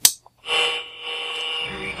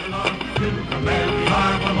Hey,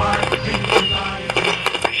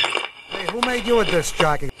 who made you a disc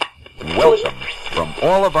jockey? Welcome from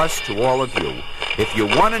all of us to all of you. If you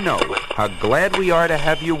want to know how glad we are to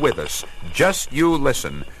have you with us, just you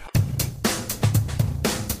listen.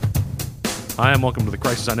 Hi, and welcome to the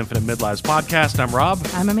Crisis on Infinite Midlives podcast. I'm Rob.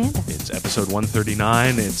 I'm Amanda. It's episode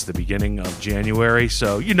 139. It's the beginning of January,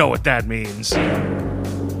 so you know what that means.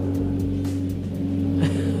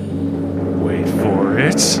 Wait for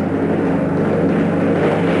it.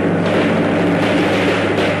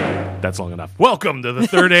 That's long enough. Welcome to the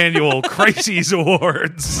third annual Crises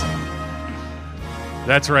Awards.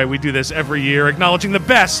 That's right, we do this every year, acknowledging the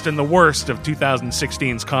best and the worst of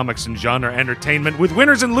 2016's comics and genre entertainment, with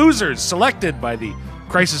winners and losers selected by the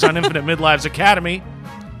Crisis on Infinite Midlives Academy.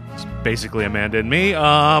 It's basically Amanda and me. We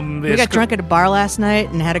got drunk at a bar last night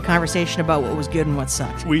and had a conversation about what was good and what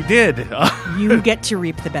sucked. We did. You get to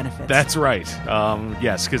reap the benefits. That's right.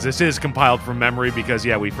 Yes, because this is compiled from memory because,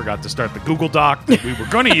 we forgot to start the Google Doc that we were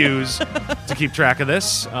going to use to keep track of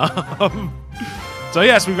this. So,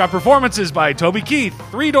 yes, we've got performances by Toby Keith,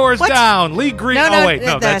 Three Doors Down, Lee Green.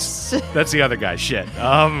 That's the other guy. Shit.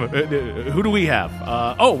 Who do we have?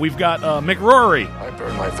 We've got Mick Rory. I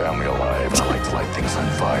burn my family alive. I like to light things on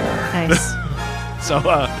fire. Nice. So,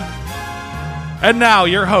 and now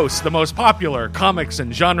your hosts, the most popular comics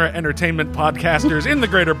and genre entertainment podcasters in the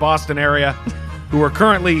greater Boston area, who are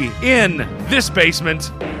currently in this basement,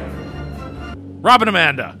 Rob and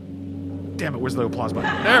Amanda. Damn it, where's the applause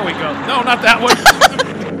button? There we go. No, not that one.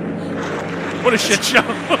 What a shit show.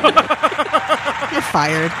 You're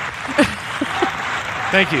fired.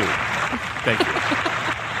 Thank you.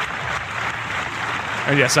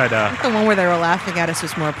 And yes, I'd... The one where they were laughing at us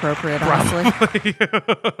was more appropriate, honestly.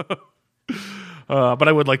 But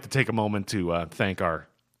I would like to take a moment to thank our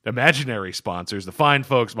imaginary sponsors, the fine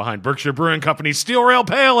folks behind Berkshire Brewing Company's Steel Rail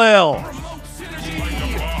Pale Ale.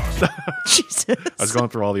 Jesus. I was going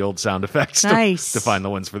through all the old sound effects to find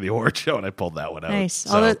the ones for the award show, and I pulled that one out. Nice.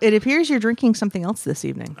 So, Although it appears you're drinking something else this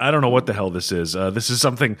evening. I don't know what the hell this is. This is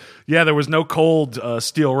something. Yeah, there was no cold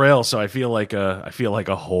steel rail, so I feel like a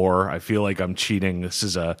whore. I feel like I'm cheating. This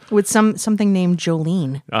is with something named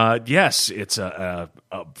Jolene. Yes, it's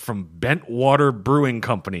from Bentwater Brewing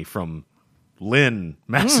Company from Lynn,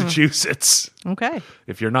 Massachusetts. Okay.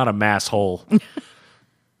 If you're not a masshole.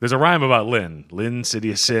 There's a rhyme about Lynn. Lynn, city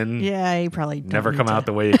of sin. Yeah, you probably don't never come out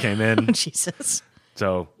the way you came in. Jesus.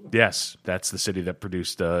 So, yes, that's the city that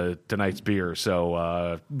produced tonight's beer.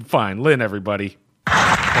 So, fine. Lynn, everybody.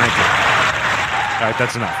 Thank you. All right,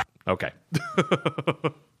 that's enough. Okay.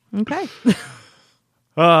 Okay.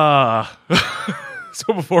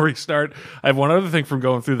 So before we start, I have one other thing from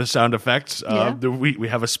going through the sound effects. We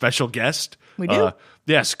have a special guest. We do?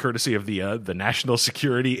 Yes, courtesy of the National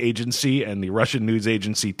Security Agency and the Russian news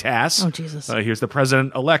agency TASS. Oh, Jesus. Here's the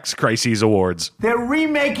President-elect's Crises Awards. They're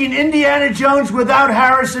remaking Indiana Jones without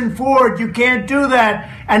Harrison Ford. You can't do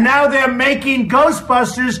that. And now they're making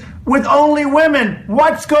Ghostbusters with only women.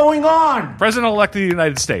 What's going on? President-elect of the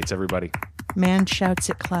United States, everybody. Man shouts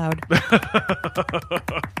at cloud.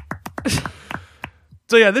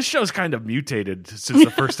 So yeah, this show's kind of mutated since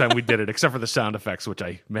the first time we did it, except for the sound effects, which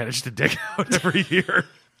I managed to dig out every year.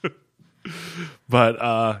 But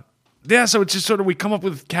so it's just sort of, we come up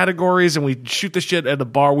with categories and we shoot the shit at the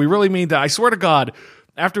bar. We really mean that. I swear to God,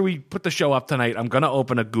 after we put the show up tonight, I'm going to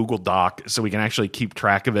open a Google Doc so we can actually keep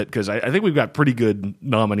track of it, because I think we've got pretty good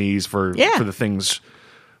nominees for the things,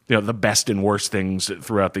 the best and worst things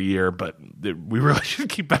throughout the year, but we really should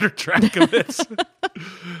keep better track of this.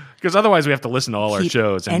 Because otherwise we have to listen to all our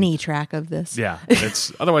shows. And, any track of this. Yeah.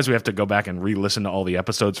 Otherwise we have to go back and re-listen to all the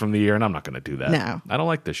episodes from the year, and I'm not going to do that. No. I don't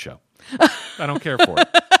like this show. I don't care for it.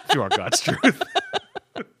 If you are God's truth.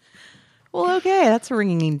 Well, okay. That's a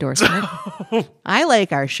ringing endorsement. I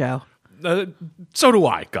like our show. So do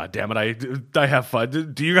I. God damn it. I have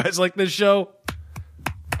fun. Do you guys like this show?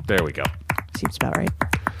 There we go. Seems about right.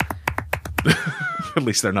 At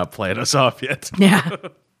least they're not playing us off yet. Yeah.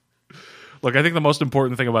 Look, I think the most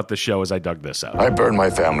important thing about this show is I dug this out. I burn my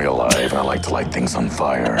family alive. I like to light things on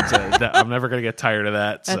fire. I'm never going to get tired of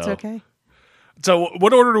that. That's okay. So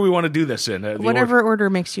what order do we want to do this in? Whatever order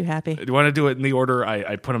makes you happy. Do you want to do it in the order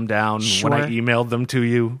I put them down when I emailed them to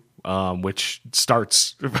you? Which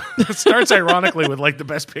starts ironically with like the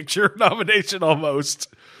Best Picture nomination almost.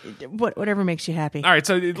 Whatever makes you happy. All right,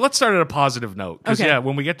 so let's start at a positive note. Because,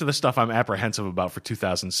 when we get to the stuff I'm apprehensive about for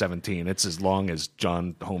 2017, it's as long as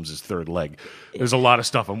John Holmes' third leg. There's a lot of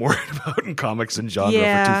stuff I'm worried about in comics and genre for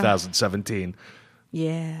 2017.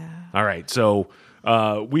 Yeah. All right, so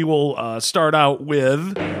we will start out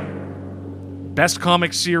with best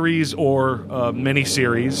comic series or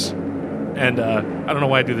miniseries. And I don't know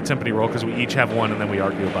why I do the timpani roll, because we each have one and then we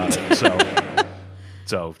argue about it.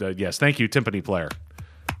 So yes, thank you, timpani player.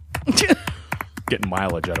 Getting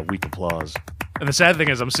mileage out of weak applause. And the sad thing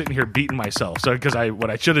is I'm sitting here beating myself. So because what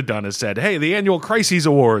I should have done is said, hey, the annual Crises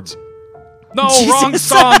Awards. No, Jesus. wrong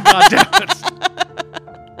song, goddammit.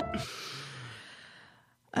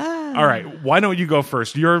 All right, why don't you go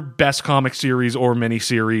first? Your best comic series or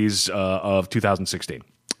miniseries of 2016.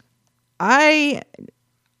 I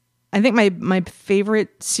think my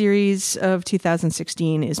favorite series of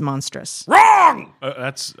 2016 is Monstrous. Wrong!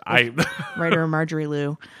 Writer Marjorie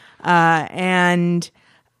Liu. And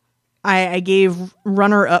I gave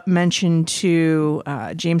runner-up mention to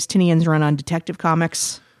James Tinian's run on Detective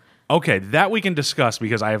Comics. Okay, that we can discuss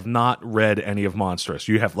because I have not read any of Monstrous.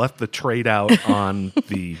 You have left the trade out on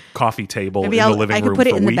the coffee table Maybe in the living room I could put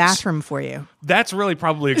it for in weeks. the bathroom for you. That's really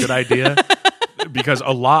probably a good idea because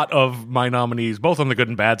a lot of my nominees, both on the good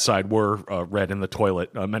and bad side, were read in the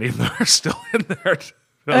toilet. Many of them are still in there.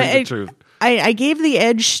 That's the truth. I gave the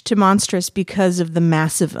edge to Monstrous because of the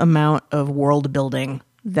massive amount of world building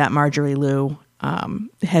that Marjorie Liu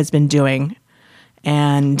has been doing,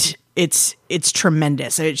 and it's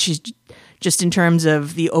tremendous. She's just in terms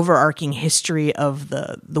of the overarching history of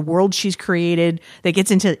the world she's created that gets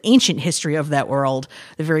into ancient history of that world,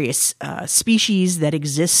 the various species that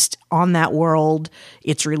exist on that world,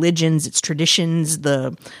 its religions, its traditions,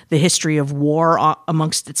 the history of war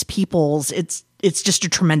amongst its peoples. It's just a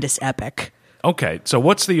tremendous epic. Okay, so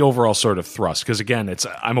what's the overall sort of thrust? Because again,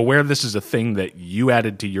 I'm aware this is a thing that you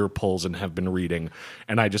added to your pulls and have been reading,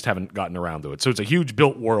 and I just haven't gotten around to it. So it's a huge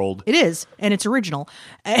built world. It is, and it's original.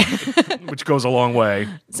 Which goes a long way.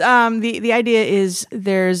 The idea is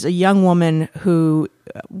there's a young woman who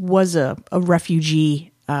was a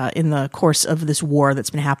refugee in the course of this war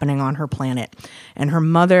that's been happening on her planet, and her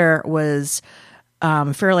mother was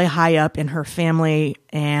fairly high up in her family,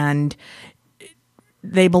 and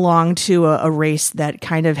they belong to a race that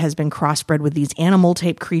kind of has been crossbred with these animal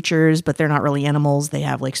type creatures, but they're not really animals. They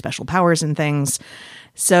have like special powers and things.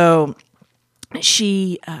 So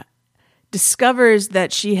she discovers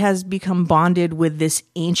that she has become bonded with this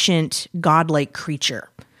ancient godlike creature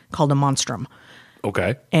called a monstrum.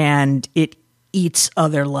 Okay. And it eats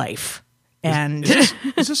other life. And is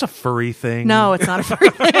this a furry thing? No, it's not a furry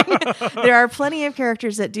thing. There are plenty of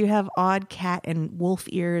characters that do have odd cat and wolf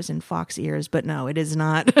ears and fox ears, but no, it is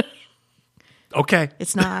not. Okay.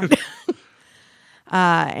 It's not.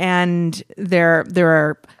 And there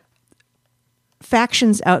are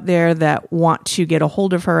factions out there that want to get a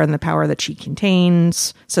hold of her and the power that she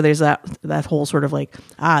contains. So there's that whole sort of like,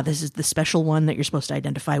 this is the special one that you're supposed to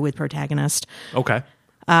identify with protagonist. Okay.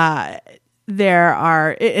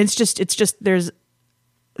 It's just there's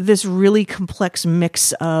this really complex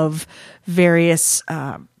mix of various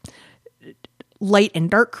light and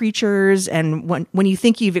dark creatures, and when you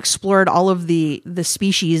think you've explored all of the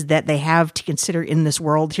species that they have to consider in this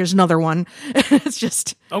world, here's another one. It's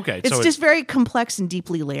just just very complex and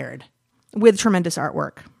deeply layered with tremendous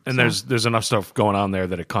artwork. And there's enough stuff going on there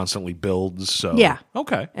that it constantly builds. So yeah,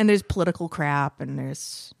 okay. And there's political crap, and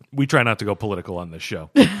there's. We try not to go political on this show.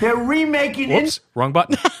 They're remaking Whoops, wrong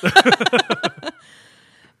button.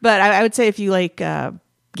 But I would say if you like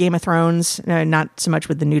Game of Thrones, not so much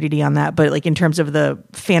with the nudity on that, but like in terms of the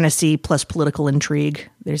fantasy plus political intrigue,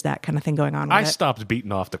 there's that kind of thing going on with I stopped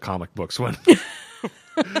beating off the comic books when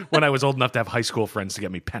I was old enough to have high school friends to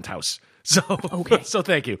get me Penthouse. So, okay. So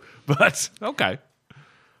thank you. But, okay.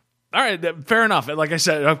 All right, fair enough. Like I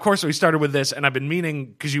said, of course, we started with this, and I've been meaning,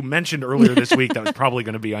 because you mentioned earlier this week that was probably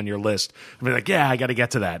going to be on your list. I've been like, yeah, I got to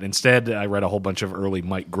get to that. Instead, I read a whole bunch of early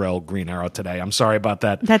Mike Grell Green Arrow today. I'm sorry about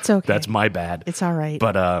that. That's okay. That's my bad. It's all right.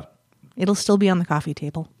 But it'll still be on the coffee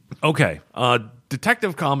table. Okay.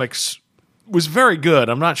 Detective Comics was very good.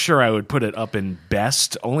 I'm not sure I would put it up in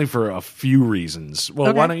best, only for a few reasons. Well,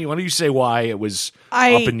 okay. why don't you say why it was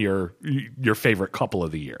up in your favorite couple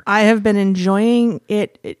of the year? I have been enjoying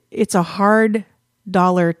it. It's a hard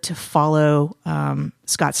dollar to follow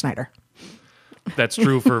Scott Snyder. That's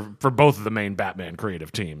true for both of the main Batman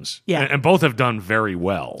creative teams. Yeah. And both have done very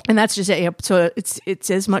well. And that's just it. So it's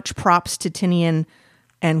as much props to Tinian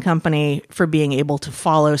and company for being able to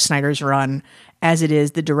follow Snyder's run as it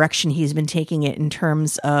is the direction he's been taking it in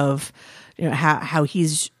terms of how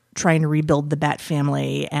he's trying to rebuild the Bat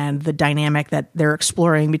family and the dynamic that they're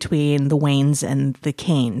exploring between the Waynes and the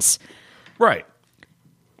Kanes. Right.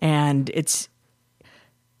 And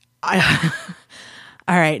all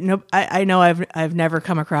right. Nope. I know I've never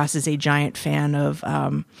come across as a giant fan of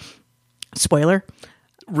spoiler.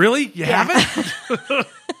 Really? You haven't?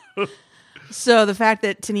 So the fact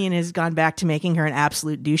that Tinian has gone back to making her an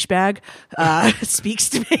absolute douchebag speaks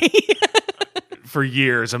to me. For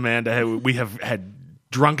years, Amanda, we have had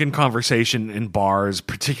drunken conversation in bars,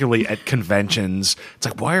 particularly at conventions. It's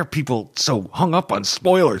like, why are people so hung up on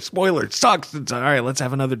spoilers? Spoiler sucks. It's all right, let's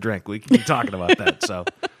have another drink. We can keep talking about that. So,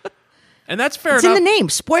 and that's fair It's enough. in the name.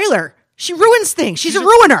 Spoiler. She ruins things. She's a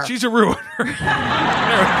ruiner. She's a ruiner.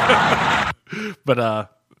 But I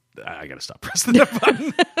gotta stop pressing that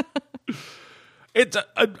button. It's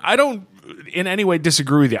I don't in any way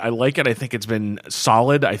disagree with you. I like it. I think it's been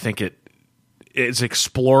solid. I think it is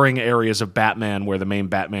exploring areas of Batman where the main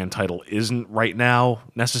Batman title isn't right now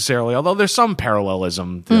necessarily, although there's some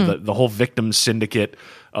parallelism. The whole victim syndicate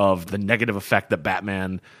of the negative effect that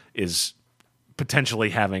Batman is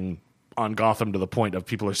potentially having on Gotham, to the point of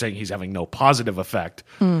people are saying he's having no positive effect.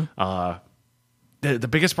 The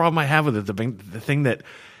biggest problem I have with it, the thing that,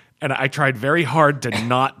 and I tried very hard to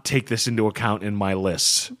not take this into account in my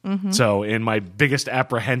lists. So in my biggest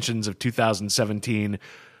apprehensions of 2017,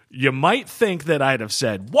 you might think that I'd have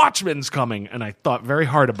said Watchmen's coming, and I thought very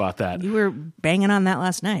hard about that. You were banging on that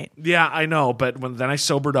last night. Yeah, I know, but then I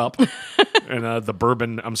sobered up, and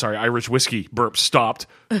Irish whiskey burp stopped.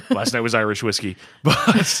 Last night was Irish whiskey,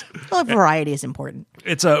 but Well, variety is important.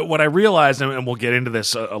 it's what I realized, and we'll get into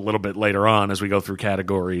this a little bit later on as we go through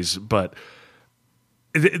categories, but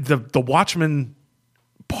the Watchmen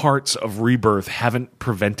parts of Rebirth haven't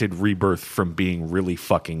prevented Rebirth from being really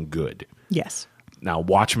fucking good. Yes. Now,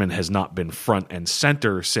 Watchmen has not been front and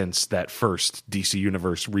center since that first DC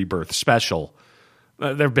Universe Rebirth special.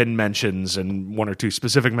 There have been mentions and one or two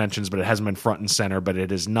specific mentions, but it hasn't been front and center, but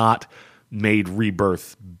it has not made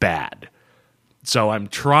Rebirth bad. So I'm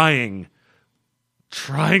trying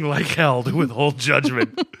like hell to withhold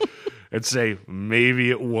judgment and say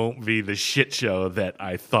maybe it won't be the shit show that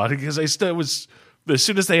I thought, because I still was... As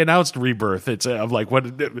soon as they announced Rebirth, I'm like,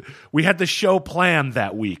 we had the show planned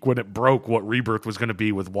that week when it broke what Rebirth was going to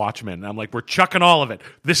be with Watchmen. And I'm like, we're chucking all of it.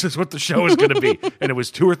 This is what the show is going to be. And it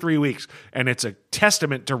was 2 or 3 weeks. And it's a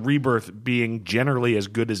testament to Rebirth being generally as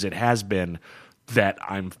good as it has been that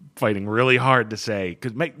I'm fighting really hard to say,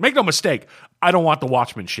 because make no mistake, I don't want the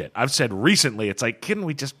Watchmen shit. I've said recently, it's like, couldn't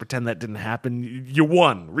we just pretend that didn't happen? You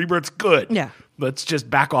won. Rebirth's good. Yeah. Let's just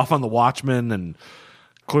back off on the Watchmen, and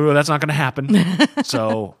clearly that's not going to happen.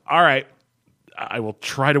 So, all right. I will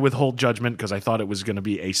try to withhold judgment because I thought it was going to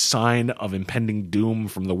be a sign of impending doom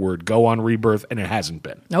from the word go on Rebirth, and it hasn't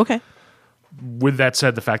been. Okay. With that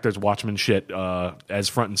said, the fact there's Watchmen shit as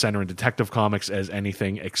front and center in Detective Comics as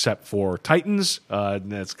anything except for Titans,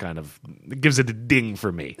 that's kind of, it gives it a ding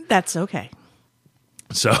for me. That's okay.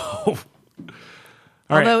 So, all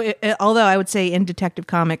right. Although I would say in Detective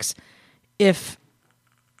Comics, if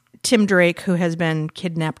Tim Drake, who has been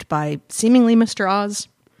kidnapped by seemingly Mr. Oz.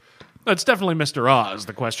 It's definitely Mr. Oz.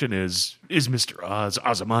 The question is Mr. Oz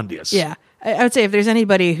Ozymandias? Yeah. I would say if there's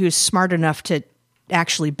anybody who's smart enough to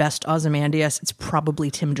actually best Ozymandias, it's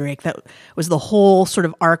probably Tim Drake. That was the whole sort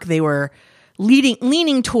of arc they were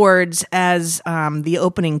leaning towards as the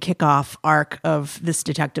opening kickoff arc of this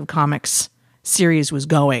Detective Comics series was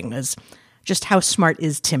going, as just how smart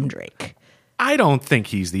is Tim Drake. I don't think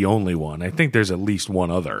he's the only one. I think there's at least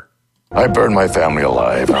one other. I burn my family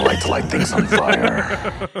alive, and I like to light things on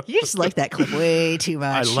fire. You just like that clip way too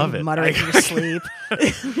much. I love it. Muttering in your sleep.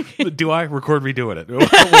 Do I? Record me doing it. We'll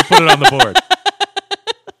put it on the board.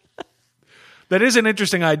 That is an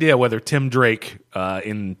interesting idea, whether Tim Drake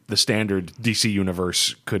in the standard DC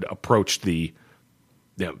universe could approach the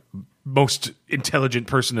most intelligent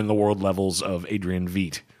person in the world levels of Adrian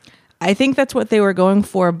Veidt. I think that's what they were going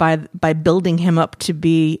for by building him up to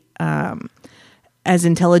be as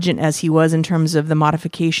intelligent as he was in terms of the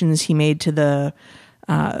modifications he made to the,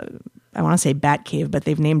 I want to say Batcave, but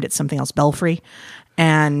they've named it something else, Belfry.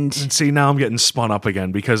 And see, now I'm getting spun up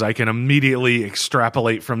again because I can immediately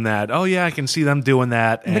extrapolate from that. Oh, yeah, I can see them doing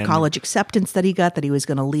that. the college acceptance that he got, that he was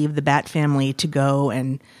going to leave the Bat family to go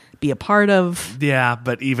and be a part of. Yeah,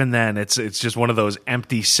 but even then, it's just one of those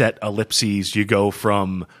empty set ellipses. You go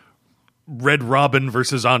from Red Robin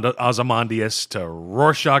versus Ozymandias to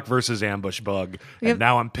Rorschach versus Ambush Bug, and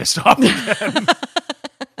now I'm pissed off again.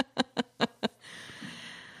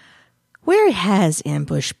 Where has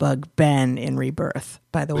Ambush Bug been in Rebirth,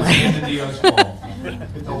 by the way?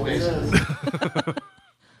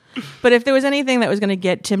 But if there was anything that was going to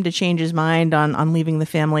get Tim to change his mind on leaving the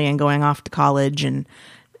family and going off to college and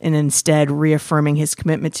instead reaffirming his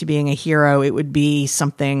commitment to being a hero, it would be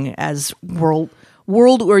something as world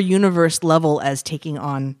or universe level as taking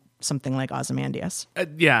on something like Ozymandias.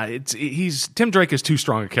 Yeah, Tim Drake is too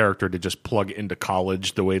strong a character to just plug into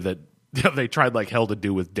college the way that they tried like hell to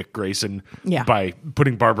do with Dick Grayson Yeah. by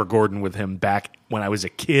putting Barbara Gordon with him back when I was a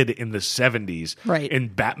kid in the 70s Right. in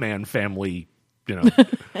Batman family,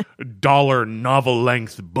 dollar novel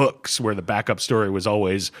length books where the backup story was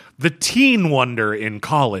always the teen wonder in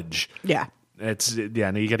college. Yeah. No,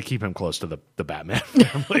 you got to keep him close to the Batman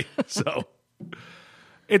family. So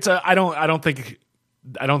I don't think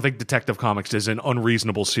Detective Comics is an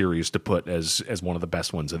unreasonable series to put as one of the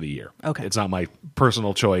best ones of the year. Okay. It's not my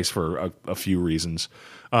personal choice for a few reasons.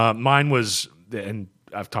 Mine was, and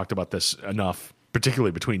I've talked about this enough,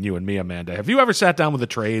 particularly between you and me, Amanda. Have you ever sat down with the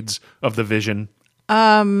trades of the Vision?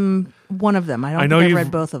 One of them. I don't think I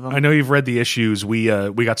read both of them. I know you've read the issues. We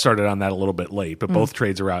got started on that a little bit late, but both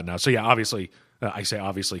trades are out now. So yeah, obviously, I say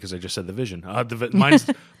obviously because I just said the Vision. Mine's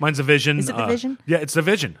the Vision. Is it the Vision? Yeah, it's the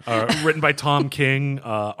Vision. Written by Tom King,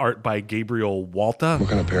 art by Gabriel Walta. What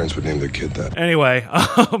kind of parents would name their kid that? Anyway,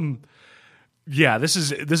 yeah, this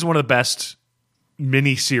is one of the best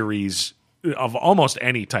miniseries of almost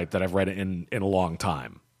any type that I've read in a long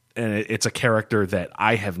time. And it's a character that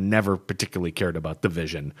I have never particularly cared about, the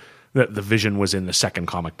Vision. The Vision was in the second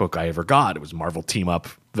comic book I ever got. It was Marvel Team Up.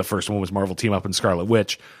 The first one was Marvel Team Up and Scarlet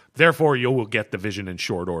Witch. Therefore, you will get the Vision in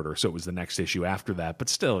short order. So it was the next issue after that. But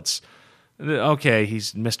still, it's okay.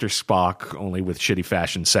 He's Mr. Spock, only with shitty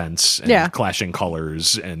fashion sense and clashing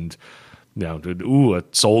colors and a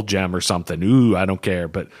soul gem or something. Ooh, I don't care.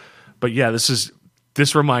 But yeah, this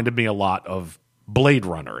reminded me a lot of Blade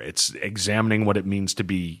Runner. It's examining what it means to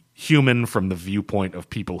be human from the viewpoint of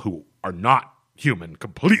people who are not human,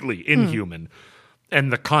 completely inhuman,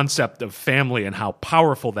 and the concept of family and how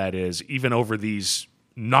powerful that is, even over these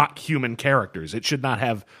not human characters. It should not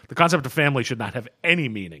have, the concept of family should not have any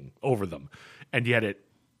meaning over them. And yet I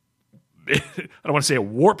don't want to say it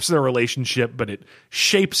warps their relationship, but it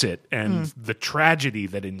shapes it, and the tragedy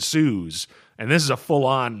that ensues. And this is a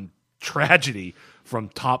full-on tragedy from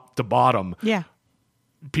top to bottom. Yeah.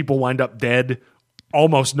 People wind up dead.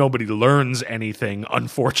 Almost nobody learns anything,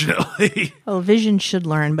 unfortunately. Well, Vision should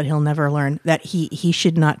learn, but he'll never learn that he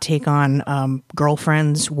should not take on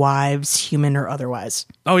girlfriends, wives, human or otherwise.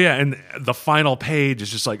 Oh, yeah, and the final page is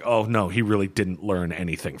just like, oh, no, he really didn't learn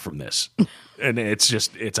anything from this. And it's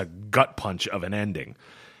a gut punch of an ending.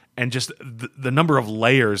 And just the number of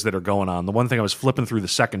layers that are going on. The one thing I was flipping through the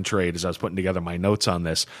second trade as I was putting together my notes on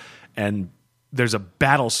this, and there's a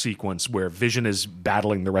battle sequence where Vision is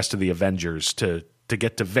battling the rest of the Avengers to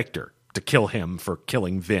get to Victor, to kill him for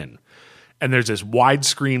killing Vin. And there's this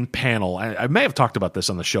widescreen panel. I may have talked about this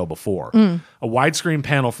on the show before. A widescreen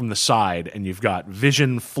panel from the side, and you've got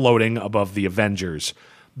Vision floating above the Avengers.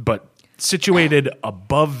 But situated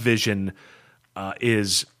above Vision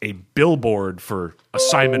is a billboard for a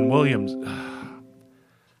Simon Williams.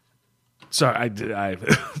 Sorry,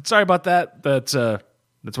 sorry about that. That's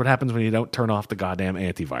what happens when you don't turn off the goddamn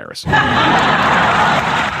antivirus.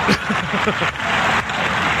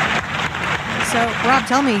 So, Rob,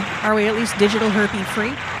 tell me, are we at least digital herpy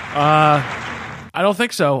free? I don't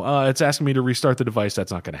think so. It's asking me to restart the device. That's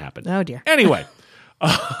not going to happen. Oh, dear. Anyway.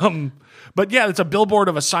 But yeah, it's a billboard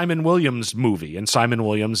of a Simon Williams movie. And Simon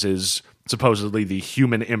Williams is supposedly the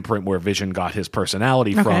human imprint where Vision got his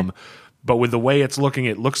personality from. But with the way it's looking,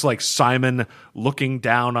 it looks like Simon looking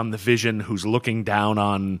down on the Vision who's looking down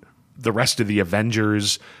on the rest of the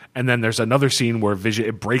Avengers. And then there's another scene where Vision,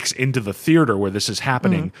 it breaks into the theater where this is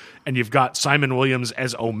happening. And you've got Simon Williams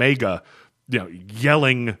as Omega,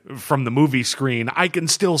 yelling from the movie screen, "I can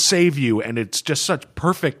still save you." And it's just such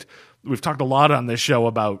perfect. We've talked a lot on this show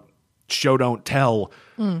about show don't tell.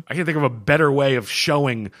 I can't think of a better way of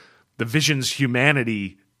showing the Vision's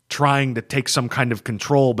humanity trying to take some kind of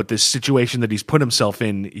control, but this situation that he's put himself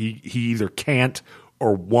in, he either can't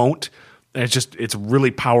or won't. And it's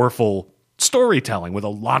really powerful storytelling with a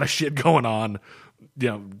lot of shit going on,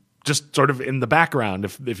 just sort of in the background.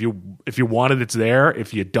 If you want it, it's there.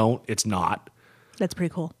 If you don't, it's not. That's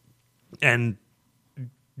pretty cool. And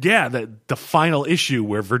yeah, the final issue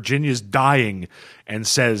where Virginia's dying and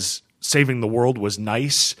says saving the world was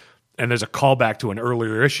nice, and there's a callback to an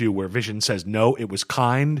earlier issue where Vision says, no, it was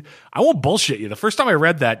kind. I won't bullshit you. The first time I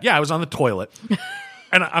read that, I was on the toilet.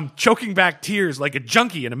 And I'm choking back tears like a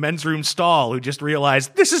junkie in a men's room stall who just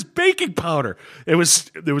realized this is baking powder. It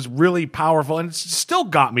was really powerful, and it still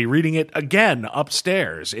got me reading it again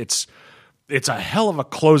upstairs. It's a hell of a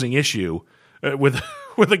closing issue with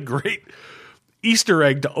a great Easter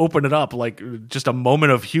egg to open it up, like just a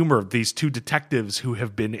moment of humor of these two detectives who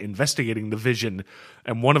have been investigating the Vision,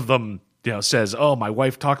 and one of them says, "Oh, my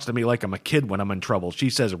wife talks to me like I'm a kid when I'm in trouble." She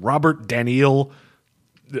says, "Robert Daniel,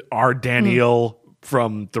 our Daniel."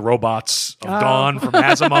 From the Robots of Dawn from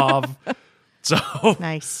Asimov. So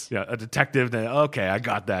Nice. Yeah, a detective. Okay, I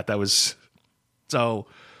got that. That was so.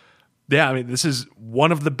 Yeah, I mean, this is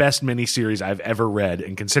one of the best miniseries I've ever read,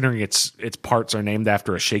 and considering its parts are named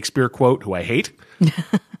after a Shakespeare quote, who I hate,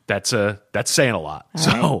 that's saying a lot.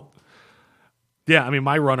 All Yeah, I mean,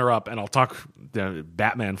 my runner-up, and I'll talk.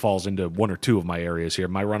 Batman falls into one or two of my areas here.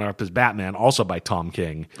 My runner-up is Batman, also by Tom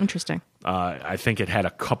King. Interesting. I think it had a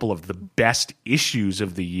couple of the best issues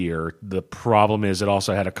of the year. The problem is it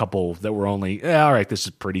also had a couple that were only, all right, this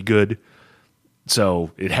is pretty good.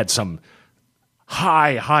 So it had some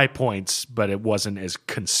high points, but it wasn't as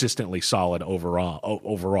consistently solid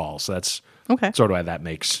overall. So that's Okay. sort of why that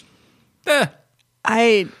makes.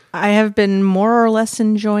 I have been more or less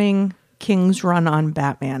enjoying King's run on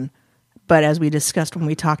Batman, but as we discussed when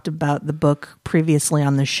we talked about the book previously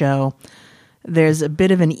on the show, there's a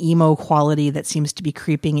bit of an emo quality that seems to be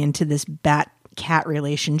creeping into this bat-cat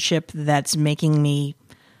relationship that's making me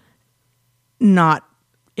not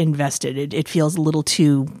invested. It feels a little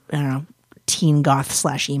too, I don't know, teen goth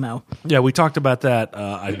 / emo. Yeah, we talked about that,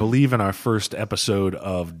 I believe, in our first episode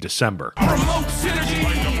of December.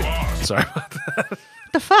 Sorry about that.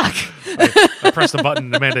 What the fuck? I pressed the button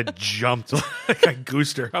and Amanda jumped like I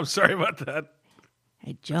goosed her. I'm sorry about that.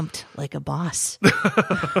 I jumped like a boss.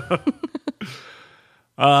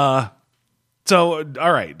 So,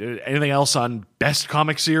 all right. Anything else on best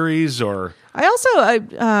comic series or? I also,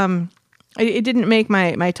 it didn't make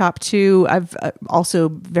my top two. I've also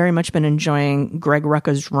very much been enjoying Greg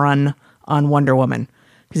Rucka's run on Wonder Woman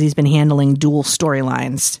because he's been handling dual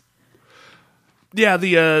storylines. Yeah,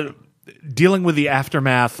 the dealing with the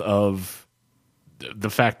aftermath of the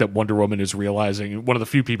fact that Wonder Woman is realizing, one of the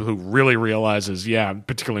few people who really realizes, yeah,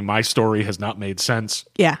 particularly my story has not made sense.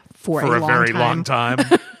 Yeah, for a very long time.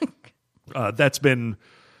 That's been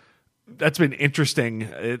interesting.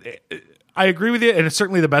 I agree with you, and it's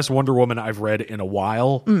certainly the best Wonder Woman I've read in a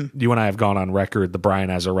while. You and I have gone on record the Brian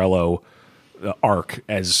Azzarello arc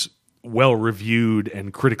as well reviewed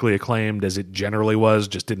and critically acclaimed as it generally was,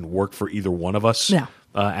 just didn't work for either one of us. Yeah.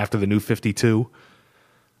 After the New 52.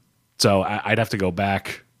 So I'd have to go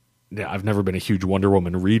back. Yeah, I've never been a huge Wonder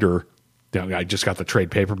Woman reader. I just got the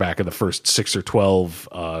trade paperback of the first 6 or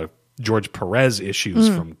 12 George Perez issues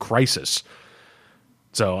from Crisis.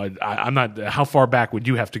 So I'm not. How far back would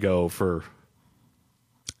you have to go for?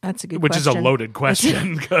 That's a good Which question. is a loaded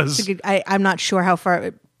question because I'm not sure how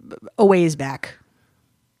far. A ways back.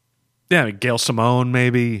 Yeah, Gail Simone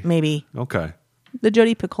maybe. Maybe. Okay. The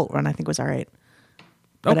Jodi Picoult run I think was all right.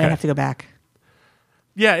 But Okay. I have to go back.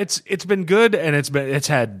 Yeah, it's been good, and it's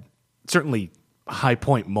had certainly high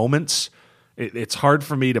point moments. It's hard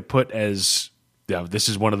for me to put as this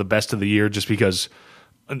is one of the best of the year, just because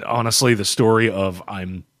honestly, the story of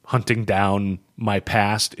I'm hunting down my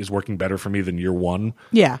past is working better for me than year one.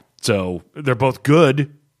 Yeah. So they're both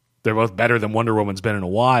good. They're both better than Wonder Woman's been in a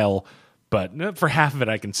while. But for half of it,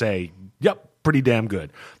 I can say, yep, pretty damn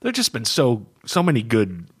good. There's just been so many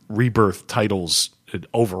good Rebirth titles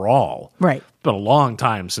overall. Right. It's been a long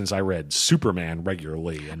time since I read Superman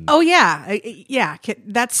regularly. And Oh yeah, yeah.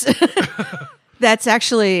 That's that's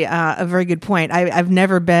actually a very good point. I've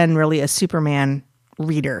never been really a Superman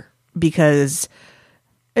reader because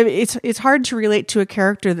it's hard to relate to a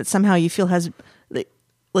character that somehow you feel has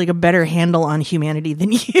like a better handle on humanity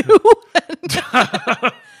than you.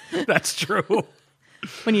 that's true.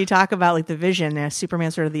 When you talk about like the Vision,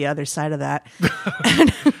 Superman's sort of the other side of that.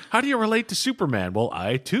 How do you relate to Superman? Well,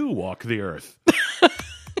 I too walk the earth.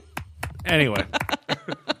 Anyway.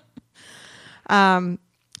 I've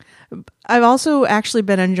also actually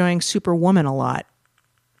been enjoying Superwoman a lot,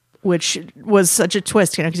 which was such a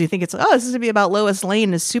twist, because you think it's, this is going to be about Lois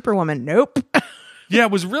Lane as Superwoman. Nope. Yeah,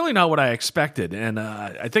 it was really not what I expected, and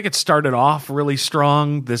I think it started off really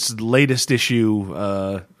strong. This latest issue,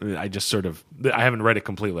 I just sort of, I haven't read it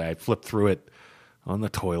completely. I flipped through it on the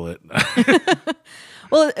toilet.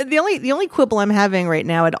 Well, the only quibble I'm having right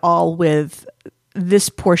now at all with this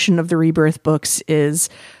portion of the Rebirth books is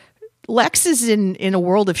Lex is in a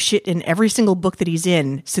world of shit in every single book that he's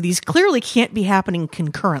in, so these clearly can't be happening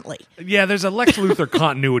concurrently. Yeah, there's a Lex Luthor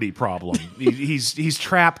continuity problem. He's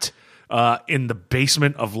trapped in the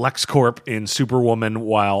basement of LexCorp in Superwoman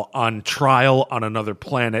while on trial on another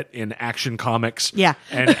planet in Action Comics. Yeah.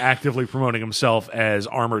 And actively promoting himself as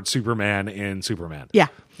Armored Superman in Superman. Yeah.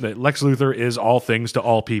 That Lex Luthor is all things to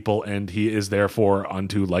all people, and he is therefore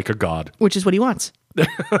unto like a god. Which is what he wants.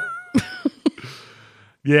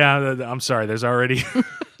 Yeah, I'm sorry. There's already...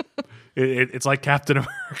 it's like Captain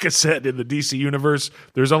America said in the DC universe,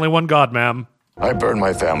 there's only one god, ma'am. I burn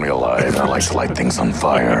my family alive. I like to light things on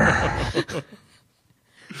fire.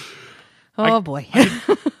 Oh, boy.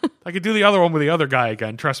 I could do the other one with the other guy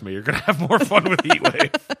again. Trust me, you're going to have more fun with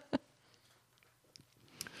Heatwave.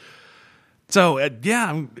 So,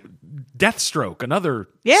 Deathstroke, another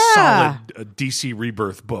solid DC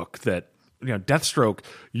Rebirth book that, Deathstroke,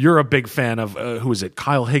 you're a big fan of, who is it,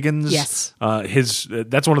 Kyle Higgins? Yes.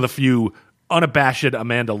 That's one of the few unabashed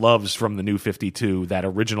Amanda loves from the New 52, that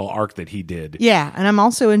original arc that he did. Yeah, and I'm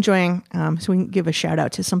also enjoying, so we can give a shout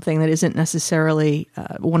out to something that isn't necessarily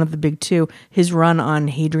one of the big two, his run on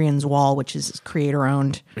Hadrian's Wall, which is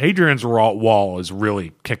creator-owned. Hadrian's Wall is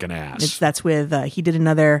really kicking ass. That's with, he did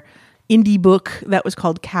another indie book that was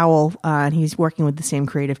called Cowl, and he's working with the same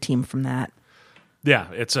creative team from that. Yeah,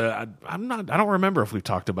 it's I don't remember if we've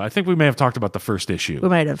talked about, I think we may have talked about the first issue. We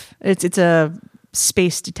might have. It's a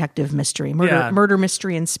space detective mystery, murder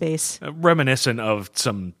mystery in space. Reminiscent of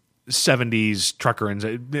some 70s trucker and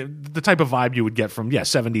the type of vibe you would get from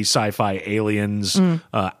 70s sci-fi, Aliens,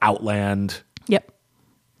 Outland. Yep.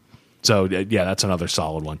 So that's another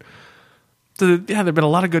solid one. There've been a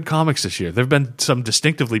lot of good comics this year. There've been some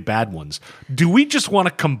distinctively bad ones. Do we just want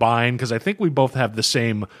to combine, because I think we both have the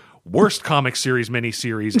same worst comic series,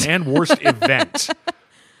 miniseries, and worst event.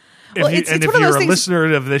 If you're a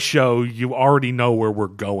listener of this show, you already know where we're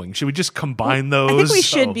going. Should we just combine those? I think we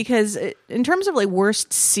should, because in terms of like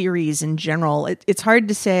worst series in general, it's hard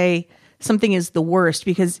to say something is the worst,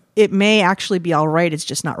 because it may actually be all right. It's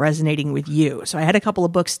just not resonating with you. So I had a couple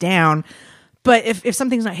of books down, but if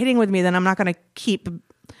something's not hitting with me, then I'm not going to keep,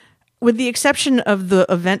 with the exception of the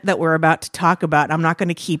event that we're about to talk about, I'm not going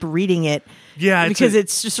to keep reading it. Yeah, because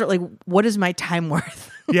it's just sort of like, what is my time worth?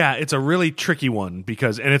 Yeah, it's a really tricky one,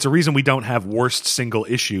 and it's a reason we don't have worst single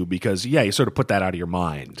issue, because you sort of put that out of your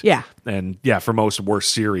mind. Yeah. And for most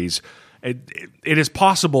worst series, it is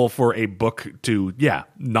possible for a book to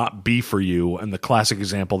not be for you. And the classic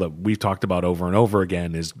example that we've talked about over and over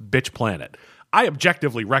again is Bitch Planet. I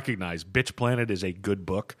objectively recognize Bitch Planet is a good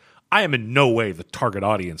book. I am in no way the target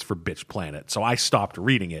audience for Bitch Planet, so I stopped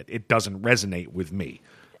reading it. It doesn't resonate with me.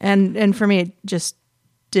 And for me, it just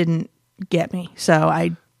didn't get me, so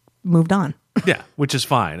I moved on. Yeah, which is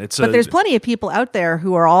fine. But there's plenty of people out there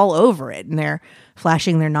who are all over it, and they're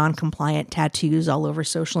flashing their non-compliant tattoos all over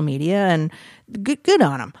social media, and good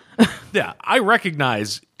on them. Yeah, I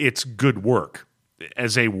recognize it's good work.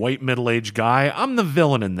 As a white middle-aged guy, I'm the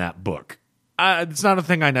villain in that book. It's not a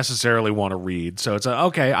thing I necessarily want to read, so it's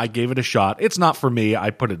okay, I gave it a shot. It's not for me.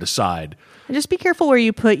 I put it aside. And just be careful where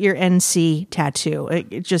you put your NC tattoo.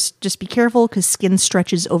 Just be careful, because skin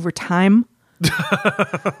stretches over time.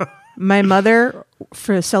 My mother,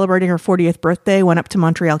 for celebrating her 40th birthday, went up to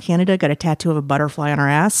Montreal, Canada, got a tattoo of a butterfly on her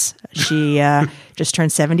ass. She just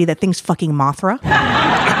turned 70. That thing's fucking Mothra.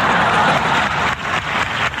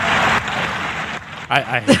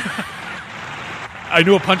 I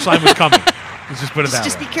knew a punchline was coming. Let's just put it that way.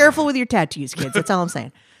 Just be careful with your tattoos, kids. That's all I'm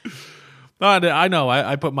saying. I know.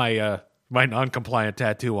 I put my non-compliant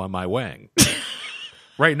tattoo on my wang.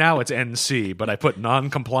 Right now it's NC, but I put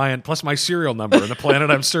non-compliant plus my serial number and the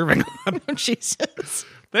planet I'm serving on. Oh, Jesus.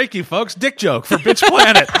 Thank you, folks. Dick joke for Bitch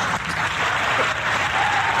Planet.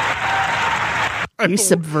 You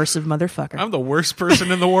subversive motherfucker. I'm the worst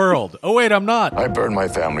person in the world. Oh, wait, I'm not. I burn my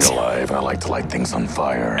family alive, and I like to light things on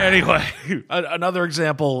fire. Anyway, another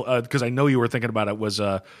example, because I know you were thinking about it, was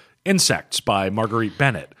Insects by Marguerite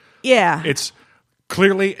Bennett. Yeah. It's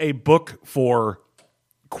clearly a book for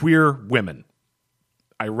queer women.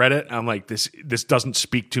 I read it, and I'm like, this doesn't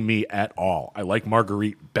speak to me at all. I like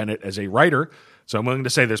Marguerite Bennett as a writer, so I'm willing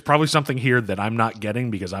to say there's probably something here that I'm not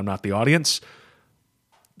getting because I'm not the audience.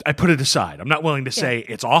 I put it aside. I'm not willing to say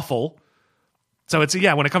it's awful. So it's,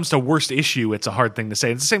 when it comes to worst issue, it's a hard thing to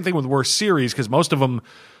say. It's the same thing with worst series, because most of them,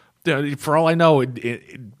 for all I know,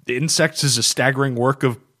 Insects is a staggering work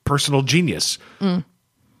of personal genius.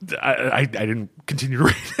 I didn't continue to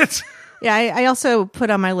read it. Yeah, I also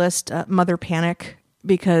put on my list Mother Panic,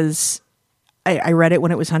 because I read it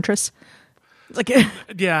when it was Huntress. Like,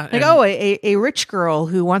 a rich girl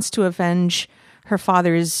who wants to avenge her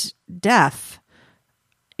father's death.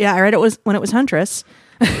 Yeah, I read it when it was Huntress.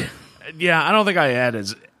 Yeah, I don't think I had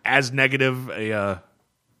as negative a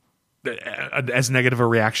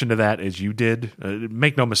reaction to that as you did.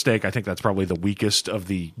 Make no mistake, I think that's probably the weakest of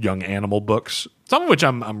the young animal books. Some of which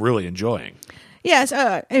I'm really enjoying. Yes,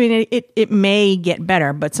 I mean it may get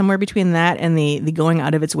better, but somewhere between that and the going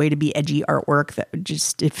out of its way to be edgy artwork, that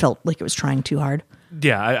it felt like it was trying too hard.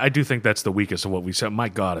 Yeah, I do think that's the weakest of what we said. My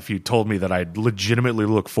God, if you told me that I'd legitimately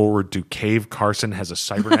look forward to Cave Carson Has a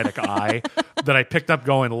Cybernetic Eye, that I picked up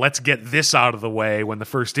going, let's get this out of the way when the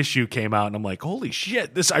first issue came out, and I'm like, holy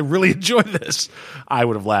shit, I really enjoyed this, I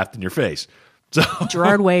would have laughed in your face. So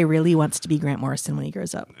Gerard Way really wants to be Grant Morrison when he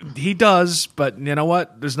grows up. he does, but you know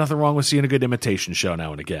what? There's nothing wrong with seeing a good imitation show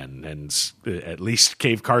now and again. And at least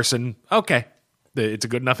Cave Carson, okay. It's a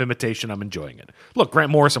good enough imitation. I'm enjoying it. Look,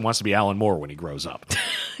 Grant Morrison wants to be Alan Moore when he grows up.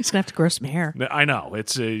 He's going to have to grow some hair. I know.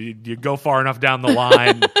 It's you go far enough down the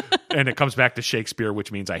line, and it comes back to Shakespeare,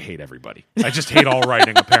 which means I hate everybody. I just hate all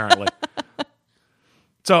writing, apparently.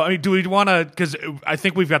 So, I mean, do we want to, because I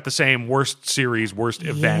think we've got the same worst series, worst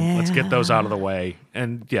event. Yeah. Let's get those out of the way.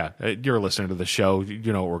 And yeah, you're listening to the show.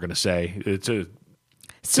 You know what we're going to say. It's a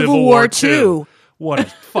Civil War II. What a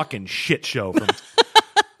fucking shit show.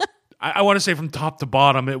 I want to say from top to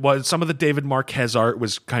bottom, it was some of the David Marquez art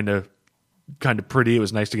was kind of pretty. It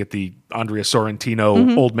was nice to get the Andrea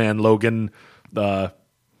Sorrentino, Old Man Logan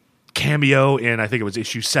cameo in, I think it was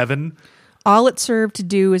issue 7. All it served to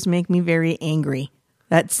do is make me very angry.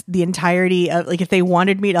 That's the entirety of, like, if they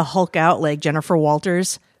wanted me to Hulk out like Jennifer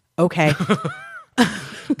Walters, okay.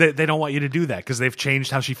 They don't want you to do that because they've changed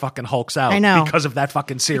how she fucking hulks out. I know. Because of that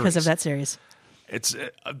fucking series. Because of that series. It's.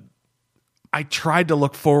 I tried to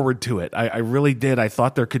look forward to it. I really did. I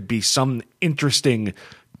thought there could be some interesting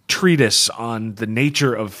treatise on the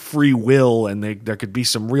nature of free will, and there could be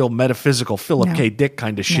some real metaphysical Philip K. Dick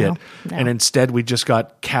kind of shit. No. And instead, we just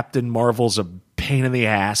got Captain Marvel's a pain in the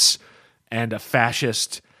ass and a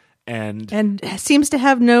fascist, and seems to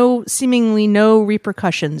have seemingly no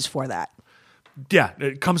repercussions for that. yeah,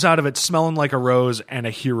 it comes out of it smelling like a rose and a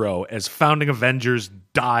hero as founding Avengers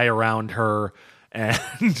die around her, and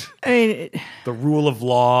I mean, the rule of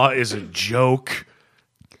law is a joke.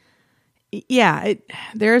 yeah,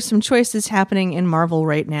 there are some choices happening in Marvel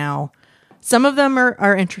right now. Some of them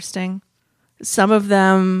are interesting. Some of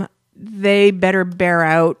them, they better bear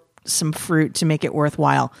out some fruit to make it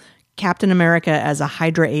worthwhile. Captain America as a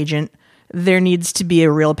Hydra agent, there needs to be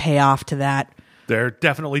a real payoff to that. There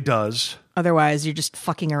definitely does. Otherwise, you're just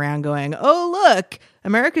fucking around going, oh, look,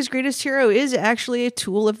 America's greatest hero is actually a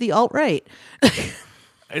tool of the alt-right.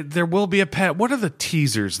 There will be a pet. What are the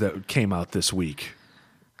teasers that came out this week?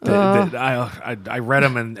 I read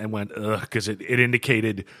them and went, ugh, because it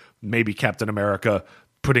indicated maybe Captain America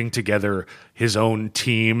putting together his own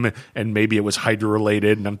team, and maybe it was Hydra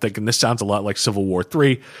related. And I'm thinking this sounds a lot like Civil War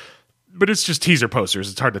 3, but it's just teaser posters.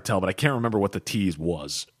 It's hard to tell, but I can't remember what the tease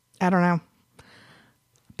was. I don't know.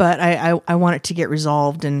 But I want it to get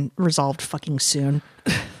resolved, and resolved fucking soon.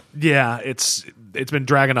 Yeah, it's been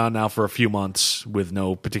dragging on now for a few months with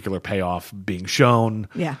no particular payoff being shown.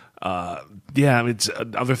 Yeah. Yeah, I mean, it's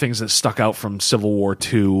other things that stuck out from Civil War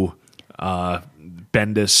II,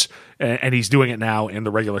 Bendis, and he's doing it now in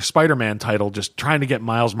the regular Spider-Man title, just trying to get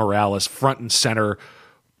Miles Morales front and center,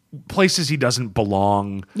 places he doesn't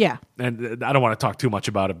belong. Yeah. And I don't want to talk too much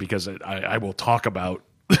about it because I will talk about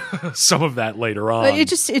some of that later on.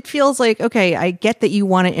 It feels like, okay, I get that you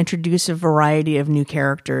want to introduce a variety of new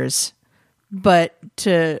characters, but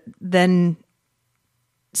to then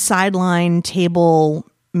sideline, table,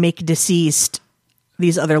 make deceased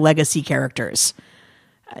these other legacy characters.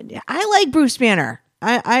 I like Bruce Banner.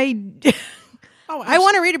 I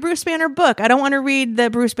want to read a Bruce Banner book. I don't want to read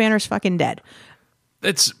that Bruce Banner's fucking dead.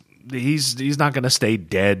 He's not going to stay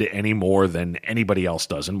dead any more than anybody else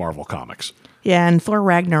does in Marvel Comics. Yeah, and Thor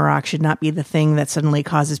Ragnarok should not be the thing that suddenly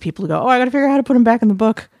causes people to go, oh, I got to figure out how to put him back in the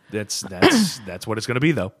book. That's what it's going to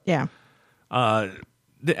be, though. Yeah.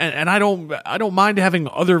 And I don't mind having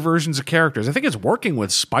other versions of characters. I think it's working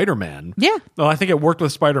with Spider-Man. Yeah. Well, I think it worked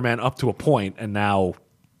with Spider-Man up to a point, and now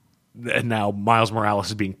Miles Morales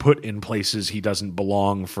is being put in places he doesn't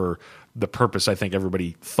belong for the purpose I think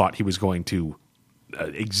everybody thought he was going to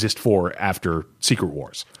exist for after Secret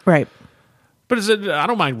Wars. Right. But I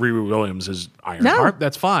don't mind Riri Williams as Ironheart.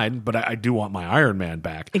 That's fine, but I do want my Iron Man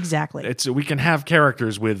back. Exactly. We can have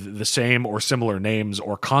characters with the same or similar names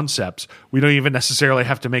or concepts. We don't even necessarily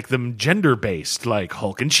have to make them gender-based, like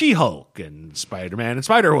Hulk and She-Hulk and Spider-Man and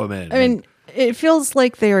Spider-Woman. I mean, it feels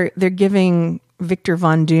like they're giving Victor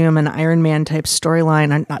Von Doom an Iron Man type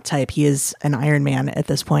storyline. Not type, he is an Iron Man at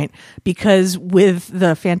this point, because with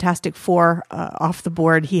the Fantastic Four off the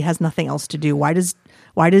board, he has nothing else to do. Why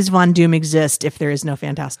does Von Doom exist if there is no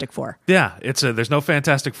Fantastic Four? Yeah, there's no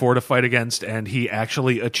Fantastic Four to fight against, and he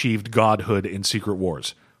actually achieved godhood in Secret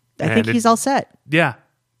Wars. I think he's all set. Yeah.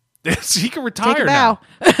 He can retire Take a now.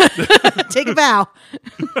 bow. Take a bow.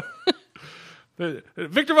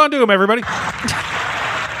 Victor Von Doom, everybody.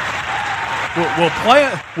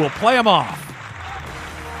 We'll play him off.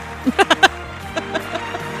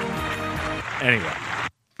 Anyway.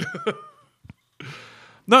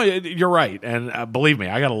 No, you're right, and believe me,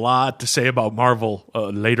 I got a lot to say about Marvel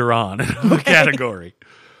later on in the category.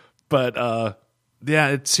 But yeah,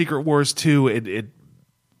 it's Secret Wars 2. It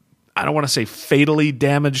I don't want to say fatally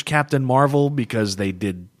damaged Captain Marvel because they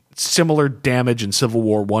did similar damage in Civil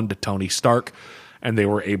War 1 to Tony Stark, and they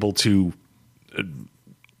were able to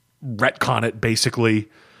retcon it, basically.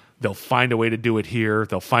 They'll find a way to do it here.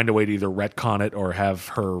 They'll find a way to either retcon it or have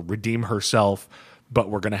her redeem herself, but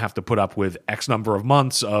we're going to have to put up with X number of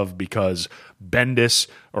months of, because Bendis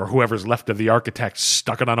or whoever's left of the architects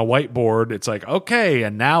stuck it on a whiteboard. It's like, okay,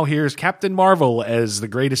 and now here's Captain Marvel as the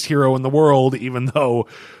greatest hero in the world, even though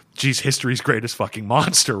she's history's greatest fucking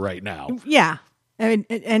monster right now. Yeah. I mean,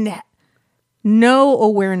 and no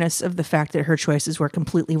awareness of the fact that her choices were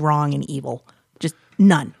completely wrong and evil. Just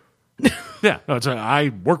none. Yeah, no, it's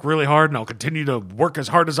I work really hard and I'll continue to work as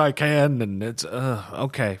hard as I can, and it's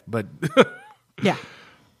okay, but Yeah.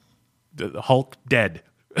 the Hulk dead,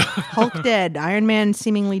 Hulk dead. Iron Man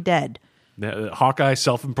seemingly dead. Hawkeye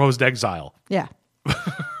self-imposed exile, Yeah.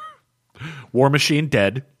 War Machine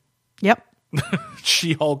dead, Yep.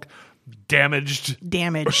 She-Hulk damaged.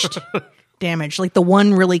 Damaged. Damaged. Like the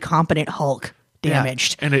one really competent Hulk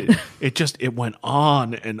damaged. Yeah, and it went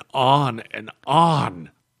on and on and on.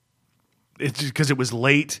 It's just because it was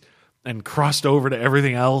late and crossed over to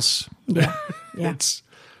everything else. Yeah. Yeah. It's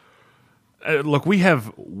look, we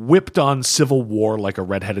have whipped on Civil War like a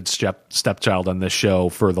redheaded stepchild on this show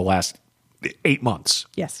for the last 8 months.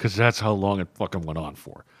 Yes. Because that's how long it fucking went on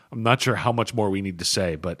for. I'm not sure how much more we need to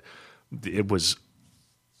say, but it was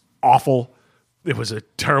awful. It was a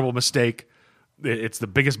terrible mistake. It's the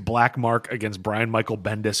biggest black mark against Brian Michael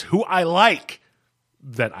Bendis, who I like,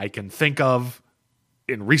 that I can think of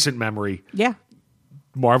in recent memory. Yeah.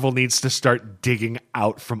 Marvel needs to start digging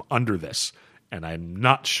out from under this, and I'm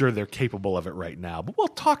not sure they're capable of it right now, but we'll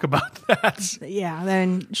talk about that. Yeah.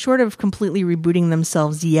 Then, short of completely rebooting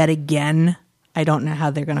themselves yet again, I don't know how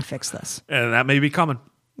they're going to fix this. And that may be coming.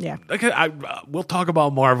 Yeah. Okay, we'll talk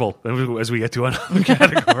about Marvel as we get to another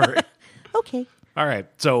category. Okay. All right,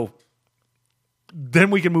 so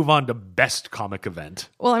then we can move on to best comic event.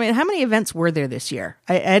 Well, I mean, how many events were there this year?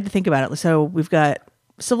 I had to think about it. So we've got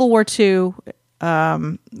Civil War 2,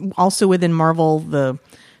 also within Marvel, the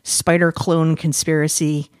Spider clone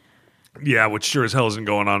conspiracy. Yeah, which sure as hell isn't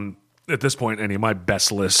going on at this point any of my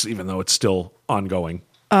best lists, even though it's still ongoing.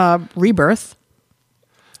 Rebirth.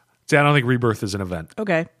 See, I don't think Rebirth is an event.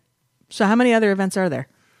 Okay. So how many other events are there?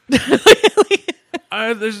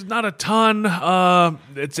 There's not a ton.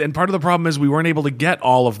 And part of the problem is we weren't able to get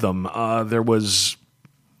all of them. There was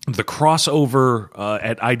the crossover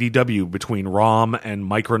at IDW between ROM and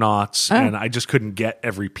Micronauts, and I just couldn't get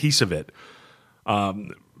every piece of it.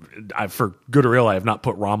 For good or ill, I have not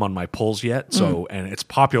put ROM on my pulls yet. So, and it's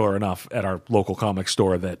popular enough at our local comic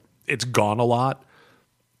store that it's gone a lot.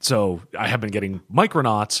 So I have been getting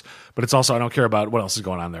Micronauts, but it's also, I don't care about what else is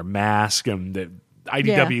going on there. Mask, and the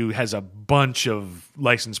IDW has a bunch of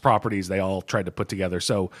licensed properties they all tried to put together.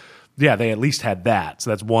 So yeah, they at least had that. So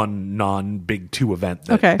that's one non-Big 2 event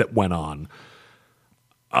that went on.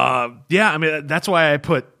 Yeah, I mean, that's why I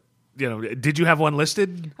put, did you have one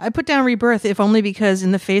listed? I put down Rebirth, if only because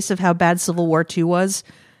in the face of how bad Civil War 2 was,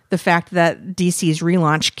 the fact that DC's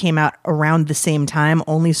relaunch came out around the same time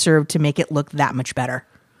only served to make it look that much better.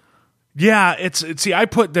 Yeah, see, I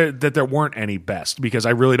put that there weren't any best because I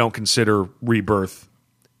really don't consider Rebirth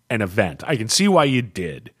an event. I can see why you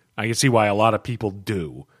did. I can see why a lot of people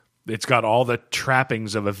do. It's got all the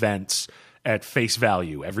trappings of events at face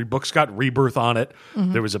value. Every book's got Rebirth on it.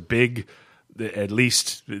 Mm-hmm. There was a big, at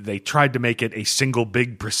least they tried to make it a single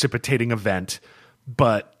big precipitating event.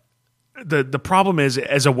 But the problem is,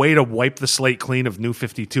 as a way to wipe the slate clean of New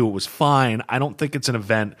 52, it was fine. I don't think it's an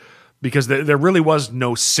event because there really was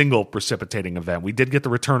no single precipitating event. We did get the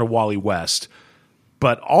return of Wally West.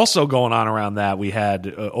 But also going on around that, we had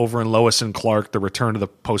over in Lois and Clark, the return of the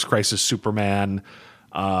post-crisis Superman.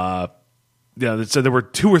 So there were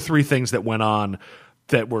 2 or 3 things that went on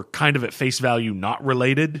that were kind of at face value not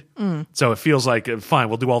related. So it feels like, fine,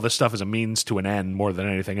 we'll do all this stuff as a means to an end more than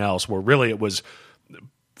anything else, where really it was,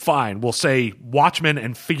 fine, we'll say Watchmen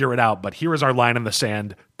and figure it out, but here is our line in the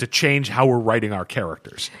sand to change how we're writing our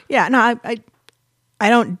characters. Yeah, no, I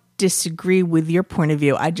don't disagree with your point of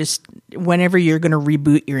view. I just, whenever you're going to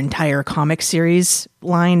reboot your entire comic series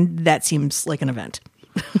line, that seems like an event.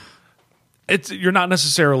 You're not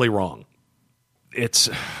necessarily wrong.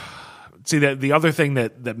 See, the other thing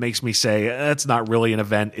that makes me say that's not really an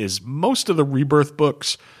event is most of the Rebirth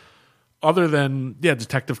books, other than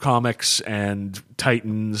Detective Comics and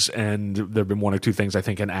Titans, and there have been 1 or 2 things I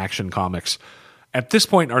think in Action Comics, at this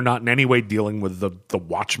point are not in any way dealing with the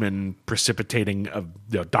Watchmen precipitating of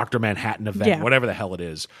Dr. Manhattan event, whatever the hell it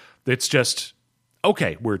is. It's just,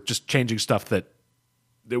 okay, we're just changing stuff that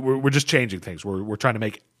we're just changing things. We're trying to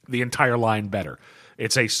make the entire line better.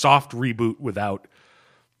 It's a soft reboot with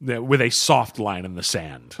a soft line in the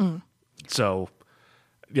sand. So,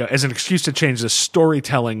 as an excuse to change the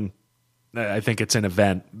storytelling, I think it's an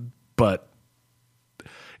event, but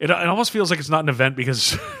it almost feels like it's not an event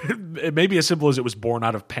because it may be as simple as it was born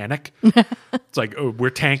out of panic. It's like, oh, we're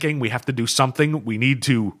tanking. We have to do something. We need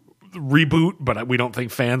to reboot, but we don't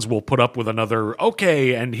think fans will put up with another,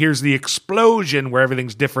 okay, and here's the explosion where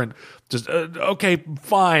everything's different. Just, okay,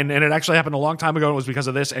 fine. And it actually happened a long time ago and it was because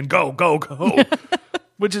of this, and go.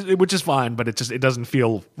 which is fine, but it doesn't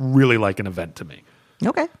feel really like an event to me.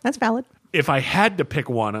 Okay, that's valid. If I had to pick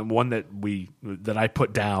one that I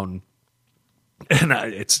put down, and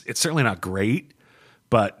it's certainly not great,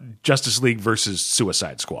 but Justice League versus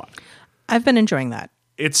Suicide Squad. I've been enjoying that.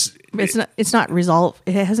 It's not resolved.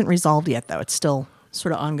 It hasn't resolved yet, though. It's still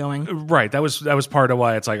sort of ongoing. Right. That was part of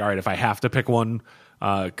why it's like, all right, if I have to pick one,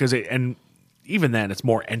 and even then, it's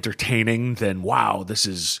more entertaining than wow, this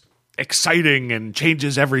is exciting and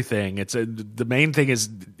changes everything. The main thing is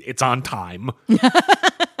it's on time.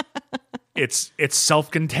 It's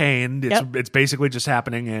self-contained. It's basically just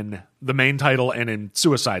happening in the main title and in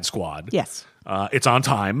Suicide Squad. Yes. It's on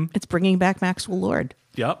time. It's bringing back Maxwell Lord.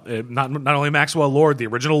 Yep. Not only Maxwell Lord, the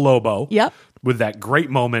original Lobo. Yep. With that great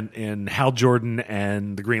moment in Hal Jordan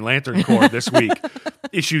and the Green Lantern Corps this week,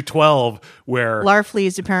 issue 12, where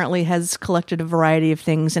Larfleeze apparently has collected a variety of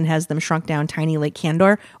things and has them shrunk down tiny like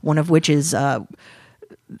Kandor, one of which is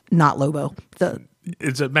not Lobo.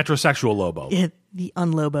 It's a metrosexual Lobo. The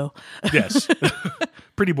unlobo. Yes.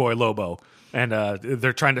 Pretty boy Lobo. And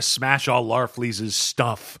they're trying to smash all Larfleeze's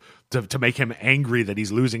stuff to make him angry that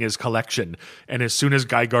he's losing his collection. And as soon as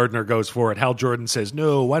Guy Gardner goes for it, Hal Jordan says,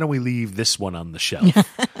 no, why don't we leave this one on the shelf?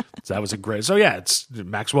 So that was a great... So yeah, it's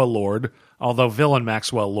Maxwell Lord, although villain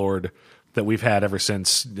Maxwell Lord that we've had ever since,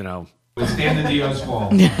 Stand the Dio's fall.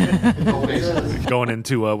 going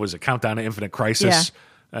into, was it Countdown to Infinite Crisis?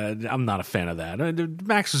 Yeah. I'm not a fan of that.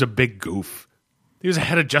 Max was a big goof. He was the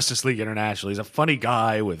head of Justice League International. He's a funny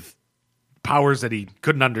guy with powers that he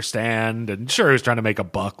couldn't understand, and sure, he was trying to make a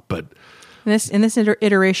buck, but in this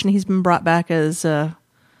iteration, he's been brought back as an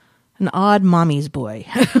odd mommy's boy.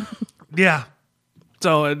 Yeah.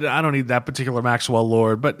 So I don't need that particular Maxwell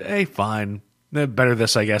Lord, but hey, fine. Better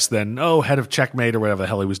this, I guess, than head of Checkmate or whatever the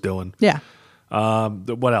hell he was doing. Yeah.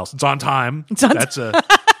 What else? It's on time. It's on That's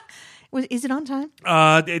Is it on time?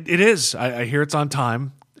 It is. I hear it's on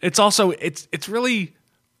time. It's also it's really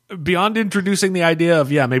beyond introducing the idea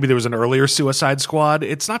of maybe there was an earlier Suicide Squad.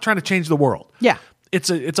 It's not trying to change the world. Yeah. It's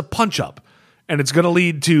a punch up, and it's going to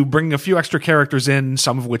lead to bringing a few extra characters in,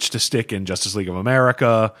 some of which to stick in Justice League of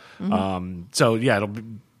America. So it'll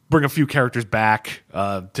bring a few characters back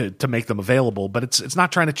to make them available, but it's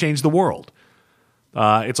not trying to change the world.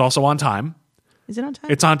 It's also on time. Is it on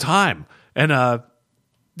time? It's on time, and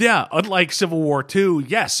unlike Civil War II,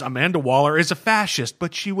 yes, Amanda Waller is a fascist,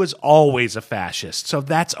 but she was always a fascist, so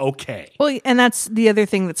that's okay. Well, and that's the other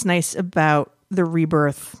thing that's nice about the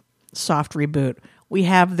Rebirth soft reboot. We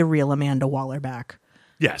have the real Amanda Waller back.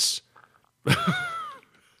 Yes.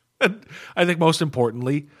 And I think most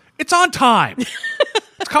importantly, it's on time.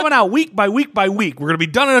 It's coming out week by week by week. We're going to be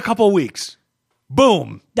done in a couple of weeks.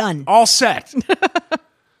 Boom. Done. All set.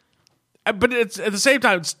 But it's at the same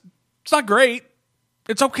time, it's not great.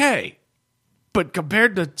 It's okay. But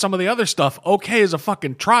compared to some of the other stuff, okay is a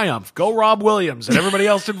fucking triumph. Go Rob Williams and everybody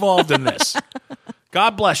else involved in this.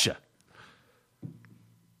 God bless you.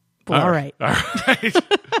 All right. All right.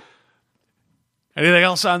 Anything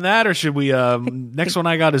else on that, or should we? Next one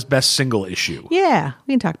I got is best single issue. Yeah,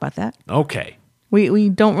 we can talk about that. Okay. We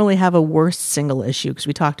don't really have a worst single issue because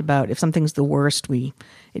we talked about if something's the worst,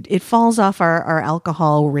 it falls off our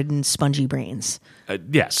alcohol-ridden spongy brains.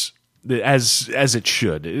 Yes. As it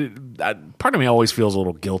should. Part of me always feels a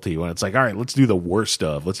little guilty when it's like, all right, let's do the worst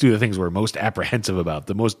of. Let's do the things we're most apprehensive about,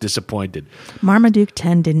 the most disappointed. Marmaduke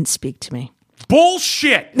 10 didn't speak to me.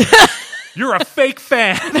 Bullshit! You're a fake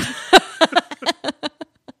fan.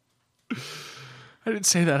 I didn't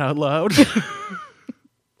say that out loud.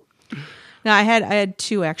 No, I had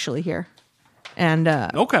two actually here. And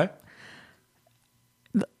Okay.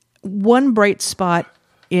 One bright spot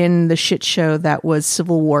in the shit show that was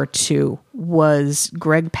Civil War II was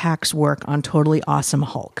Greg Pak's work on Totally Awesome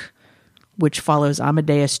Hulk, which follows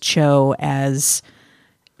Amadeus Cho as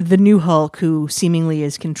the new Hulk who seemingly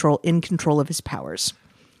is in control of his powers.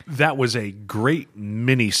 That was a great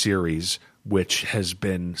miniseries, which has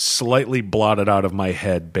been slightly blotted out of my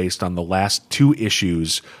head based on the last two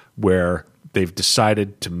issues where they've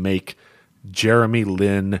decided to make Jeremy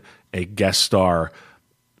Lin a guest star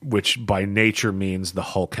which by nature means the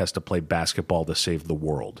Hulk has to play basketball to save the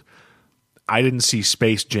world. I didn't see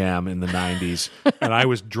Space Jam in the 90s, and I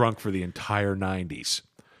was drunk for the entire 90s.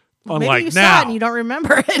 Maybe Unlike you now. saw it and you don't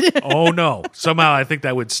remember it. Oh, no. Somehow I think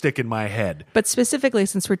that would stick in my head. But specifically,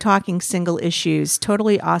 since we're talking single issues,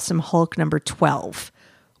 Totally Awesome Hulk number 12,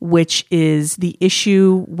 which is the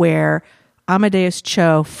issue where Amadeus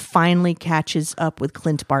Cho finally catches up with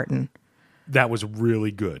Clint Barton. That was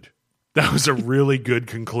really good. That was a really good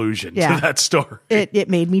conclusion Yeah. to that story. It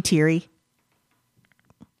made me teary.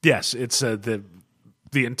 Yes, it's the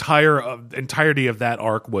entirety of that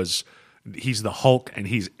arc was he's the Hulk and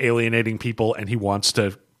he's alienating people and he wants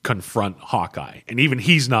to confront Hawkeye. And even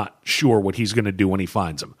he's not sure what he's going to do when he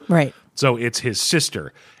finds him. Right. So it's his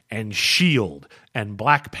sister and S.H.I.E.L.D. and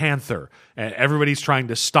Black Panther. And everybody's trying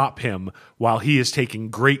to stop him while he is taking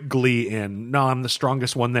great glee in, no, I'm the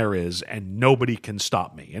strongest one there is, and nobody can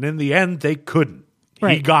stop me. And in the end, they couldn't. He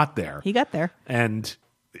Right. got there. He got there. And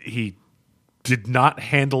he did not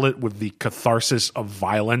handle it with the catharsis of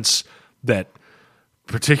violence that,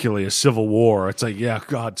 particularly a Civil War, it's like, yeah,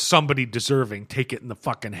 God, somebody deserving, take it in the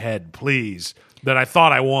fucking head, please, that I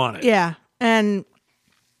thought I wanted. Yeah. And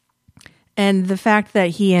the fact that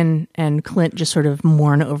he and Clint just sort of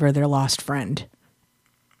mourn over their lost friend.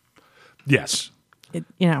 Yes. It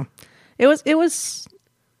was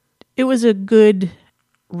a good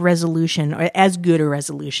resolution, or as good a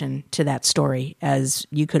resolution to that story as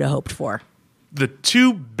you could have hoped for. The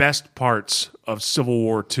two best parts of Civil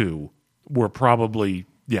War II were probably,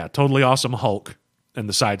 Totally Awesome Hulk and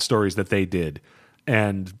the side stories that they did,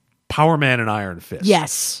 and Power Man and Iron Fist.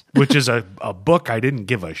 Yes. Which is a book I didn't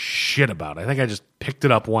give a shit about. I think I just picked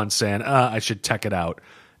it up once saying, I should check it out,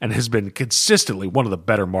 and has been consistently one of the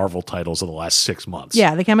better Marvel titles of the last 6 months.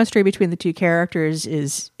 Yeah, the chemistry between the two characters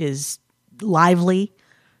is lively,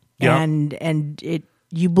 Yeah. and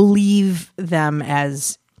you believe them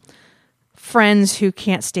as friends who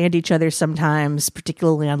can't stand each other sometimes,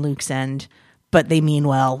 particularly on Luke's end, but they mean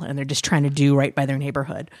well and they're just trying to do right by their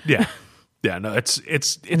neighborhood. Yeah. Yeah, no, it's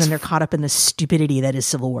And then they're caught up in the stupidity that is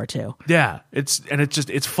Civil War II. yeah, it's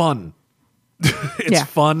fun. It's Yeah.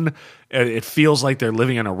 fun. It feels like they're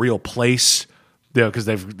living in a real place, because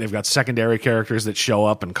they've got secondary characters that show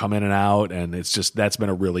up and come in and out, and that's been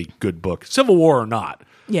a really good book. Civil War or not.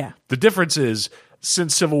 Yeah. The difference is,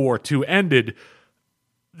 since Civil War II ended,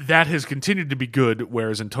 that has continued to be good,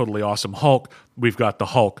 whereas in Totally Awesome Hulk, we've got the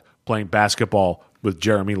Hulk playing basketball with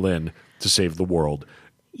Jeremy Lin to save the world.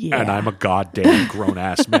 Yeah. And I'm a goddamn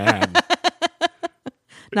grown-ass man.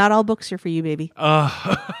 Not all books are for you, baby.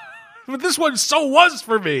 But this one so was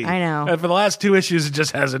for me. I know. And for the last 2 issues, it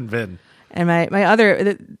just hasn't been. And my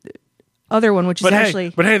other one, which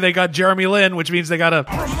is But hey, they got Jeremy Lin, which means they got a...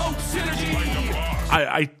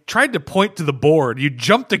 I tried to point to the board. You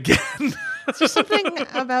jumped again. there's something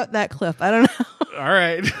about that clip. I don't know. All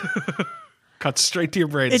right. Cut straight to your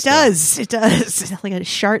brain. It does. It does. Like a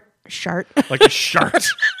shart. Like a shart.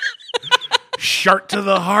 Shart to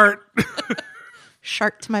the heart.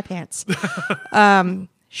 Shart to my pants.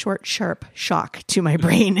 Short, sharp shock to my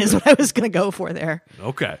brain is what I was going to go for there.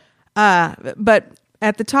 Okay. But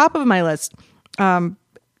at the top of my list,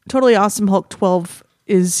 Totally Awesome Hulk 12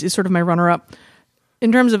 is sort of my runner-up.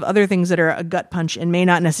 In terms of other things that are a gut punch and may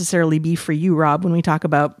not necessarily be for you, Rob, when we talk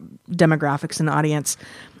about demographics and audience,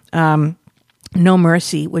 No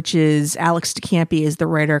Mercy, which is Alex DeCampi is the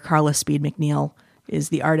writer, Carla Speed McNeil is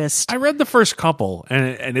the artist. I read the first couple,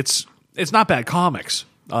 and it's not bad comics.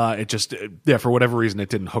 It just, for whatever reason, it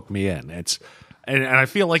didn't hook me in. And I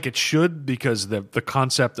feel like it should, because the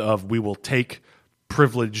concept of we will take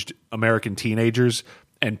privileged American teenagers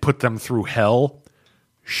and put them through hell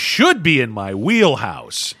should be in my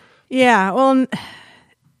wheelhouse. Yeah, well,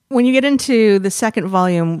 when you get into the second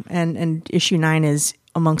volume and issue 9 is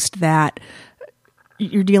amongst that,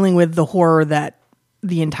 you're dealing with the horror that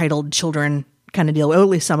the entitled children kind of deal with, or at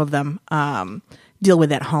least some of them deal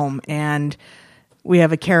with at home. And we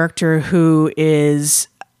have a character who is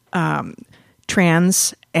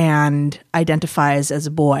trans and identifies as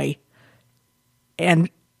a boy.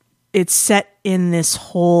 And it's set in this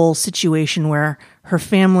whole situation where her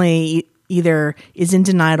family either is in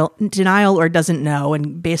denial or doesn't know.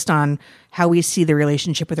 And based on how we see the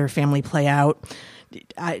relationship with her family play out,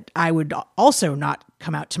 I would also not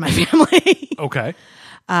come out to my family. Okay.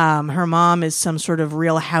 Her mom is some sort of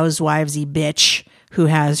Real Housewivesy bitch who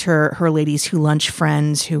has her ladies who lunch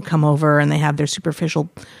friends who come over and they have their superficial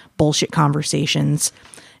bullshit conversations.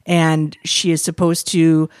 And she is supposed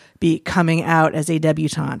to be coming out as a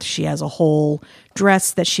debutante. She has a whole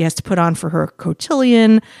dress that she has to put on for her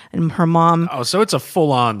cotillion, and her mom... Oh, so it's a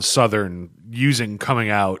full-on Southern using coming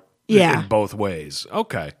out Yeah. in both ways.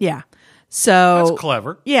 Okay. Yeah. So That's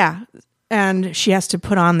clever. Yeah. And she has to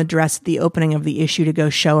put on the dress at the opening of the issue to go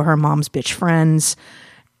show her mom's bitch friends.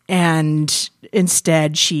 And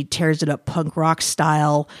instead, she tears it up punk rock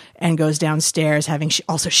style and goes downstairs, having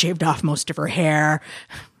also shaved off most of her hair,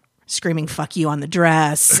 screaming "fuck you" on the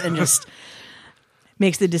dress, and just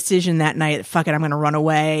makes the decision that night, fuck it, I'm going to run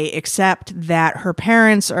away, except that her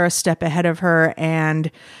parents are a step ahead of her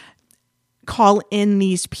and call in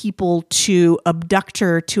these people to abduct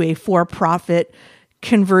her to a for-profit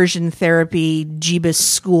conversion therapy Jeebus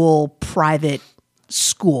school, private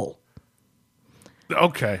school.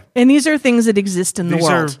 Okay. And these are things that exist in the These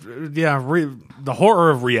world. the horror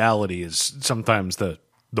of reality is sometimes the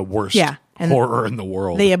worst and horror in the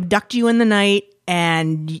world. They abduct you in the night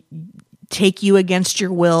and take you against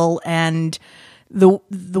your will. And the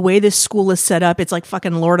way this school is set up, it's like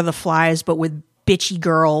fucking Lord of the Flies, but with bitchy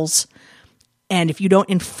girls. And if you don't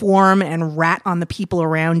inform and rat on the people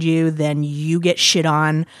around you, then you get shit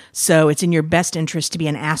on. So it's in your best interest to be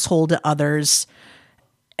an asshole to others.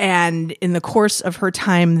 And in the course of her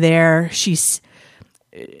time there,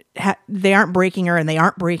 they aren't breaking her and they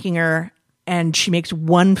aren't breaking her. And she makes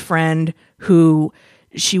one friend who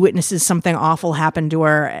she witnesses something awful happen to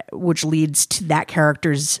her, which leads to that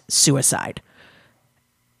character's suicide,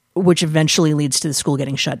 which eventually leads to the school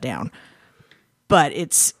getting shut down. But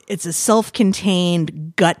it's a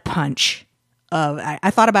self-contained gut punch of I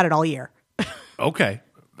thought about it all year. Okay.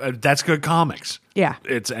 That's good comics. Yeah.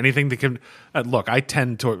 It's anything that can look, I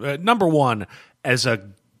tend to number one, as a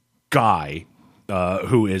guy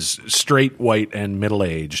who is straight, white, and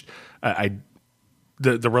middle-aged,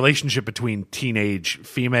 the relationship between teenage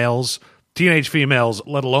females,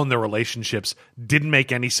 let alone their relationships, didn't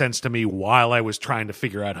make any sense to me while I was trying to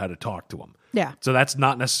figure out how to talk to them. Yeah. So that's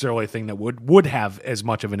not necessarily a thing that would have as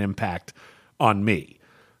much of an impact on me.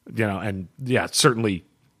 And yeah, certainly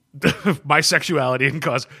my sexuality didn't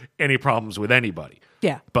cause any problems with anybody.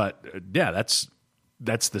 Yeah. But yeah, that's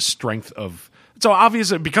the strength of. So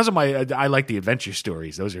obviously, because of I like the adventure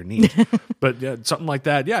stories; those are neat. But something like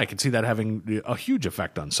that, yeah, I can see that having a huge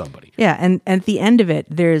effect on somebody. Yeah, and at the end of it,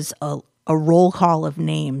 there's a roll call of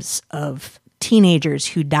names of teenagers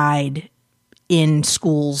who died in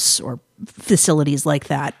schools or facilities like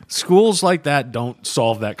that. Schools like that don't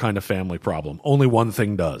solve that kind of family problem. Only one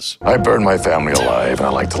thing does. I burn my family alive, and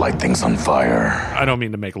I like to light things on fire. I don't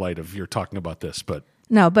mean to make light of you're talking about this, but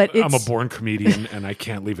No, but I'm a born comedian, and I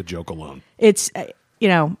can't leave a joke alone. It's,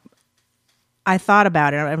 I thought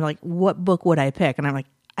about it. I'm like, what book would I pick? And I'm like,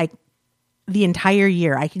 the entire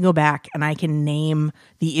year, I can go back and I can name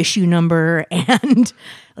the issue number and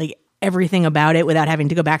like everything about it without having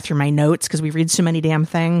to go back through my notes because we read so many damn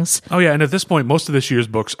things. Oh, yeah, and at this point, most of this year's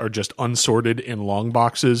books are just unsorted in long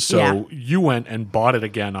boxes, so you went and bought it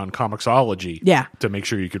again on Comixology to make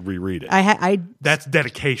sure you could reread it. That's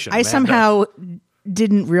dedication. I somehow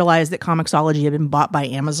didn't realize that Comixology had been bought by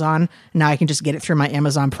Amazon. Now I can just get it through my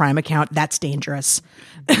Amazon Prime account. That's dangerous.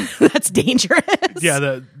 That's dangerous.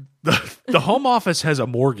 Yeah, the home office has a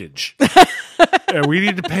mortgage. And we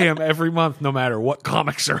need to pay them every month, no matter what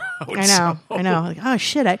comics are out. I know. Like, oh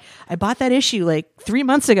shit! I bought that issue like 3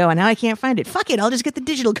 months ago, and now I can't find it. Fuck it! I'll just get the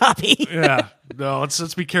digital copy. Yeah, no.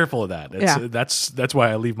 Let's be careful of that. That's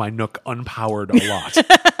why I leave my Nook unpowered a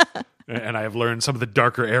lot. And I have learned some of the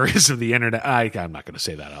darker areas of the internet. I'm not going to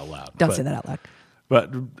say that out loud. Don't say that out loud.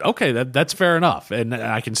 But okay, that's fair enough, and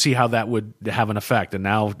I can see how that would have an effect. And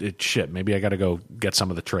now, maybe I got to go get some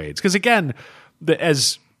of the trades because again,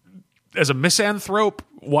 as a misanthrope,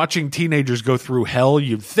 watching teenagers go through hell,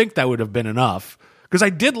 you'd think that would have been enough. Because I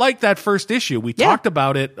did like that first issue. We talked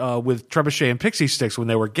about it with Trebuchet and Pixie Sticks when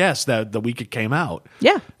they were guests the week it came out.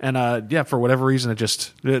 Yeah. And for whatever reason,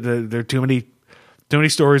 there are too many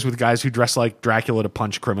stories with guys who dress like Dracula to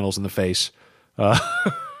punch criminals in the face.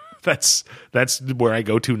 That's where I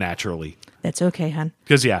go to naturally. That's okay, hon.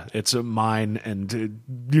 Because it's mine, and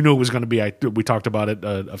it was going to be. We talked about it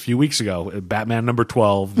a few weeks ago. Batman number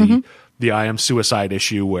 12, the I Am Suicide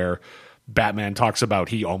issue, where Batman talks about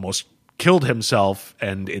he almost killed himself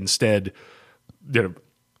and instead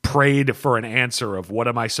prayed for an answer of what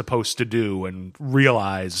am I supposed to do, and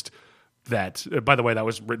realized that. By the way, that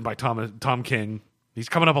was written by Tom King. He's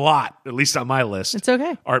coming up a lot, at least on my list. It's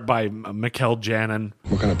okay. Art by Mikkel Janin.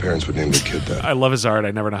 What kind of parents would name their kid that? I love his art.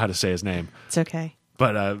 I never know how to say his name. It's okay.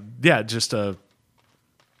 But just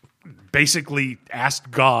basically asked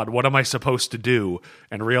God, what am I supposed to do?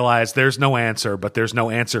 And realized there's no answer, but there's no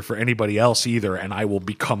answer for anybody else either, and I will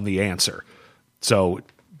become the answer. So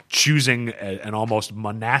choosing an almost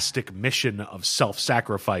monastic mission of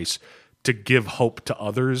self-sacrifice to give hope to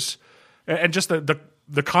others. And just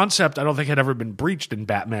the concept, I don't think had ever been breached in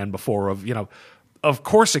Batman before of, of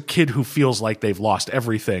course a kid who feels like they've lost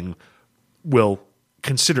everything will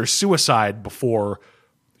consider suicide before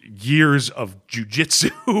years of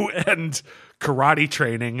jujitsu and karate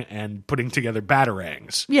training and putting together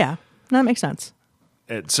batarangs. Yeah, that makes sense.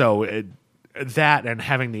 And so that and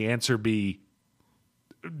having the answer be,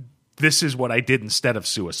 this is what I did instead of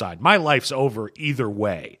suicide. My life's over either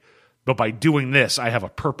way. But by doing this, I have a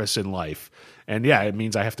purpose in life. And yeah, it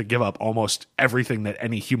means I have to give up almost everything that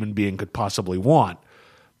any human being could possibly want.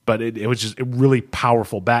 But it was just a really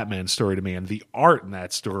powerful Batman story to me. And the art in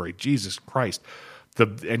that story, Jesus Christ.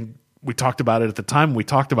 And we talked about it at the time. We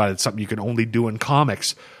talked about it. It's something you can only do in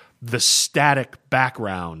comics. The static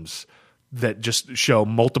backgrounds that just show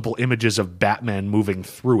multiple images of Batman moving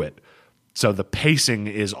through it. So the pacing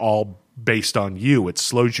is all based on you. It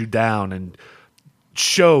slows you down and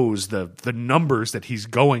shows the numbers that he's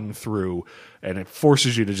going through, and it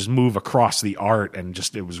forces you to just move across the art, and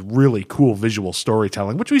just it was really cool visual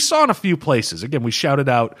storytelling, which we saw in a few places. Again, we shouted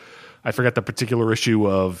out, I forget the particular issue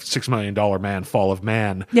of $6 Million Man, Fall of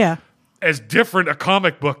Man. Yeah. As different a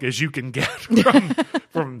comic book as you can get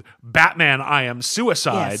from Batman I Am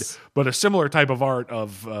Suicide, Yes. but a similar type of art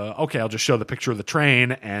of, okay, I'll just show the picture of the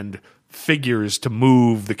train and figures to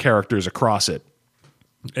move the characters across it.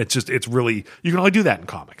 It's really, you can only do that in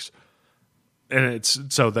comics. And it's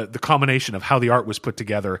so the combination of how the art was put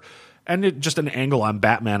together and just an angle on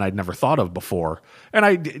Batman I'd never thought of before.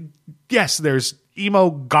 And yes, there's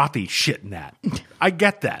emo gothy shit in that. I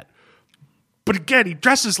get that. But again, he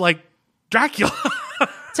dresses like Dracula.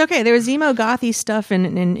 It's okay. There was emo gothy stuff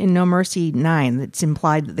in No Mercy 9 that's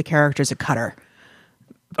implied that the character's a cutter.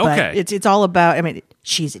 But Okay. it's all about, I mean,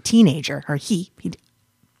 she's a teenager, or he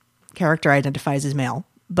character identifies as male.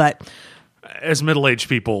 But As middle-aged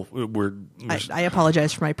people, I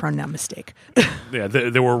apologize for my pronoun mistake. yeah,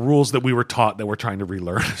 there were rules that we were taught that we're trying to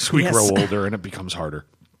relearn as we Yes. grow older, and it becomes harder.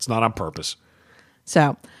 It's not on purpose.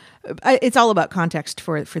 So it's all about context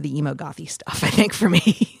for the emo gothy stuff, I think, for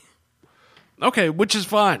me. Okay, which is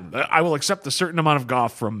fine. I will accept a certain amount of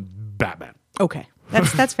goth from Batman. Okay.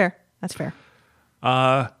 That's fair. That's fair.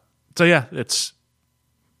 So yeah,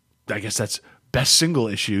 I guess that's best single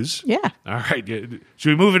issues. Yeah. All right. Should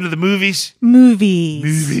we move into the movies?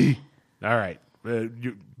 Movies. All right.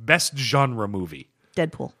 Best genre movie.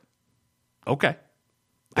 Deadpool. Okay.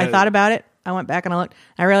 I thought about it. I went back and I looked.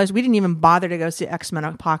 I realized we didn't even bother to go see X-Men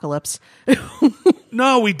Apocalypse.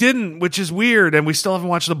 No, we didn't, which is weird, and we still haven't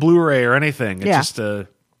watched the Blu-ray or anything. It's Yeah. just,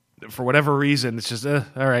 for whatever reason, it's just, all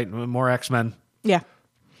right, more X-Men. Yeah.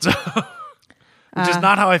 Which is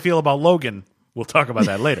not how I feel about Logan. We'll talk about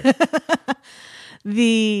that later.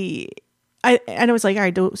 And it was like, all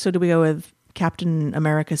right, so do we go with Captain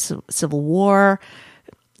America Civil War?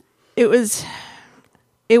 It was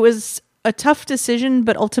a tough decision,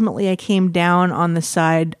 but ultimately I came down on the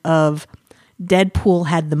side of Deadpool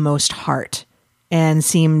had the most heart and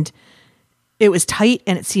it was tight,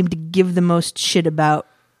 and it seemed to give the most shit about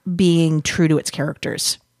being true to its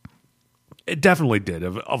characters. It definitely did.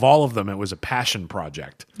 Of all of them, it was a passion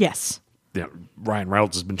project. Yes. Ryan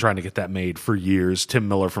Reynolds has been trying to get that made for years. Tim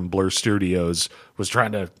Miller from Blur Studios was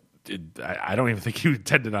trying to, I don't even think he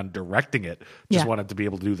intended on directing it. Just Yeah. wanted to be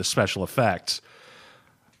able to do the special effects.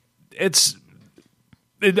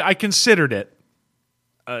 I considered it.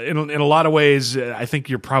 In a lot of ways, I think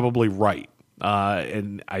you're probably right.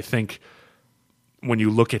 And I think when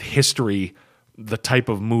you look at history, the type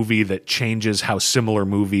of movie that changes how similar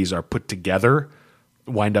movies are put together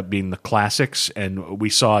wind up being the classics. And we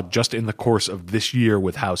saw just in the course of this year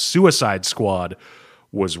with how Suicide Squad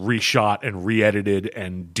was reshot and re-edited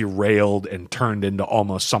and derailed and turned into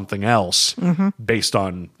almost something else based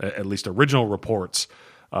on at least original reports,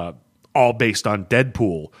 all based on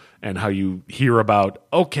Deadpool, and how you hear about,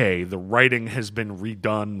 okay, the writing has been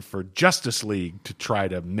redone for Justice League to try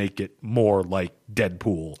to make it more like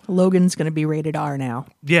Deadpool. Logan's going to be rated R now.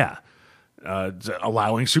 Yeah.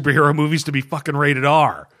 Allowing superhero movies to be fucking rated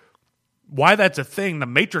R. Why that's a thing, The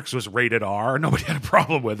Matrix was rated R. Nobody had a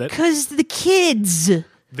problem with it. Because the kids.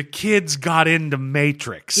 The kids got into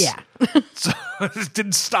Matrix. Yeah. So it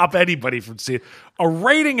didn't stop anybody from seeing. A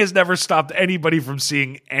rating has never stopped anybody from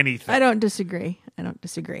seeing anything. I don't disagree.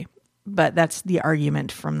 But that's the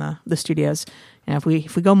argument from the studios. And if we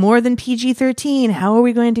go more than PG-13, how are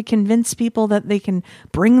we going to convince people that they can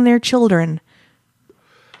bring their children?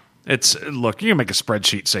 Look, you can make a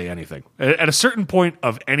spreadsheet say anything. At a certain point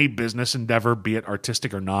of any business endeavor, be it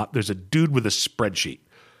artistic or not, there's a dude with a spreadsheet.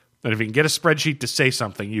 And if you can get a spreadsheet to say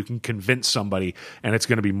something, you can convince somebody, and it's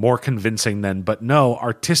going to be more convincing than, but no,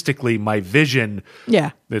 artistically, my vision,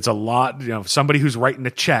 it's a lot, somebody who's writing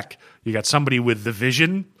a check, you got somebody with the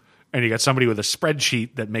vision, and you got somebody with a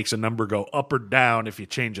spreadsheet that makes a number go up or down if you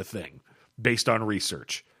change a thing based on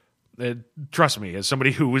research. Trust me, as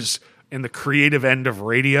somebody who was in the creative end of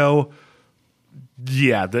radio,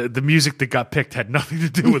 the music that got picked had nothing to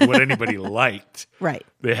do with what anybody liked. Right.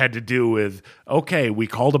 They had to do with, okay, we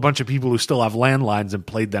called a bunch of people who still have landlines and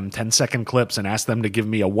played them 10-second clips and asked them to give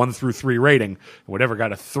me a 1 through 3 rating. Whatever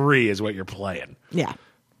got a 3 is what you're playing. Yeah.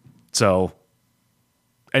 So,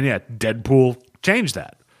 and Deadpool changed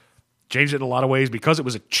that. Changed it in a lot of ways because it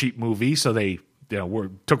was a cheap movie, so they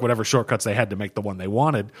took whatever shortcuts they had to make the one they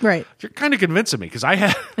wanted. Right. You're kind of convincing me because I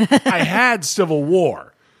had Civil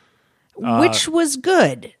War. Which was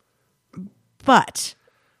good, but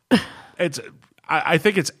I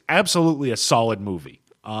think it's absolutely a solid movie.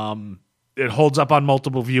 It holds up on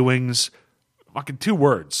multiple viewings. Fucking 2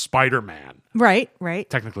 words, Spider-Man. Right.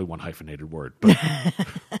 Technically 1 hyphenated word, but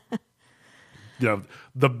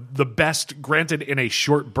the best, granted in a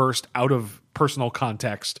short burst out of personal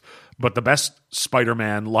context, but the best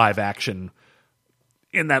Spider-Man live action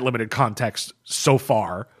in that limited context so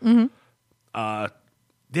far. Mm-hmm.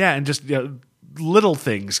 And just little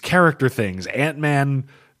things, character things. Ant-Man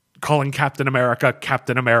calling Captain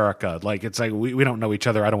America, like it's like we don't know each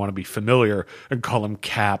other. I don't want to be familiar and call him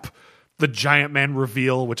Cap. The Giant Man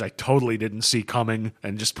reveal, which I totally didn't see coming,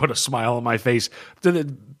 and just put a smile on my face.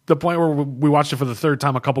 To the point where we watched it for the 3rd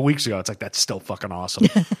time a couple weeks ago. It's like, that's still fucking awesome.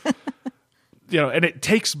 And it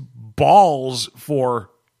takes balls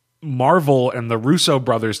for Marvel and the Russo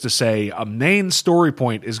brothers to say a main story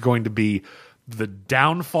point is going to be the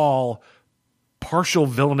downfall, partial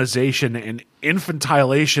villainization, and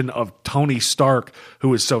infantilization of Tony Stark,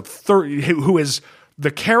 who is who is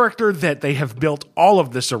the character that they have built all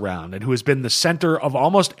of this around, and who has been the center of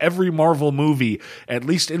almost every Marvel movie, at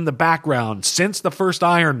least in the background, since the first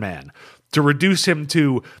Iron Man. To reduce him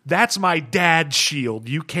to, that's my dad's shield,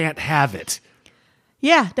 you can't have it.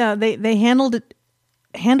 Yeah, no, they handled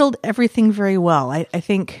everything very well. I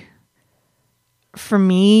think, for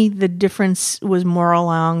me, the difference was more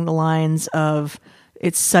along the lines of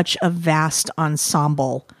it's such a vast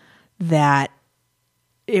ensemble that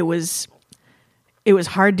it was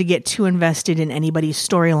hard to get too invested in anybody's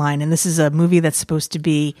storyline. And this is a movie that's supposed to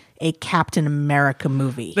be a Captain America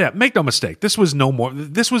movie. Yeah, make no mistake. This was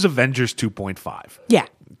Avengers 2.5. Yeah.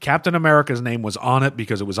 Captain America's name was on it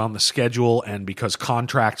because it was on the schedule and because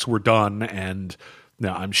contracts were done. And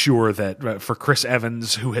I'm sure that for Chris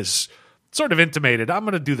Evans, who has sort of intimated, I'm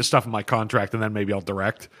going to do the stuff in my contract and then maybe I'll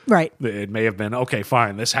direct. Right. It may have been, okay,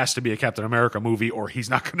 fine, this has to be a Captain America movie or he's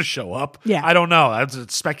not going to show up. Yeah. I don't know.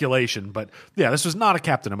 That's speculation. But this was not a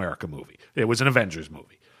Captain America movie. It was an Avengers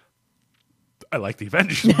movie. I like the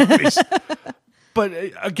Avengers movies. But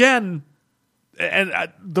again, and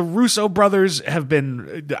the Russo brothers have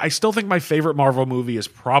been, I still think my favorite Marvel movie is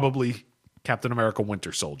probably Captain America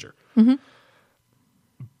Winter Soldier. Mm-hmm.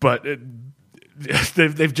 But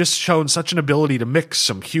they've just shown such an ability to mix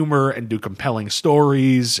some humor and do compelling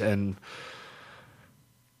stories.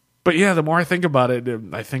 But the more I think about it,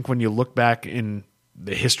 I think when you look back in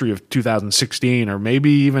the history of 2016 or maybe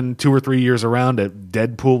even 2 or 3 years around it,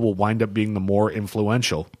 Deadpool will wind up being the more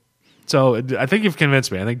influential. So I think you've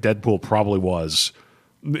convinced me. I think Deadpool probably was,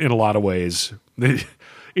 in a lot of ways,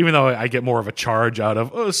 even though I get more of a charge out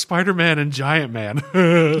of Spider-Man and Giant Man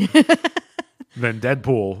than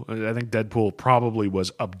Deadpool. I think Deadpool probably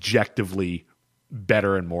was objectively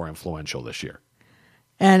better and more influential this year.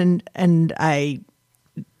 And I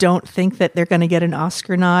don't think that they're going to get an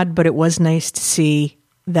Oscar nod, but it was nice to see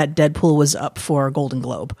that Deadpool was up for a Golden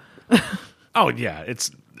Globe. Oh yeah,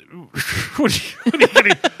 it's what are you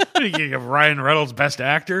going to give Ryan Reynolds Best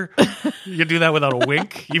Actor? You can do that without a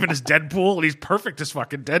wink, even as Deadpool, and he's perfect as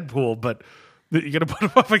fucking Deadpool, but you're going to put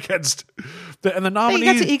him up against the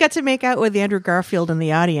nominees. You got to make out with Andrew Garfield in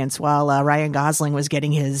the audience while Ryan Gosling was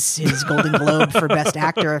getting his Golden Globe for Best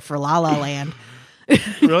Actor for La La Land.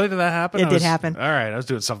 Really? Did that happen? It did happen. All right, I was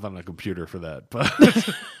doing something on the computer for that, but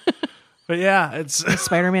but yeah, it's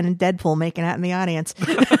Spider-Man and Deadpool making out in the audience.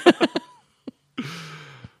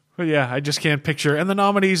 But yeah, I just can't picture. And the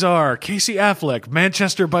nominees are Casey Affleck,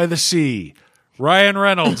 Manchester by the Sea, Ryan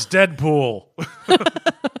Reynolds, Deadpool.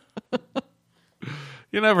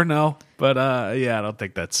 You never know, but I don't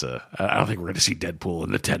think that's. I don't think we're going to see Deadpool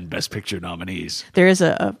in the 10 Best Picture nominees. There is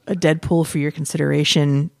a Deadpool for your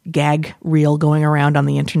consideration gag reel going around on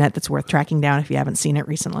the internet that's worth tracking down if you haven't seen it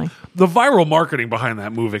recently. The viral marketing behind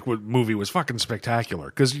that movie was fucking spectacular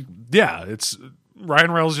because it's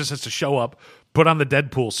Ryan Reynolds just has to show up, put on the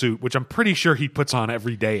Deadpool suit, which I'm pretty sure he puts on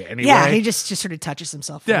every day anyway. Yeah, he just sort of touches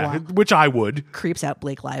himself for a while. Which I would. Creeps out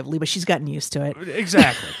Blake Lively, but she's gotten used to it.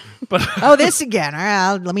 Exactly. But oh, this again. All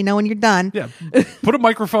right, let me know when you're done. Yeah, put a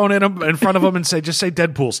microphone in front of him and just say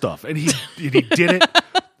Deadpool stuff. And he did it.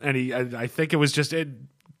 And I think it was just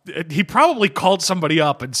he probably called somebody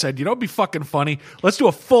up and said, it'd be fucking funny. Let's do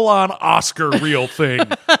a full-on Oscar reel thing.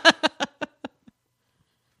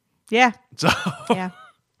 Yeah. So yeah.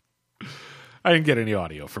 I didn't get any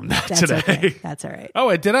audio from that That's today. Okay. That's all right. Oh,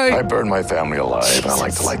 wait, did I? I burn my family alive. I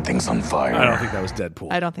like to light things on fire. I don't think that was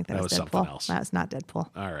Deadpool. I don't think that was Deadpool. Something else. That's not Deadpool.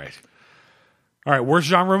 All right. Worst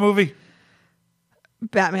genre movie?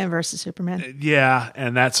 Batman versus Superman. Yeah,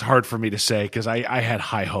 and that's hard for me to say because I had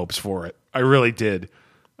high hopes for it. I really did.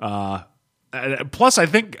 Plus, I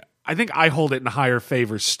think I hold it in higher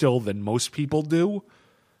favor still than most people do.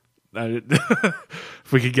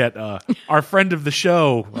 If we could get our friend of the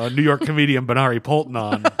show, New York comedian Benari Polton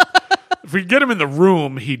on, if we could get him in the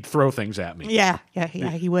room, he'd throw things at me. Yeah,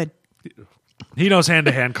 he would. He knows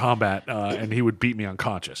hand-to-hand combat, and he would beat me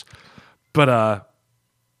unconscious. But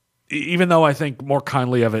even though I think more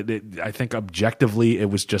kindly of it, I think objectively it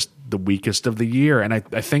was just the weakest of the year. And I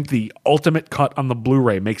think the ultimate cut on the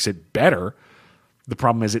Blu-ray makes it better. The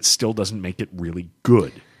problem is it still doesn't make it really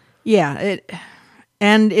good. Yeah,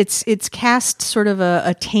 and it's cast sort of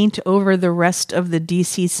a taint over the rest of the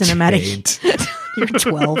DC cinematic. You're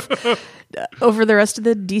 12. Over the rest of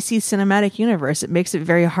the DC cinematic universe, it makes it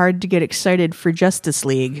very hard to get excited for Justice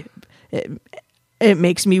League. It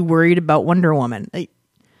makes me worried about Wonder Woman.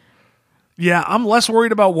 Yeah, I'm less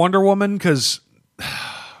worried about Wonder Woman because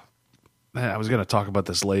I was going to talk about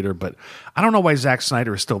this later, but I don't know why Zack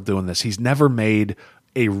Snyder is still doing this. He's never made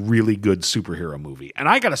a really good superhero movie. And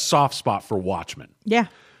I got a soft spot for Watchmen. Yeah.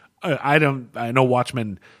 I know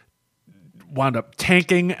Watchmen wound up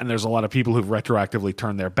tanking, and there's a lot of people who've retroactively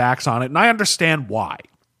turned their backs on it, and I understand why.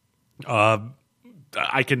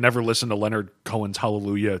 I can never listen to Leonard Cohen's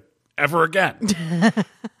Hallelujah ever again.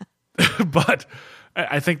 But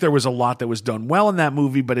I think there was a lot that was done well in that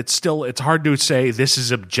movie, but it's hard to say this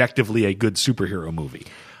is objectively a good superhero movie.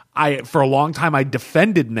 For a long time, I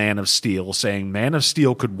defended Man of Steel, saying Man of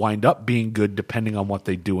Steel could wind up being good depending on what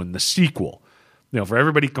they do in the sequel. For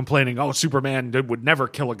everybody complaining, Superman would never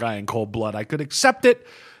kill a guy in cold blood, I could accept it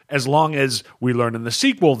as long as we learn in the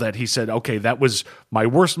sequel that he said, okay, that was my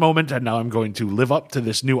worst moment, and now I'm going to live up to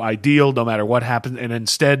this new ideal no matter what happens. And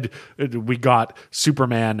instead, we got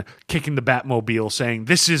Superman kicking the Batmobile saying,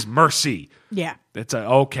 this is mercy. Yeah. It's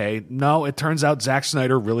okay. No, it turns out Zack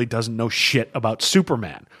Snyder really doesn't know shit about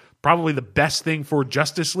Superman. Probably the best thing for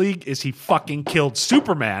Justice League is he fucking killed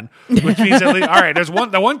Superman, which means at least, all right,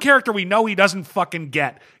 the one character we know he doesn't fucking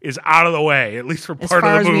get is out of the way, at least for part of the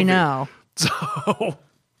movie. As far as we know. So,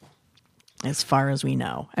 as far as we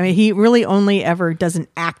know. I mean, he really only ever doesn't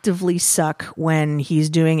actively suck when he's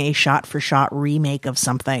doing a shot-for-shot remake of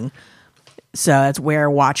something. So that's where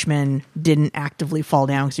Watchmen didn't actively fall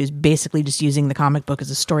down because he was basically just using the comic book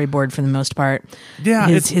as a storyboard for the most part. Yeah,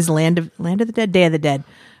 his Land of the Dead, Day of the Dead.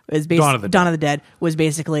 Dawn of the Dead was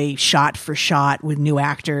basically shot for shot with new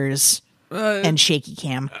actors and shaky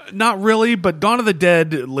cam. Not really, but Dawn of the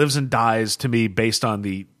Dead lives and dies to me based on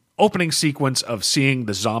the opening sequence of seeing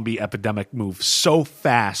the zombie epidemic move so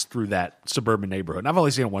fast through that suburban neighborhood. And I've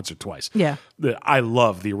only seen it once or twice. Yeah. I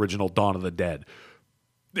love the original Dawn of the Dead.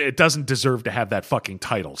 It doesn't deserve to have that fucking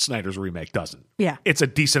title. Snyder's remake doesn't. Yeah. It's a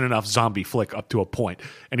decent enough zombie flick up to a point.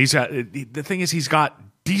 And the thing is, he's got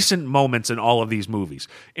decent moments in all of these movies.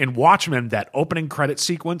 In Watchmen, that opening credit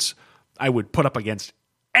sequence, I would put up against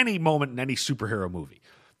any moment in any superhero movie.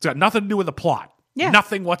 It's got nothing to do with the plot. Yeah.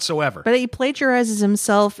 Nothing whatsoever. But he plagiarizes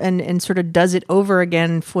himself and sort of does it over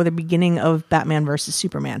again for the beginning of Batman versus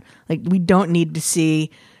Superman. Like, we don't need to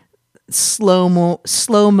see slow-mo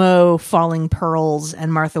falling pearls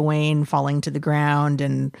and Martha Wayne falling to the ground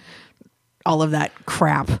and all of that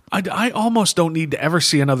crap. I almost don't need to ever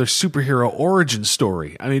see another superhero origin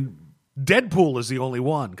story. I mean, Deadpool is the only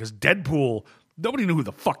one, because Deadpool, nobody knew who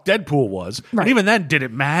the fuck Deadpool was. Right. And even then, did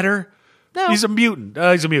it matter? No. He's a mutant.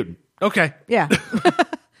 He's a mutant. Okay. Yeah.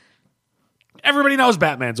 Everybody knows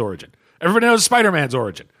Batman's origin. Everybody knows Spider-Man's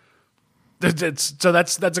origin. So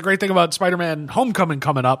that's a great thing about Spider-Man Homecoming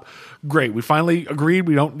coming up. Great. We finally agreed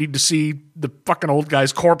we don't need to see the fucking old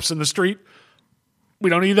guy's corpse in the street. We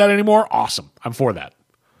don't need that anymore. Awesome. I'm for that.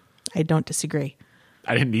 I don't disagree.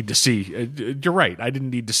 I didn't need to see. You're right. I didn't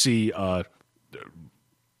need to see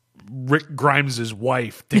Rick Grimes'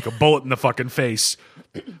 wife take a bullet in the fucking face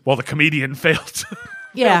while the comedian failed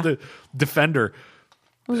to defend her.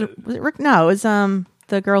 Was it Rick? No, it was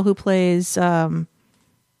the girl who plays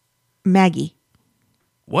Maggie.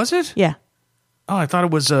 Was it? Yeah. Oh, I thought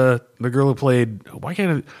it was the girl who played. Why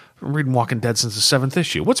can't I'm reading Walking Dead since the 7th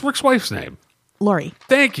issue? What's Rick's wife's name? Lori.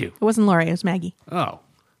 Thank you. It wasn't Lori. It was Maggie. Oh,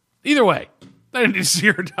 either way, I didn't need to see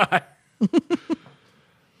her die.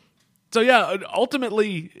 So yeah,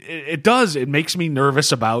 ultimately, it does. It makes me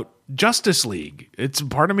nervous about Justice League. It's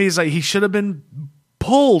part of me is like he should have been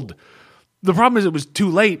pulled. The problem is it was too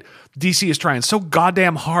late. DC is trying so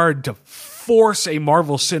goddamn hard to force a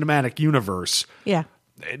Marvel Cinematic Universe. Yeah.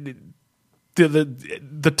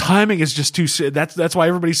 The timing is just too. That's why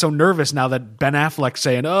everybody's so nervous now that Ben Affleck's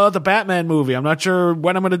saying, "Oh, the Batman movie. I'm not sure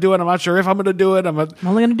when I'm going to do it. I'm not sure if I'm going to do it. I'm only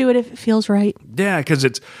going to do it if it feels right." Yeah, because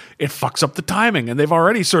it fucks up the timing, and they've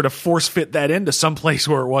already sort of force fit that into some place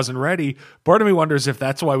where it wasn't ready. Part of me wonders if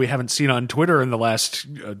that's why we haven't seen on Twitter in the last,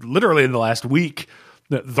 literally in the last week,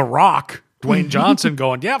 the Rock, Dwayne Johnson,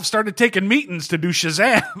 going, "Yeah, I've started taking meetings to do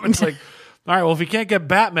Shazam." It's like. All right, well, if you can't get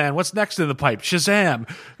Batman, what's next in the pipe? Shazam.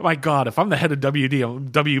 Oh my God, if I'm the head of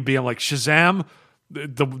WB, I'm like, Shazam,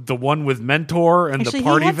 the one with Mentor and Actually, the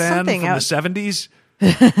party he had van from something out. the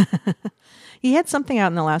 70s. He had something out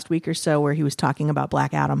in the last week or so where he was talking about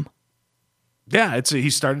Black Adam. Yeah, he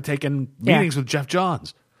started taking meetings with Jeff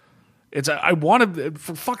Johns. I want to,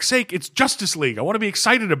 for fuck's sake, it's Justice League. I want to be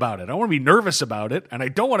excited about it. I want to be nervous about it, and I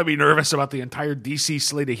don't want to be nervous about the entire DC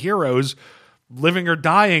slate of heroes living or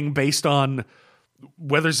dying based on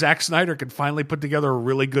whether Zack Snyder can finally put together a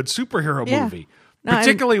really good superhero movie. No,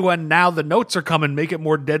 particularly when now the notes are coming, make it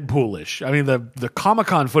more Deadpoolish. I mean, the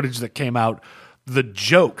Comic-Con footage that came out, the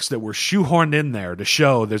jokes that were shoehorned in there to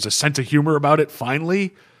show there's a sense of humor about it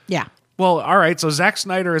finally. Yeah. Well, all right, so Zack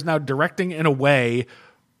Snyder is now directing in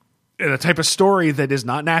a type of story that is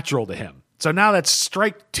not natural to him. So now that's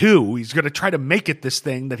strike two. He's going to try to make it this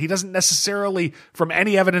thing that he doesn't necessarily, from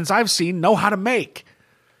any evidence I've seen, know how to make.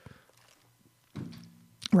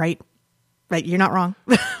 Right. You're not wrong.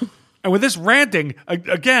 And with this ranting,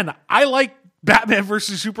 again, I like Batman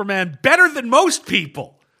versus Superman better than most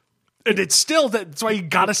people. And it's still, that's why you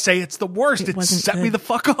got to say it's the worst. It set me the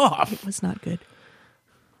fuck off. It was not good.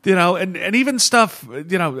 You know, and even stuff,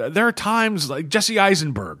 you know, there are times like Jesse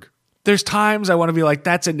Eisenberg. There's times I want to be like,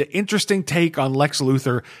 that's an interesting take on Lex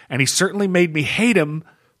Luthor, and he certainly made me hate him,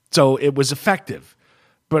 so it was effective.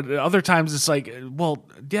 But other times it's like, well,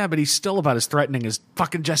 yeah, but he's still about as threatening as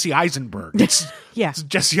fucking Jesse Eisenberg. It's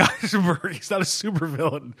Jesse Eisenberg. He's not a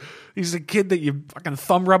supervillain. He's a kid that you fucking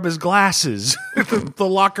thumb rub his glasses at the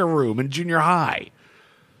locker room in junior high.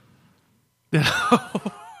 You know?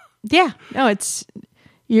 Yeah, no,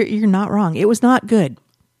 you're not wrong. It was not good.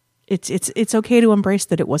 It's okay to embrace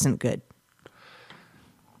that it wasn't good.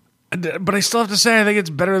 But I still have to say I think it's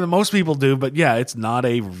better than most people do. But yeah, it's not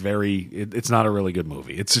a really good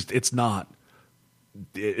movie. It's not.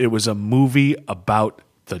 It was a movie about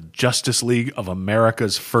the Justice League of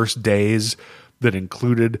America's first days that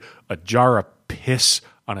included a jar of piss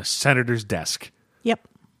on a senator's desk. Yep.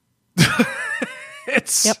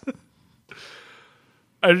 Yep.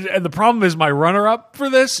 And the problem is my runner-up for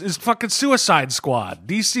this is fucking Suicide Squad.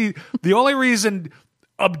 DC, the only reason,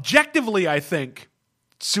 objectively, I think,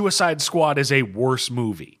 Suicide Squad is a worse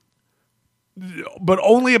movie. But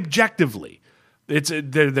only objectively.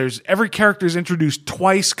 There's every character is introduced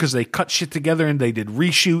twice because they cut shit together and they did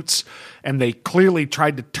reshoots, and they clearly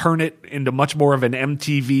tried to turn it into much more of an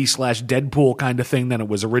MTV/Deadpool kind of thing than it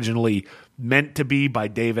was originally meant to be by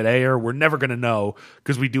David Ayer. We're never going to know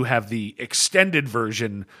because we do have the extended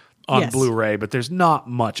version on Blu-ray, but there's not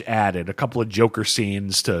much added. A couple of Joker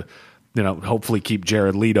scenes to, you know, hopefully keep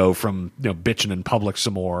Jared Leto from, you know, bitching in public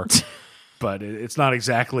some more. But it's not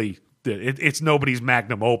exactly. It's nobody's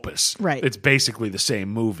magnum opus. Right. It's basically the same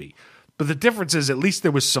movie. But the difference is at least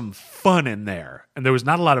there was some fun in there. And there was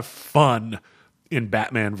not a lot of fun in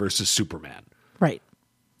Batman versus Superman. Right.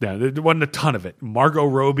 Yeah, there wasn't a ton of it. Margot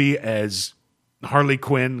Robbie as Harley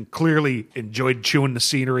Quinn clearly enjoyed chewing the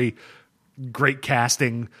scenery. Great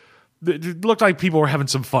casting. It looked like people were having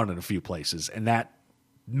some fun in a few places, and that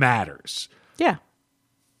matters. Yeah.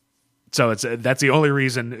 So that's the only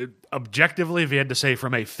reason, objectively, if you had to say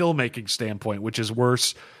from a filmmaking standpoint, which is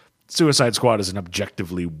worse, Suicide Squad is an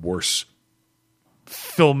objectively worse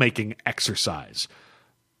filmmaking exercise.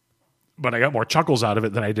 But I got more chuckles out of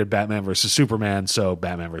it than I did Batman versus Superman, so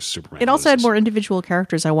Batman versus Superman. It also had more individual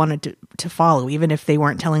characters I wanted to follow, even if they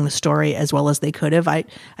weren't telling the story as well as they could have. I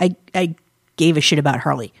gave a shit about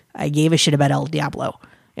Harley. I gave a shit about El Diablo.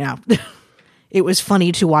 You know, it was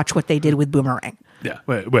funny to watch what they did with Boomerang. Yeah.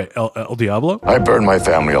 Wait, El Diablo? I burn my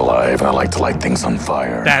family alive, and I like to light things on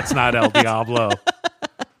fire. That's not El Diablo.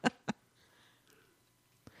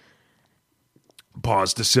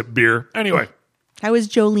 Pause to sip beer. Anyway. How is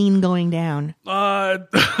Jolene going down?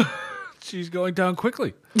 She's going down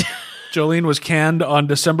quickly. Jolene was canned on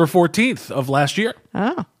December 14th of last year.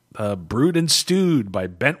 Oh. Brewed and Stewed by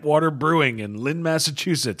Bentwater Brewing in Lynn,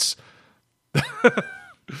 Massachusetts.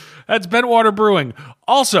 That's Bentwater Brewing.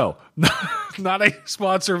 Also, not a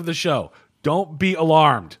sponsor of the show. Don't be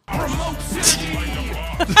alarmed.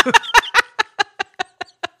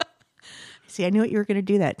 See, I knew what you were going to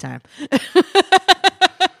do that time.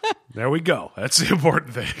 There we go. That's the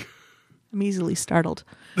important thing. I'm easily startled.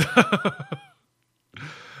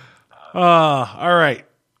 All right.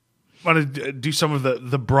 Want to do some of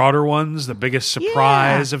the broader ones, the biggest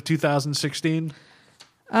surprise of 2016?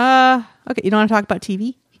 Okay, you don't want to talk about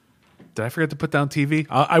TV? Did I forget to put down TV?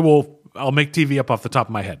 I'll make TV up off the top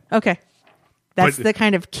of my head. Okay. That's But- the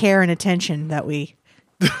kind of care and attention that we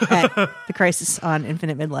at the Crisis on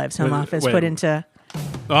Infinite Midlives home office wait. put into...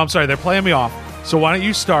 Oh, I'm sorry. They're playing me off. So why don't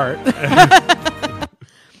you start?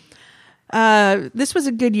 This was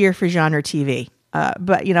a good year for genre TV.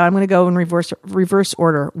 But, I'm going to go in reverse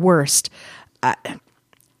order. Worst.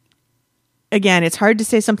 Again, it's hard to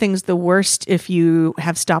say something's the worst if you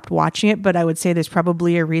have stopped watching it, but I would say there's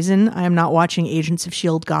probably a reason I am not watching Agents of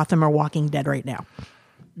S.H.I.E.L.D., Gotham, or Walking Dead right now.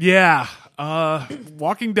 Yeah.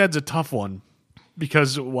 Walking Dead's a tough one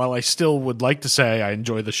because while I still would like to say I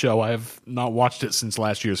enjoy the show, I have not watched it since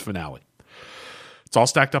last year's finale. It's all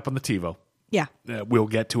stacked up on the TiVo. Yeah. We'll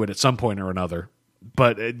get to it at some point or another.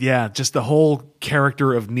 But just the whole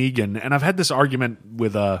character of Negan. And I've had this argument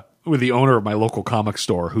with the owner of my local comic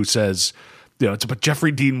store who says, but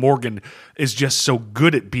Jeffrey Dean Morgan is just so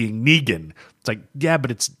good at being Negan. It's like, yeah,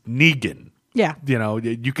 but it's Negan. Yeah.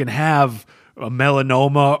 You can have a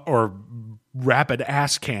melanoma or rapid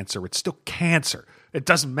ass cancer. It's still cancer. It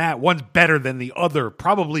doesn't matter. One's better than the other,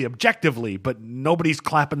 probably objectively, but nobody's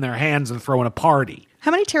clapping their hands and throwing a party.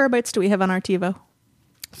 How many terabytes do we have on our TiVo?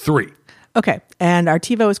 3. Okay. And our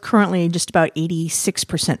TiVo is currently just about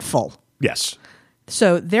 86% full. Yes.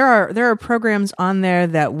 So there are programs on there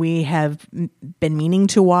that we have been meaning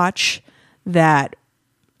to watch that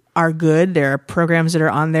are good. There are programs that are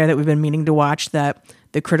on there that we've been meaning to watch that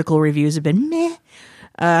the critical reviews have been meh.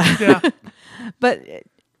 But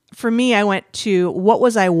for me, I went to what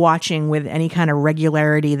was I watching with any kind of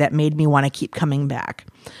regularity that made me want to keep coming back.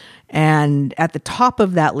 And at the top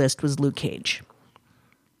of that list was Luke Cage.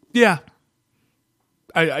 Yeah.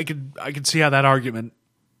 I could see how that argument.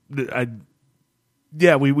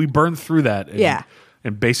 We burned through that.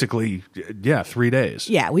 In basically 3 days.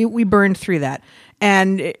 Yeah, we burned through that,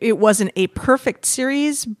 and it wasn't a perfect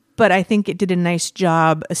series, but I think it did a nice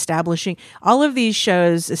job establishing. All of these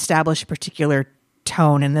shows establish a particular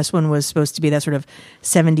tone, and this one was supposed to be that sort of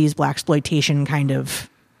 70s blaxploitation kind of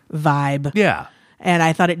vibe. Yeah. And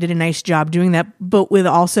I thought it did a nice job doing that, but with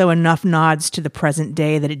also enough nods to the present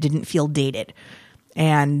day that it didn't feel dated.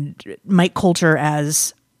 And Mike Coulter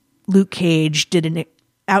as Luke Cage did an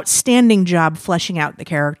outstanding job fleshing out the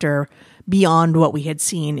character beyond what we had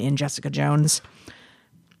seen in Jessica Jones.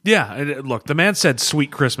 Yeah, look, the man said "Sweet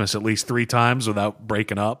Christmas" at least 3 times without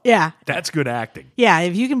breaking up. Yeah, that's good acting. Yeah,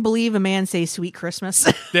 if you can believe a man say "Sweet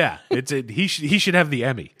Christmas," yeah, he should have the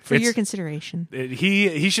Emmy for your consideration.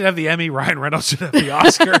 He should have the Emmy. Ryan Reynolds should have the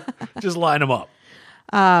Oscar. Just line them up.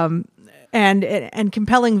 And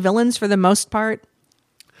compelling villains for the most part.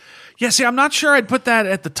 Yeah, see, I'm not sure I'd put that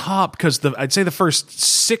at the top because I'd say the first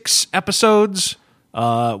 6 episodes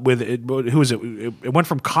with it, who was it? It went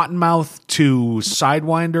from Cottonmouth to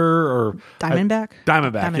Sidewinder or Diamondback.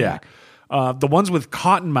 Diamondback, yeah. The ones with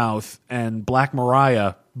Cottonmouth and Black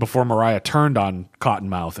Mariah before Mariah turned on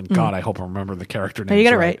Cottonmouth, and God, I hope I remember the character name. You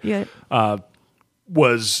got it right. You got it.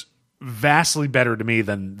 Was vastly better to me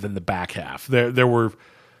than the back half. There were.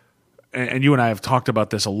 And you and I have talked about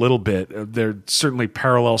this a little bit. There are certainly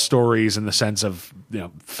parallel stories in the sense of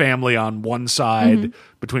family on one side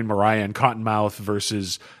between Mariah and Cottonmouth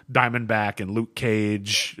versus Diamondback and Luke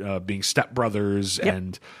Cage being stepbrothers,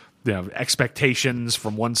 and expectations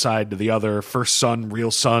from one side to the other. First son,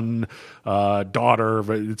 real son,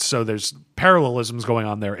 daughter. So there's parallelisms going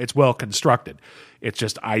on there. It's well constructed. It's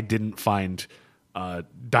just I didn't find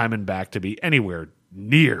Diamondback to be anywhere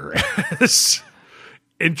near as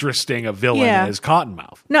interesting a villain as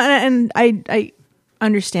Cottonmouth. No, and I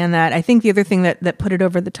understand that. I think the other thing that put it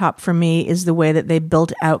over the top for me is the way that they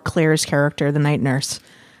built out Claire's character, the night nurse.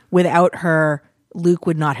 Without her, Luke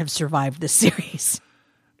would not have survived this series.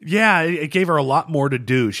 Yeah, it gave her a lot more to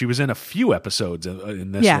do. She was in a few episodes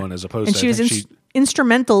in this one as opposed and to... she was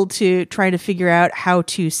instrumental to try to figure out how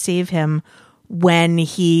to save him when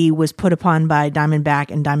he was put upon by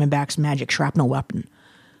Diamondback and Diamondback's magic shrapnel weapon.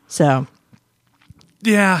 So...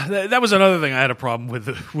 Yeah, that was another thing I had a problem with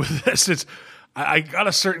this. I got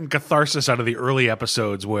a certain catharsis out of the early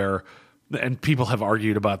episodes where, and people have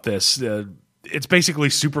argued about this, it's basically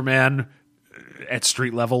Superman at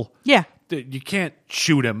street level. Yeah. You can't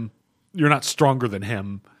shoot him. You're not stronger than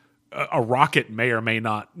him. A rocket may or may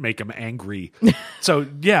not make him angry. So,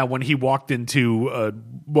 yeah, when he walked into,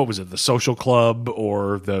 what was it, the social club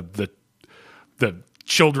or the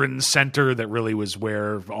children's center that really was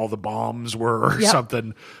where all the bombs were or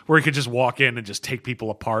something, where he could just walk in and just take people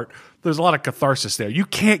apart. There's a lot of catharsis there. You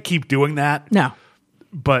can't keep doing that. No.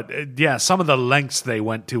 But, yeah, some of the lengths they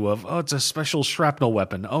went to of, oh, it's a special shrapnel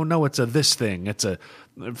weapon. Oh, no, it's a this thing. It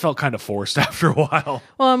felt kind of forced after a while.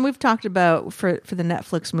 Well, and we've talked about for the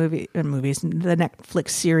Netflix movies, the Netflix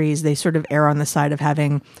series, they sort of err on the side of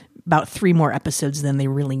having about 3 more episodes than they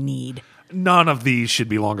really need. None of these should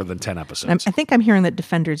be longer than 10 episodes. I think I'm hearing that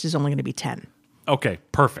Defenders is only going to be 10. Okay,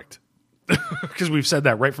 perfect. Because we've said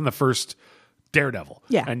that right from the first Daredevil.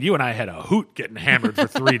 Yeah. And you and I had a hoot getting hammered for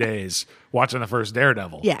 3 days watching the first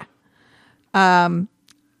Daredevil. Yeah.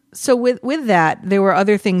 So with that, there were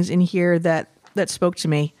other things in here that spoke to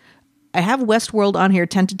me. I have Westworld on here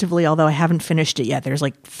tentatively, although I haven't finished it yet. There's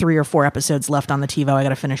like 3 or 4 episodes left on the TiVo I got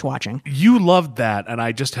to finish watching. You loved that, and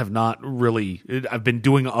I just have not really. I've been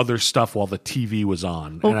doing other stuff while the TV was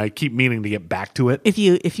on, and I keep meaning to get back to it. If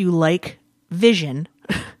you like Vision,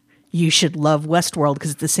 you should love Westworld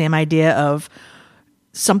because it's the same idea of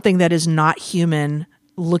something that is not human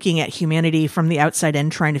looking at humanity from the outside in,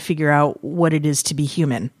 trying to figure out what it is to be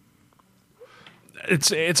human.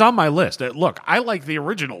 It's on my list. Look, I like the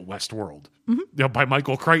original Westworld, by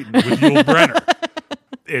Michael Crichton with Yul Brynner.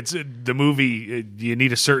 It's the movie. You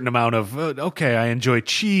need a certain amount of okay. I enjoy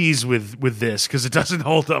cheese with this because it doesn't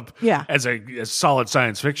hold up as solid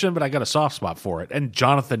science fiction, but I got a soft spot for it. And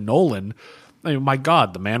Jonathan Nolan, I mean, my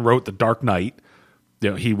God, the man wrote The Dark Knight.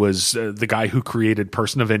 He was the guy who created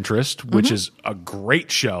Person of Interest, which is a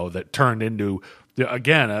great show that turned into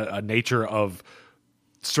again a nature of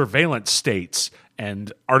surveillance states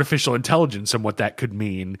and artificial intelligence and what that could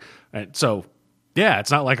mean. And so, yeah,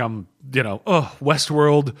 it's not like I'm,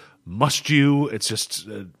 Westworld, must you. It's just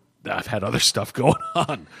I've had other stuff going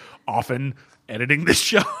on, often editing this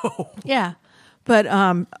show. Yeah. But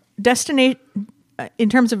in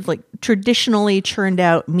terms of like traditionally churned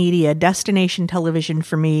out media, destination television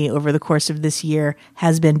for me over the course of this year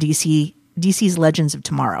has been DC's Legends of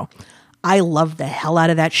Tomorrow. I love the hell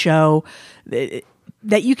out of that show.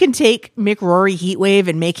 That you can take Mick Rory Heatwave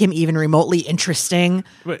and make him even remotely interesting.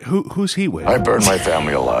 Wait, who's Heatwave? I burn my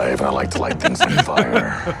family alive, and I like to light things on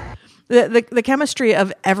fire. The chemistry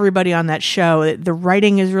of everybody on that show, the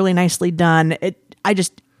writing is really nicely done.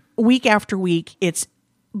 Week after week, it's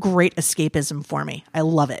great escapism for me. I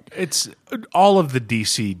love it. It's all of the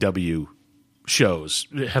DCW shows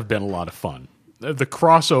have been a lot of fun. The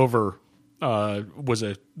crossover was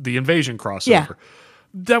the Invasion crossover. Yeah.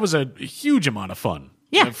 That was a huge amount of fun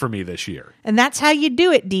for me this year. And that's how you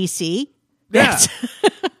do it, DC. Yeah.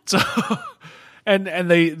 So,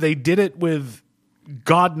 and they did it with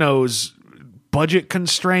God knows budget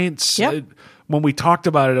constraints. Yep. When we talked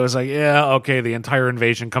about it, it was like, yeah, okay, the entire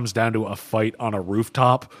invasion comes down to a fight on a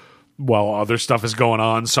rooftop while other stuff is going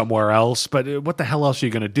on somewhere else. But what the hell else are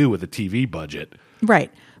you going to do with a TV budget?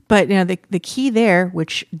 Right. But the key there,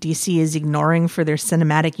 which DC is ignoring for their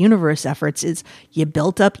cinematic universe efforts, is you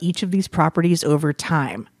built up each of these properties over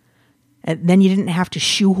time. And then you didn't have to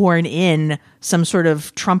shoehorn in some sort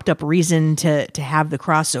of trumped up reason to have the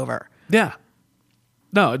crossover. Yeah.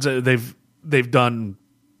 No, they've done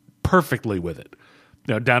perfectly with it.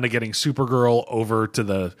 Down to getting Supergirl over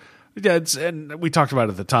to and we talked about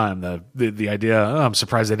it at the time, the idea, I'm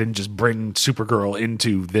surprised they didn't just bring Supergirl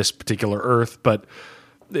into this particular Earth, but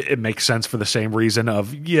it makes sense for the same reason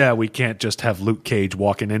of, we can't just have Luke Cage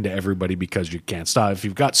walking into everybody because you can't stop. If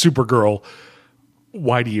you've got Supergirl,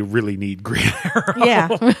 why do you really need Green Arrow?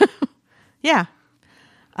 Yeah. Yeah.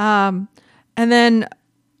 And then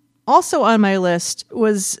also on my list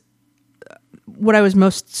was what I was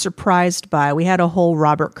most surprised by. We had a whole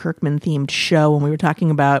Robert Kirkman themed show when we were talking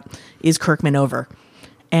about, is Kirkman over?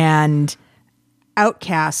 And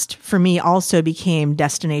Outcast for me also became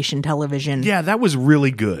destination television. Yeah, that was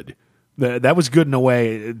really good. That was good in a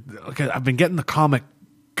way. I've been getting the comic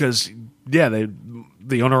because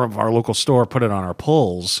the owner of our local store put it on our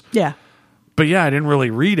pulls. Yeah, but I didn't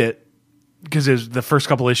really read it because the first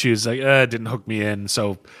couple issues it didn't hook me in.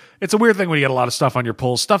 So it's a weird thing when you get a lot of stuff on your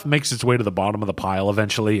pulls. Stuff makes its way to the bottom of the pile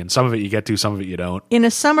eventually, and some of it you get to, some of it you don't. In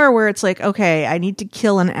a summer where it's like, okay, I need to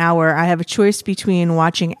kill an hour, I have a choice between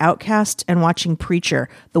watching Outcast and watching Preacher.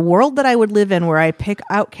 The world that I would live in where I pick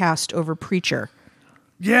Outcast over Preacher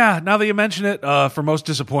Yeah, now that you mention it, for most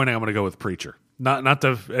disappointing, I'm going to go with Preacher. Not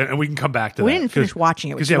the, and we can come back to that. We didn't finish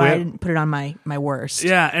watching it, which is why I didn't put it on my worst.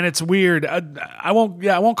 Yeah, and it's weird. I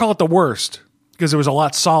won't call it the worst because there was a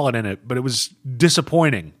lot solid in it, but it was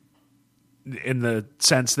disappointing in the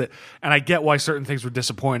sense that, and I get why certain things were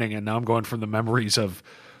disappointing, and now I'm going from the memories of,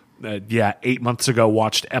 8 months ago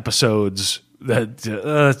watched episodes that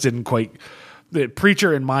didn't quite. The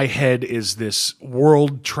Preacher in my head is this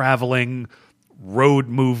world traveling road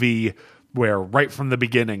movie where right from the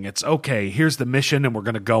beginning it's okay, here's the mission and we're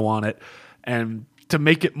going to go on it. And to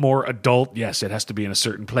make it more adult, yes, it has to be in a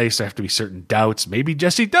certain place. There have to be certain doubts. Maybe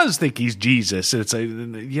Jesse does think he's Jesus. It's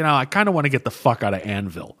I kind of want to get the fuck out of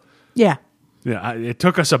Anvil. Yeah. Yeah, it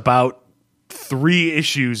took us about 3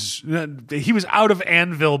 issues. He was out of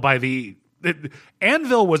Anvil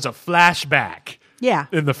Anvil was a flashback. Yeah.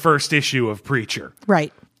 In the first issue of Preacher.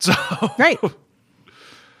 Right. So right.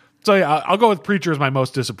 So yeah, I'll go with Preacher as my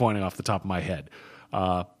most disappointing off the top of my head.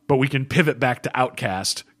 But we can pivot back to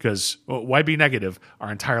Outcast because why be negative?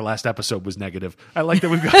 Our entire last episode was negative. I like that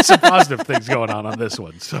we've got some positive things going on this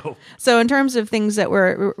one. So in terms of things that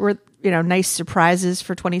were nice surprises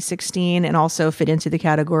for 2016 and also fit into the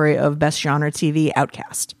category of best genre TV,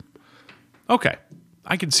 Outcast. Okay,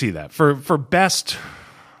 I can see that for best.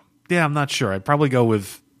 Yeah, I'm not sure. I'd probably go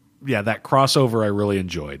with that crossover I really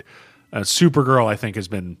enjoyed. Supergirl I think has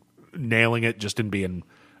been nailing it just in being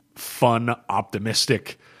fun,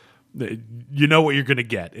 optimistic. You know what you're going to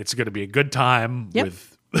get. It's going to be a good time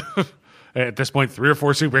with, at this point, 3 or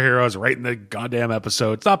 4 superheroes right in the goddamn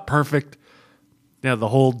episode. It's not perfect. Yeah, the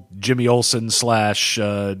whole Jimmy Olsen /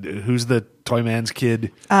 who's the Toy Man's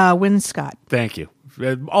kid? Win Scott. Thank you.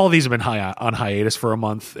 All of these have been on hiatus for a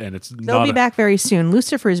month, and they'll be back very soon.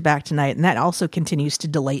 Lucifer is back tonight, and that also continues to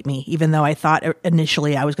delight me, even though I thought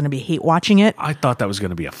initially I was going to be hate watching it. I thought that was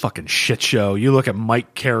going to be a fucking shit show. You look at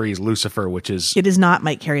Mike Carey's Lucifer, which is... It is not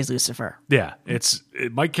Mike Carey's Lucifer. Yeah,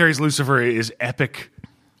 Mike Carey's Lucifer is epic,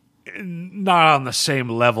 not on the same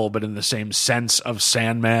level, but in the same sense of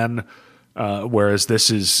Sandman, whereas this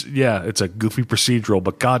is, it's a goofy procedural,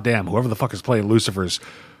 but goddamn, whoever the fuck is playing Lucifer's...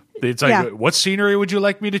 It's like, what scenery would you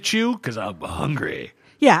like me to chew? Because I'm hungry.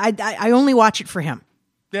 Yeah, I only watch it for him.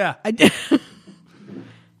 Yeah.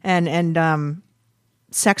 and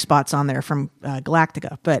Sex Bot's on there from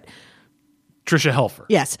Galactica, but... Trisha Helfer.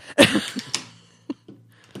 Yes.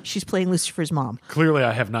 She's playing Lucifer's mom. Clearly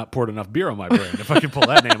I have not poured enough beer on my brain if I can pull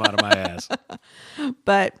that name out of my ass.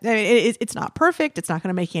 But I mean, it's not perfect. It's not going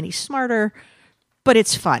to make you any smarter, but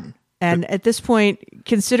it's fun. And at this point,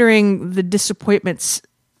 considering the disappointments...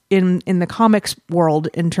 in the comics world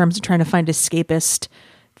in terms of trying to find escapist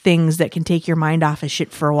things that can take your mind off of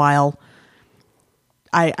shit for a while,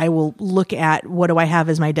 I will look at what do I have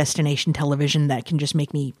as my destination television that can just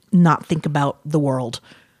make me not think about the world.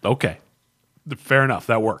 Okay. Fair enough.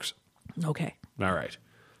 That works. Okay. All right.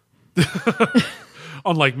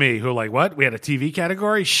 Unlike me, who like, what? We had a TV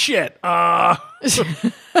category? Shit.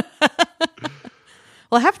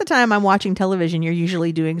 Well, half the time I'm watching television, you're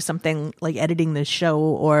usually doing something like editing the show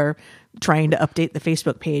or trying to update the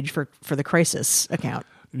Facebook page for the Crisis account.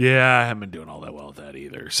 Yeah, I haven't been doing all that well with that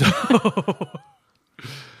either. So,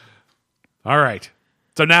 all right.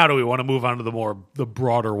 So now do we want to move on to the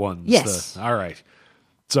broader ones? Yes. All right.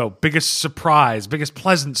 So biggest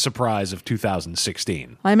pleasant surprise of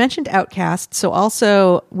 2016. Well, I mentioned Outcast. So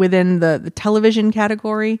also within the television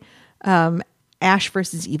category, Ash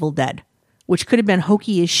versus Evil Dead, which could have been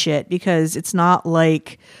hokey as shit because it's not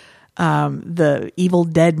like the Evil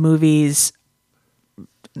Dead movies.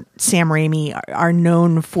 Sam Raimi are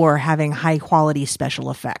known for having high quality special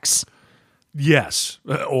effects. Yes,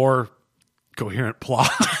 or coherent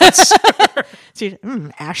plots. So,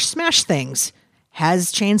 Ash smash things.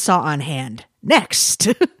 Has chainsaw on hand. Next.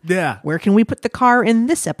 Yeah. Where can we put the car in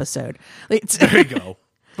this episode? There you go.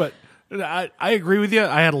 But I agree with you.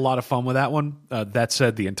 I had a lot of fun with that one. That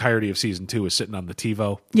said, the entirety of season 2 is sitting on the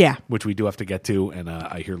TiVo. Yeah. Which we do have to get to, and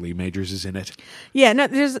I hear Lee Majors is in it. Yeah, no,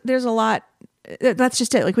 there's a lot. That's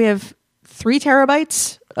just it. Like, we have 3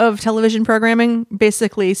 terabytes of television programming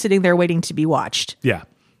basically sitting there waiting to be watched. Yeah.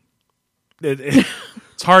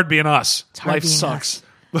 It's hard being us. Life being sucks.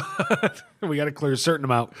 We got to clear a certain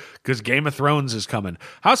amount because Game of Thrones is coming.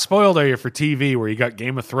 How spoiled are you for TV where you got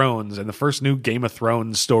Game of Thrones and the first new Game of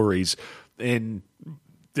Thrones stories in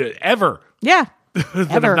ever? Yeah.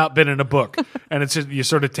 that have not been in a book. And it's just, you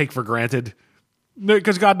sort of take for granted.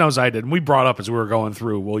 Because God knows I did. And we brought up as we were going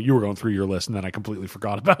through, well, you were going through your list and then I completely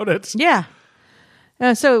forgot about it. Yeah.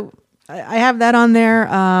 So I have that on there.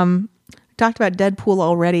 Talked about Deadpool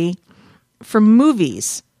already. For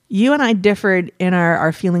movies, you and I differed in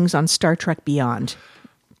our feelings on Star Trek Beyond.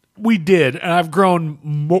 We did, and I've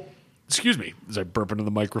grown excuse me, as I burp into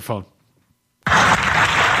the microphone.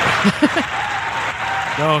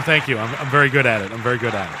 No, thank you. I'm very good at it.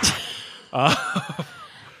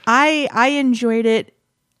 I enjoyed it.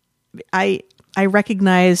 I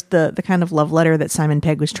recognized the kind of love letter that Simon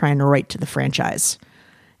Pegg was trying to write to the franchise.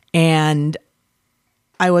 And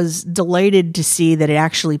I was delighted to see that it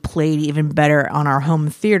actually played even better on our home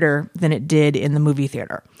theater than it did in the movie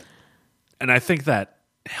theater. And I think that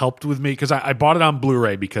helped with me because I bought it on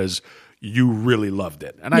Blu-ray because you really loved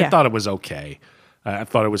it. And I thought it was okay. I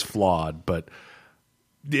thought it was flawed, but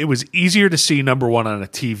it was easier to see, number one, on a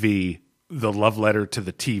TV, the love letter to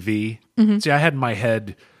the TV. Mm-hmm. See, I had in my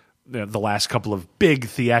head the last couple of big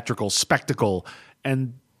theatrical spectacle,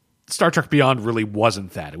 and Star Trek Beyond really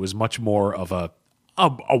wasn't that. It was much more of a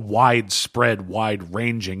widespread,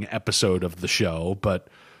 wide-ranging episode of the show, but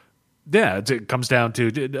yeah, it comes down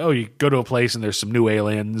to, you go to a place and there's some new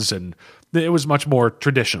aliens, and it was much more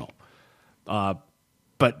traditional.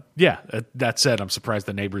 But yeah, that said, I'm surprised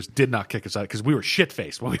the neighbors did not kick us out because we were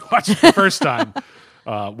shit-faced when we watched it the first time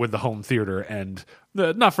with the home theater. And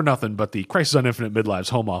not for nothing, but the Crisis on Infinite Midlives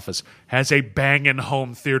home office has a banging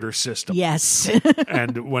home theater system. Yes.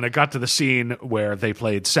 And when it got to the scene where they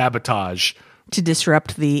played Sabotage to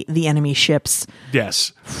disrupt the enemy ships.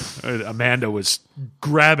 Yes. Amanda was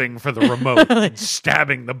grabbing for the remote and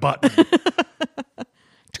stabbing the button.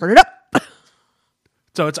 Turn it up.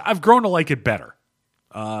 So I've grown to like it better.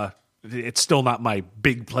 It's still not my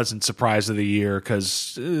big pleasant surprise of the year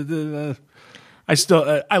because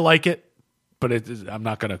I like it, but I'm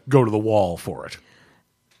not going to go to the wall for it.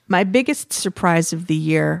 My biggest surprise of the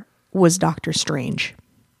year was Doctor Strange.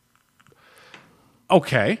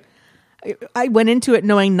 Okay. I went into it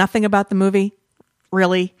knowing nothing about the movie,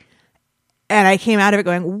 really. And I came out of it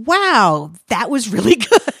going, wow, that was really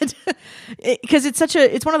good. Because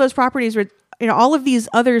it's one of those properties where, all of these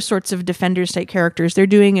other sorts of Defenders type characters they're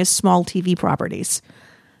doing as small TV properties.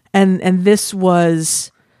 And this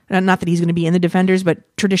was, not that he's going to be in the Defenders,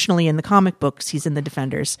 but traditionally in the comic books, he's in the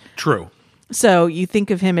Defenders. True. So you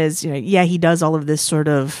think of him as, he does all of this sort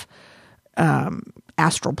of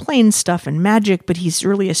astral plane stuff and magic, but he's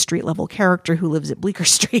really a street level character who lives at Bleecker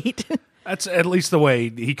Street. That's at least the way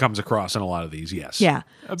he comes across in a lot of these, yes. Yeah.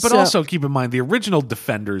 But also keep in mind, the original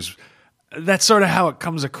Defenders, that's sort of how it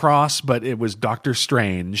comes across, but it was Doctor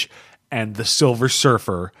Strange and the Silver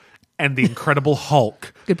Surfer and the Incredible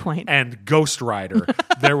Hulk. Good point. And Ghost Rider.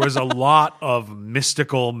 There was a lot of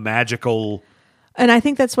mystical, magical... And I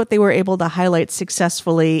think that's what they were able to highlight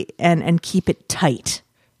successfully and keep it tight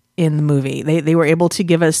in the movie. They were able to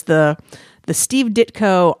give us the Steve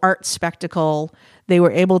Ditko art spectacle. They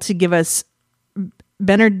were able to give us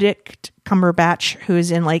Benedict Cumberbatch, who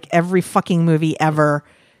is in like every fucking movie ever.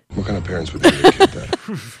 What kind of parents would name their kid that?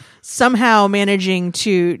 Somehow managing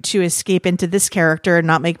to escape into this character and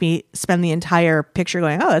not make me spend the entire picture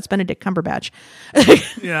going, oh, that's Benedict Cumberbatch.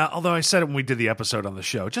 Yeah, although I said it when we did the episode on the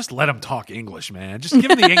show, just let him talk English, man. Just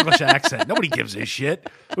give him the English accent. Nobody gives a shit.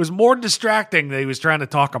 It was more distracting that he was trying to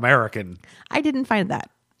talk American. I didn't find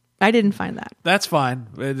that. That's fine.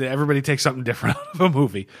 Everybody takes something different out of a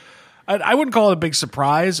movie. I wouldn't call it a big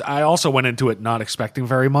surprise. I also went into it not expecting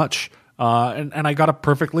very much. And I got a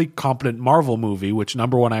perfectly competent Marvel movie, which,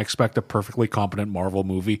 number one, I expect a perfectly competent Marvel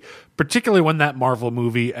movie, particularly when that Marvel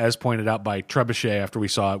movie, as pointed out by Trebuchet after we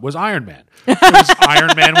saw it, was Iron Man. It was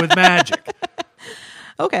Iron Man with magic.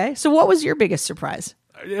 Okay, so what was your biggest surprise?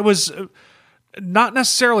 It was not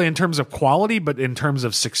necessarily in terms of quality, but in terms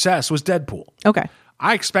of success, was Deadpool. Okay.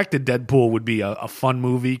 I expected Deadpool would be a fun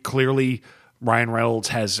movie. Clearly, Ryan Reynolds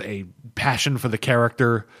has a passion for the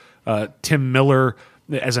character. Tim Miller...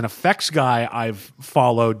 as an effects guy, I've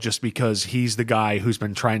followed just because he's the guy who's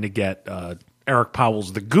been trying to get Eric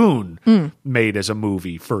Powell's The Goon made as a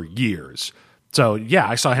movie for years. So, yeah,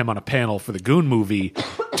 I saw him on a panel for the Goon movie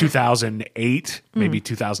 2008, maybe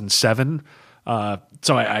 2007.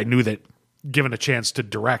 So I knew that given a chance to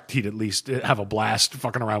direct, he'd at least have a blast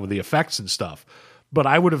fucking around with the effects and stuff. But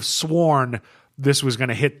I would have sworn this was going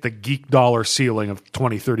to hit the geek dollar ceiling of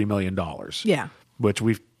 $20-30 million. Yeah. Which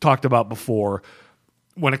we've talked about before.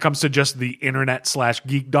 When it comes to just the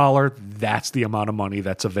internet/geek dollar, that's the amount of money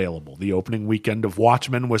that's available. The opening weekend of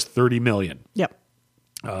Watchmen was $30 million. Yep.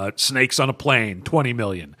 Snakes on a Plane, $20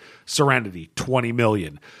 million. Serenity, $20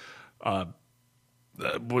 million.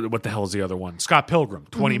 What the hell is the other one? Scott Pilgrim,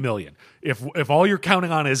 $20 million. If all you're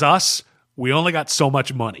counting on is us, we only got so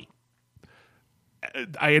much money.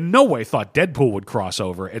 I in no way thought Deadpool would cross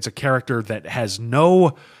over. It's a character that has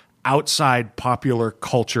no outside popular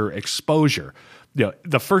culture exposure.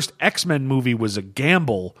 The first X-Men movie was a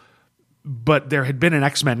gamble but there had been an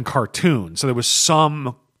X-Men cartoon, so there was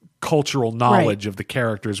some cultural knowledge of the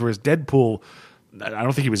characters, whereas Deadpool, I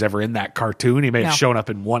don't think he was ever in that cartoon. He may have shown up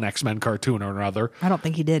in one X-Men cartoon or another. I don't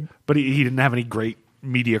think he did. But he didn't have any great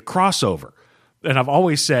media crossover. And I've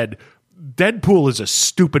always said Deadpool is a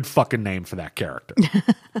stupid fucking name for that character.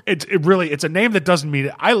 It's a name that doesn't mean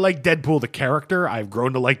it. I like Deadpool the character. I've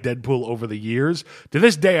grown to like Deadpool over the years. To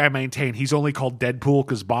this day, I maintain he's only called Deadpool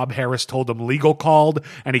because Bob Harris told him legal called,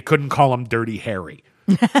 and he couldn't call him Dirty Harry.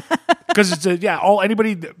 Because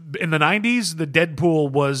anybody in the 90s, the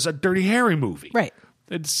Deadpool was a Dirty Harry movie. Right.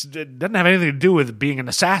 It doesn't have anything to do with being an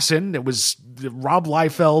assassin. It was Rob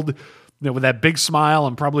Liefeld, with that big smile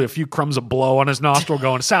and probably a few crumbs of blow on his nostril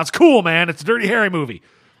going, "Sounds cool, man. It's a Dirty Harry movie."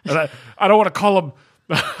 And I don't want to call him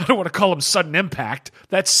I don't want to call him Sudden Impact.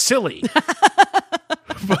 That's silly.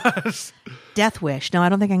 But, Death Wish. No, I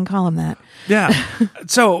don't think I can call him that. yeah.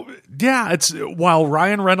 So, yeah, it's while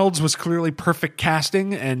Ryan Reynolds was clearly perfect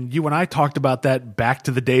casting, and you and I talked about that back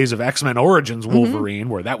to the days of X-Men Origins Wolverine,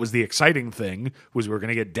 where that was the exciting thing, was we were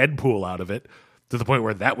going to get Deadpool out of it, to the point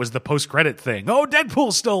where that was the post-credit thing. Oh,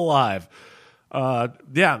 Deadpool's still alive.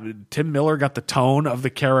 Tim Miller got the tone of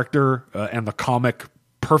the character and the comic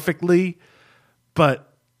perfectly, but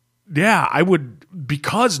yeah, I would,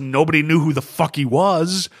 because nobody knew who the fuck he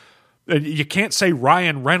was. You can't say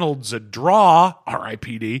Ryan Reynolds a draw,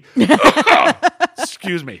 R.I.P.D.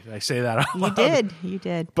 Excuse me, did I say that out loud? You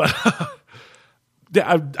did. But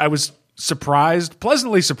I was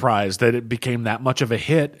pleasantly surprised that it became that much of a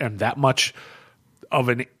hit and that much of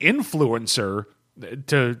an influencer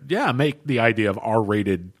to make the idea of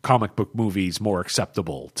R-rated comic book movies more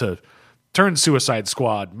acceptable, to turn Suicide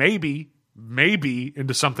Squad maybe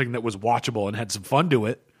into something that was watchable and had some fun to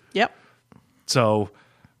it. Yep. So,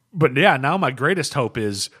 but yeah, now my greatest hope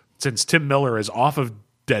is, since Tim Miller is off of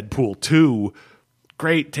Deadpool 2,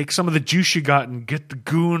 great, take some of the juice you got and get the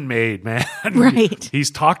Goon made, man. Right. He's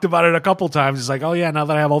talked about it a couple times. He's like, oh yeah, now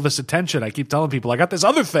that I have all this attention, I keep telling people I got this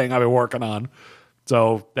other thing I've been working on.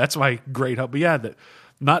 So that's my great hope. But yeah,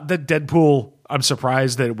 not that Deadpool, I'm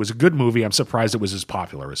surprised that it was a good movie. I'm surprised it was as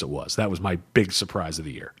popular as it was. That was my big surprise of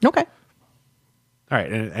the year. Okay. All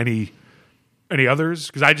right. Any others?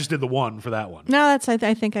 Because I just did the one for that one. No,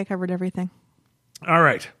 I think I covered everything. All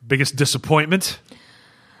right. Biggest disappointment?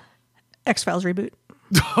 X-Files reboot.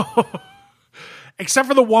 Except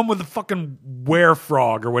for the one with the fucking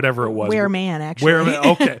were-frog or whatever it was. Were-man, actually. Were-man,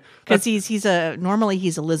 okay. Because normally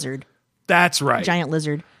he's a lizard. That's right. Giant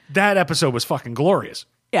lizard. That episode was fucking glorious.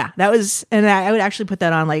 Yeah, that was, and I would actually put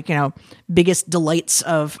that on biggest delights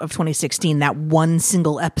of 2016, that one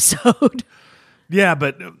single episode. Yeah,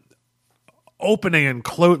 but opening and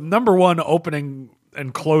number one, opening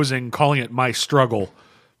and closing, calling it My Struggle,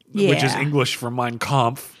 which is English for Mein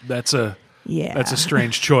Kampf. That's a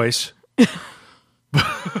strange choice. And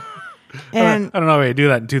I don't know how you do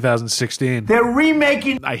that in 2016. They're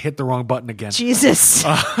remaking. I hit the wrong button again. Jesus.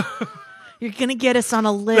 You're going to get us on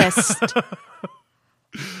a list.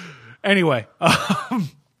 Anyway.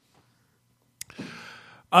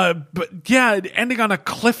 But yeah, ending on a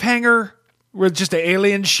cliffhanger where just the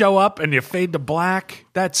aliens show up and you fade to black.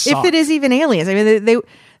 That sucks. If it is even aliens. I mean,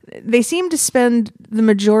 they seem to spend the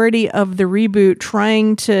majority of the reboot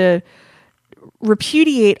trying to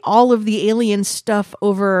repudiate all of the alien stuff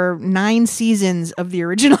over 9 seasons of the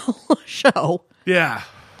original show. Yeah.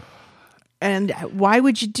 And why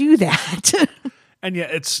would you do that? And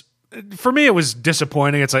yeah, for me, it was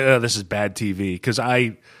disappointing. It's like, oh, this is bad TV.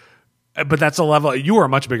 But that's a level, you were a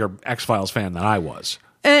much bigger X-Files fan than I was.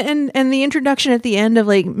 And the introduction at the end of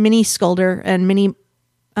Mini Skulder and Mini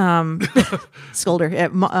Skulder.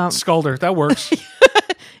 Skulder, that works.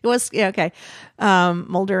 It was, yeah, okay.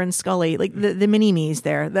 Mulder and Scully, the mini-me's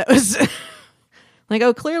there. That was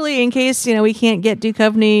clearly in case, we can't get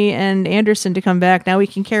Duchovny and Anderson to come back, now we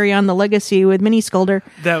can carry on the legacy with Mini Skulder.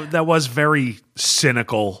 That was very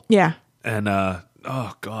cynical. Yeah. And,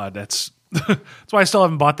 oh God, that's why I still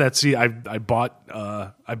haven't bought that. See, I bought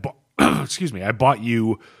excuse me, I bought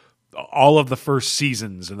you all of the first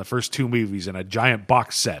seasons and the first 2 movies in a giant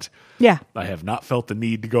box set. Yeah. I have not felt the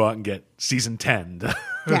need to go out and get season 10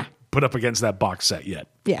 to put up against that box set yet.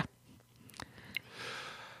 Yeah.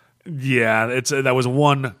 Yeah, that was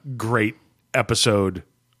one great episode.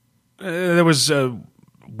 There was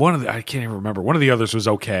one of I can't even remember. One of the others was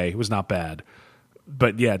okay. It was not bad.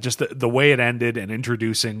 But yeah, just the way it ended and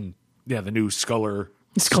introducing the new Skulder.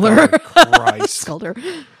 Christ.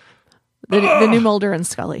 Skulder. The new Mulder and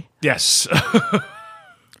Scully. Yes.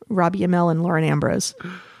 Robbie Amell and Lauren Ambrose.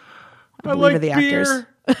 I like are the beer.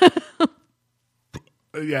 Actors.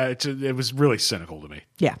 Yeah, it was really cynical to me.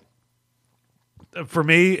 Yeah. For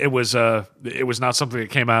me, it was not something that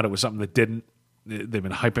came out. It was something that didn't. They've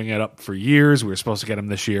been hyping it up for years. We were supposed to get them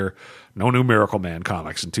this year. No new Miracle Man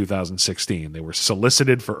comics in 2016. They were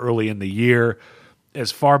solicited for early in the year,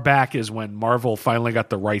 as far back as when Marvel finally got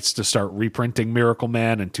the rights to start reprinting Miracle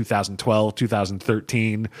Man in 2012,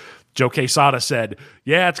 2013. Joe Quesada said,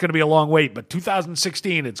 yeah, it's going to be a long wait, but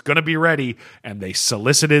 2016, it's going to be ready. And they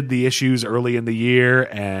solicited the issues early in the year,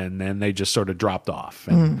 and then they just sort of dropped off.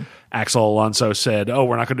 And Axel Alonso said, oh,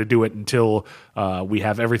 we're not going to do it until we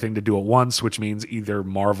have everything to do at once, which means either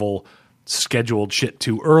Marvel scheduled shit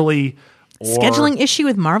too early. Or, Scheduling issue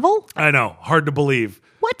with Marvel? I know, hard to believe.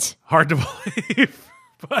 What? Hard to believe.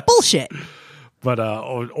 Bullshit. But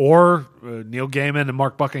or Neil Gaiman and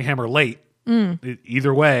Mark Buckingham are late.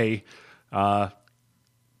 Either way, now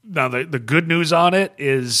the good news on it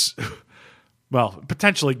is, well,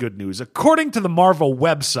 potentially good news. According to the Marvel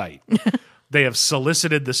website, they have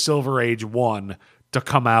solicited the Silver Age 1 to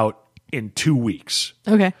come out in 2 weeks.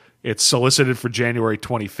 Okay. It's solicited for January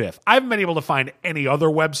 25th. I haven't been able to find any other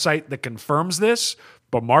website that confirms this,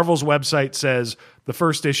 but Marvel's website says the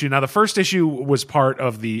first issue. Now, the first issue was part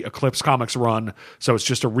of the Eclipse Comics run, so it's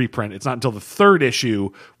just a reprint. It's not until the third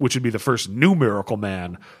issue, which would be the first new Miracle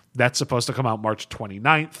Man, that's supposed to come out March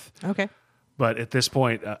 29th. Okay. But at this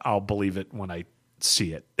point, I'll believe it when I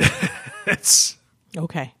see it.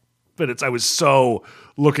 Okay. But I was so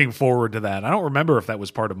looking forward to that. I don't remember if that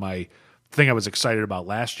was part of my thing I was excited about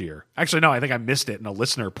last year. Actually, no, I think I missed it, and a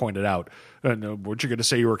listener pointed out, weren't you going to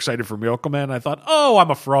say you were excited for Miracle Man? I thought, oh, I'm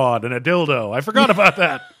a fraud and a dildo. I forgot about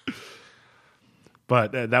that.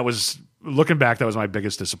 But that was, looking back, that was my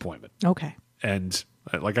biggest disappointment. Okay. And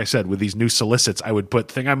like I said, with these new solicits, I would put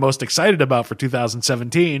thing I'm most excited about for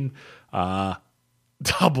 2017. I'll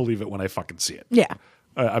believe it when I fucking see it. Yeah.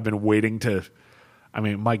 I've been waiting to... I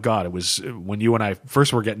mean, my God, it was when you and I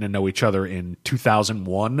first were getting to know each other in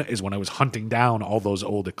 2001 is when I was hunting down all those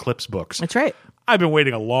old Eclipse books. That's right. I've been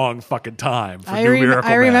waiting a long fucking time for new Miracle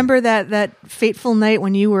Man. I remember that fateful night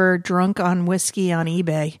when you were drunk on whiskey on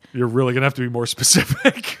eBay. You're really going to have to be more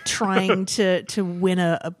specific. Trying to win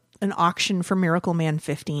an auction for Miracle Man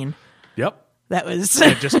 15. Yep. That was...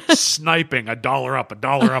 And just sniping $1 up,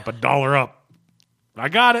 $1 up, $1 up. I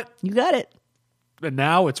got it. You got it. And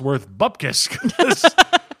now it's worth bupkis.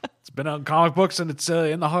 It's been on comic books, and it's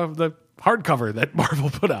in the hardcover that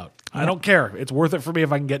Marvel put out. I don't care. It's worth it for me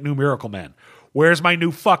if I can get new Miracle Man. Where's my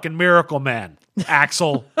new fucking Miracle Man?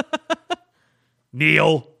 Axel,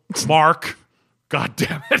 Neil, Mark. God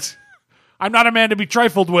damn it. I'm not a man to be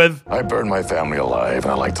trifled with. I burn my family alive,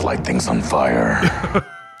 and I like to light things on fire.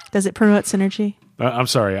 Does it promote synergy? I'm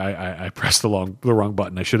sorry. I pressed the wrong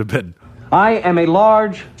button. I should have been. I am a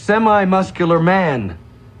large, semi-muscular man.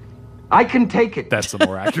 I can take it. That's the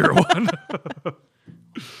more accurate one.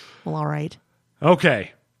 Well, all right.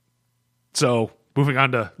 Okay. So, moving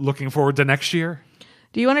on to looking forward to next year.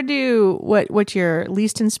 Do you want to do what you're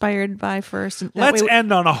least inspired by first? Let's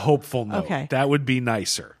end on a hopeful note. Okay. That would be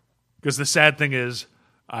nicer. Because the sad thing is,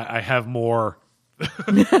 I have more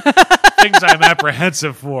things I'm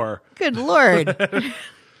apprehensive for. Good Lord.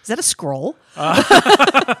 Is that a scroll?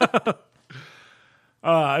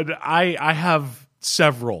 I have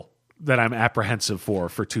several that I'm apprehensive for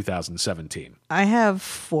 2017. I have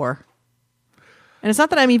 4. And it's not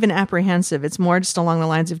that I'm even apprehensive. It's more just along the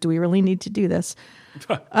lines of, do we really need to do this?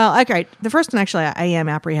 Okay. The first one, actually, I am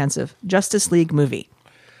apprehensive. Justice League movie.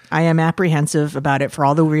 I am apprehensive about it for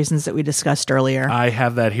all the reasons that we discussed earlier. I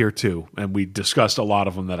have that here, too. And we discussed a lot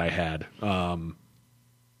of them that I had.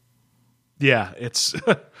 Yeah, it's...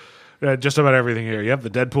 just about everything here. You have the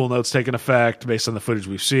Deadpool notes taking effect based on the footage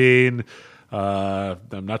we've seen.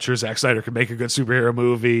 I'm not sure Zack Snyder can make a good superhero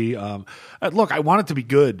movie. Look, I want it to be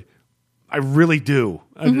good. I really do.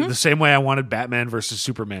 The same way I wanted Batman versus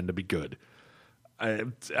Superman to be good.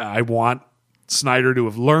 I want Snyder to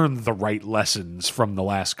have learned the right lessons from the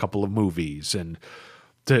last couple of movies and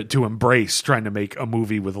to embrace trying to make a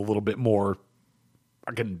movie with a little bit more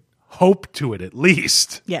fucking hope to it, at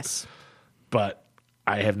least. Yes. But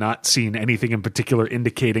I have not seen anything in particular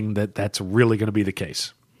indicating that that's really going to be the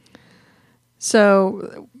case.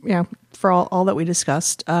 So, for all that we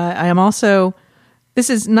discussed, I am also, this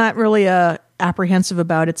is not really apprehensive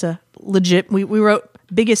about, it's a legit, we wrote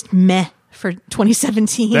biggest meh for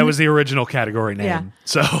 2017. That was the original category name. Yeah.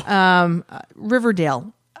 So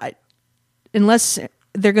Riverdale, unless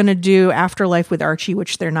they're going to do Afterlife with Archie,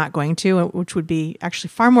 which they're not going to, which would be actually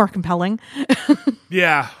far more compelling.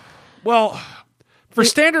 Yeah. Well... For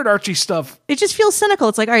standard Archie stuff... It just feels cynical.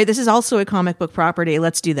 It's like, all right, this is also a comic book property.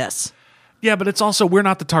 Let's do this. Yeah, but it's also, we're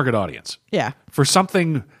not the target audience. Yeah. For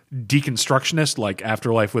something deconstructionist, like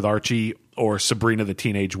Afterlife with Archie or Sabrina the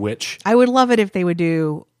Teenage Witch. I would love it if they would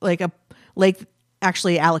do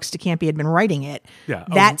actually Alex DeCampi had been writing it.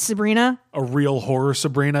 Yeah. Sabrina. A real horror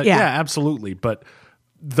Sabrina. Yeah. Yeah, absolutely. But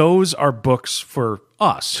those are books for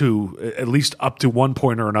us who, at least up to one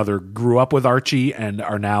point or another, grew up with Archie and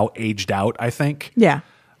are now aged out, I think. Yeah.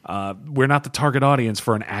 We're not the target audience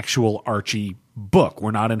for an actual Archie book.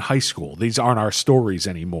 We're not in high school. These aren't our stories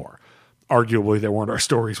anymore. Arguably, they weren't our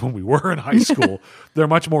stories when we were in high school. They're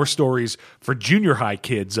much more stories for junior high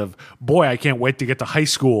kids of, boy, I can't wait to get to high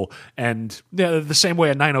school. And the same way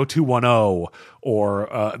a 90210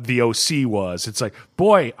 or the OC was. It's like,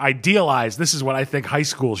 boy, idealized. This is what I think high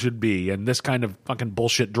school should be. And this kind of fucking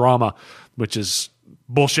bullshit drama, which is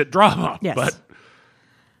bullshit drama. Yes. But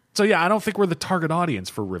so, yeah, I don't think we're the target audience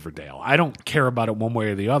for Riverdale. I don't care about it one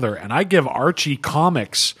way or the other. And I give Archie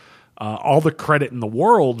Comics all the credit in the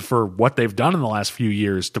world for what they've done in the last few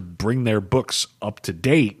years to bring their books up to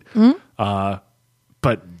date. But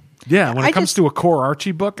yeah, when it comes to a core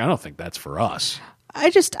Archie book, I don't think that's for us. I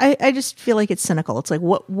just feel like it's cynical. It's like,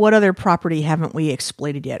 what other property haven't we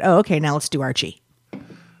exploited yet? Oh, okay, now let's do Archie.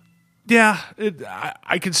 Yeah,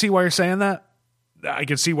 I can see why you're saying that. I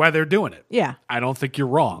can see why they're doing it. Yeah. I don't think you're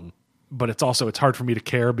wrong, but it's hard for me to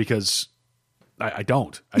care because I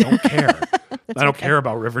don't care. I don't care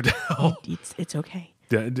about Riverdale. It's okay.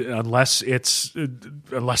 Unless it's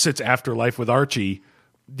Afterlife with Archie.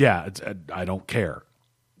 Yeah, I don't care.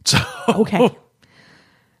 So okay.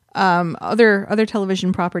 Other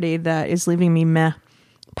television property that is leaving me meh,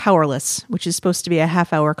 Powerless, which is supposed to be a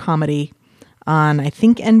half-hour comedy on, I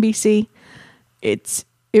think, NBC. It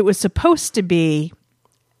was supposed to be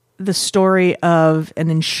the story of an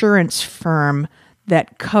insurance firm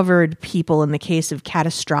that covered people in the case of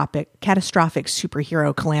catastrophic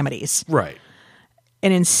superhero calamities. Right.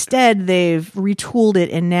 And instead, they've retooled it,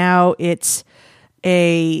 and now it's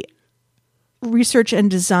a research and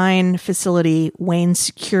design facility, Wayne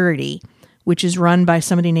Security, which is run by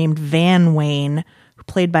somebody named Van Wayne,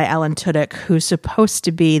 played by Alan Tudyk, who's supposed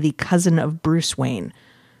to be the cousin of Bruce Wayne.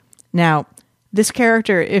 Now, this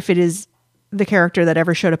character, if it is the character that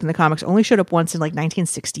ever showed up in the comics, only showed up once in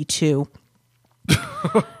 1962.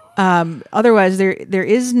 Otherwise, there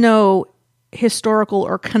is no historical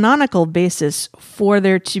or canonical basis for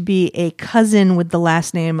there to be a cousin with the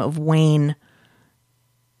last name of Wayne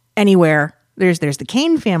anywhere. There's the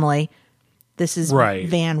Kane family. This is right.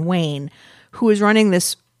 Van Wayne, who is running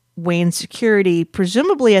this Wayne Security,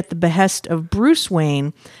 presumably at the behest of Bruce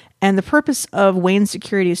Wayne. And the purpose of Wayne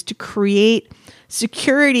Security is to create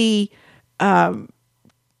security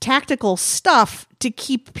tactical stuff to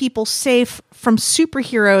keep people safe from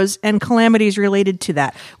superheroes and calamities related to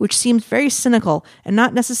that, which seems very cynical and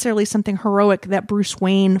not necessarily something heroic that Bruce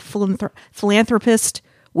Wayne, philanthropist,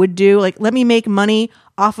 would do. Like, let me make money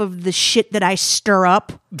off of the shit that I stir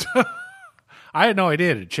up. I had no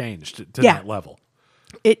idea it changed to that level.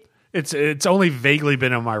 It's only vaguely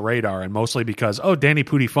been on my radar, and mostly because, Danny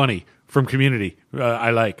Pudi Funny from Community,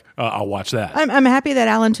 I'll watch that. I'm happy that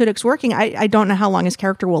Alan Tudyk's working. I don't know how long his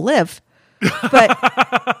character will live,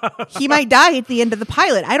 but he might die at the end of the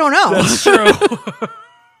pilot. I don't know. That's true.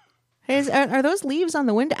 Hey, are those leaves on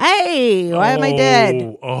the window? Hey, why am I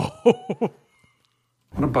dead? What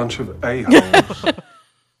a bunch of a-holes.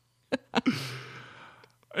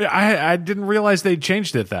 I didn't realize they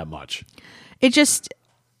changed it that much.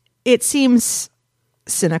 It seems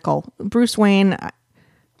cynical. Bruce Wayne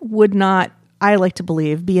would not, I like to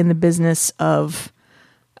believe, be in the business of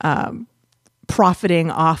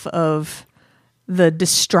profiting off of the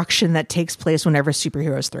destruction that takes place whenever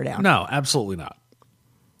superheroes throw down. No, absolutely not.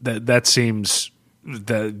 That seems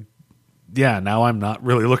now I'm not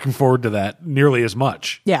really looking forward to that nearly as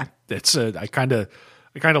much. Yeah. It's I kind of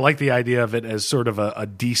like the idea of it as sort of a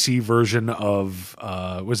DC version of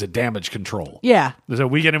Damage Control. Yeah. So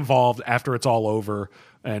we get involved after it's all over,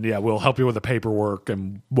 and we'll help you with the paperwork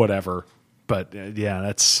and whatever. But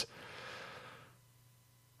that's.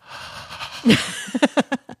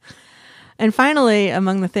 And finally,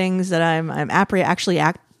 among the things that I'm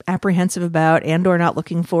apprehensive about and/or not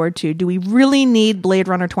looking forward to, do we really need Blade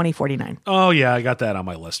Runner 2049? Oh yeah, I got that on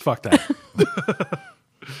my list. Fuck that.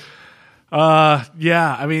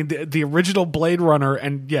 I mean, the original Blade Runner,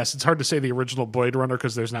 and yes, it's hard to say the original Blade Runner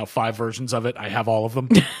because there's now 5 versions of it. I have all of them.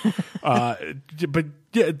 But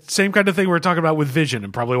yeah, same kind of thing we were talking about with Vision,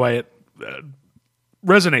 and probably why it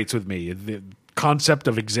resonates with me. The concept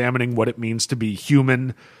of examining what it means to be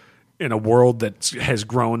human in a world that has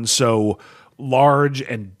grown so large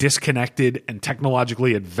and disconnected and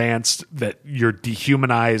technologically advanced that you're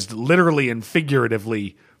dehumanized literally and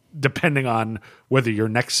figuratively depending on whether you're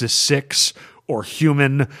Nexus 6 or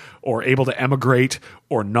human or able to emigrate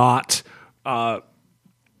or not. No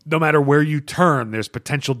matter where you turn, there's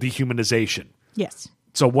potential dehumanization. Yes.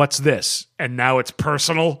 So what's this? And now it's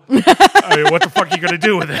personal? I mean, what the fuck are you going to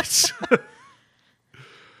do with this?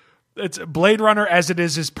 It's Blade Runner as it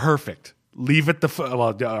is perfect. Leave it well,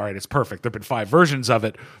 all right, it's perfect. There've been 5 versions of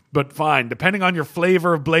it, but fine. Depending on your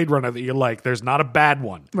flavor of Blade Runner that you like, there's not a bad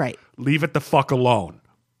one. Right. Leave it the fuck alone.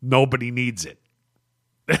 Nobody needs it.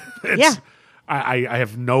 Yeah. I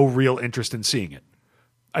have no real interest in seeing it.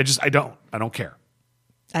 I don't care.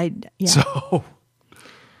 Yeah. So,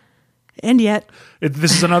 and yet,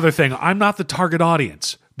 this is another thing. I'm not the target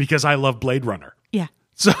audience because I love Blade Runner. yeah.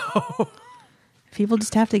 So People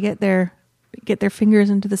just have to get their fingers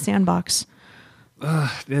into the sandbox.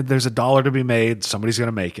 there's $1 to be made. Somebody's going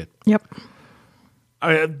to make it. Yep.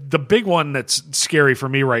 The big one that's scary for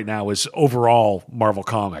me right now is overall Marvel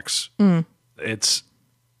Comics. They're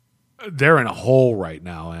in a hole right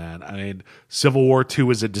now, man. I mean, Civil War 2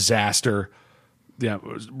 is a disaster. Yeah,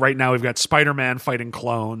 right now we've got Spider-Man fighting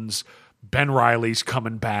clones. Ben Reilly's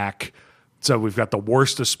coming back. So we've got the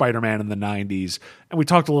worst of Spider-Man in the 90s. And we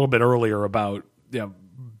talked a little bit earlier about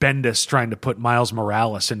Bendis trying to put Miles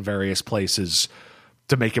Morales in various places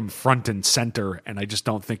to make him front and center, and I just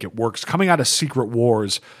don't think it works. Coming out of Secret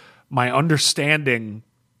Wars, my understanding,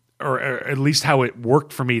 or at least how it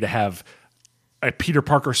worked for me to have a Peter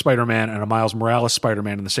Parker Spider-Man and a Miles Morales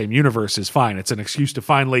Spider-Man in the same universe is fine. It's an excuse to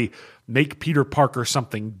finally make Peter Parker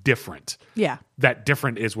something different. Yeah. That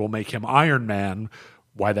different is we'll make him Iron Man.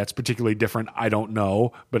 Why that's particularly different, I don't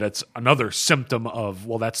know. But it's another symptom of,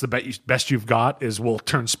 well, that's the best you've got is we'll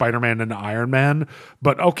turn Spider-Man into Iron Man.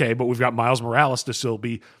 But okay, but we've got Miles Morales to still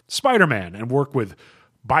be Spider-Man and work with,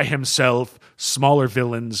 by himself, smaller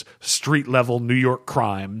villains, street-level New York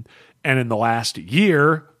crime. And in the last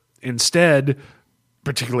year, instead,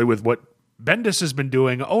 particularly with what Bendis has been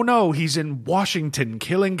doing, oh no, he's in Washington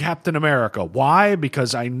killing Captain America. Why?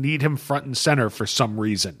 Because I need him front and center for some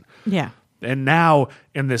reason. Yeah. And now,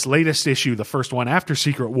 in this latest issue, the first one after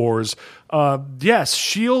Secret Wars, yes,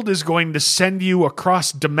 S.H.I.E.L.D. is going to send you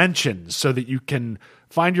across dimensions so that you can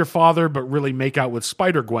find your father but really make out with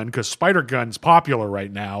Spider-Gwen, because Spider-Gwen's popular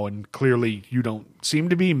right now, and clearly you don't seem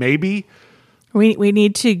to be, maybe. We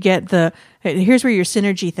need to get the... Here's where your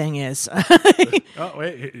synergy thing is. Oh,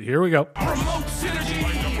 wait, here we go. Promote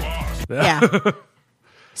synergy! Yeah.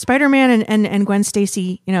 Spider-Man and Gwen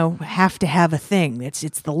Stacy, have to have a thing.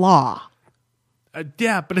 It's the law.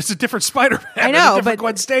 Yeah, but it's a different Spider-Man. I know, but but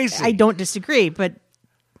Gwen Stacy. I don't disagree, but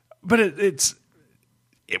it's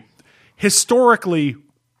historically,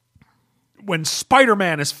 when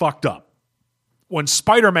Spider-Man is fucked up, when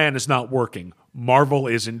Spider-Man is not working, Marvel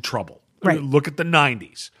is in trouble. Right. Look at the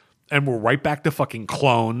 90s. And we're right back to fucking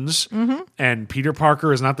clones. Mm-hmm. And Peter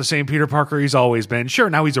Parker is not the same Peter Parker he's always been. Sure,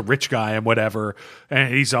 now he's a rich guy and whatever.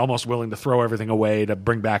 And he's almost willing to throw everything away to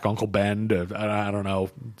bring back Uncle Ben to, I don't know,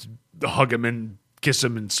 hug him and kiss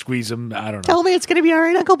him and squeeze him. I don't know. Tell me it's going to be all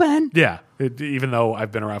right, Uncle Ben. Yeah, even though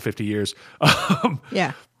I've been around 50 years.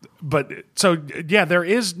 Yeah. But so, yeah, there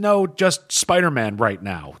is no just Spider-Man right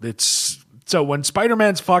now. So when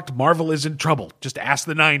Spider-Man's fucked, Marvel is in trouble. Just ask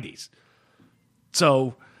the 90s.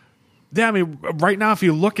 So... yeah, I mean, right now, if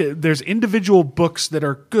you look at, there's individual books that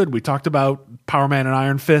are good. We talked about Power Man and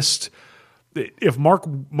Iron Fist. If Mark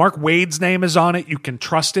Waid's name is on it, you can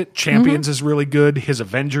trust it. Champions is really good. His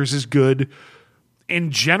Avengers is good.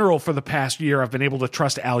 In general, for the past year, I've been able to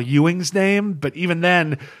trust Al Ewing's name, but even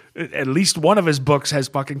then, at least one of his books has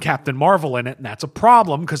fucking Captain Marvel in it, and that's a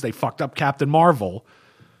problem because they fucked up Captain Marvel.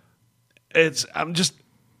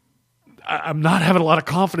 I'm not having a lot of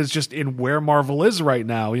confidence just in where Marvel is right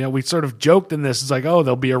now. We sort of joked in this. It's like, oh,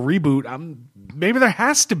 there'll be a reboot. Maybe there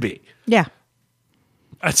has to be. Yeah.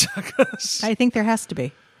 I think there has to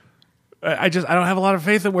be. I don't have a lot of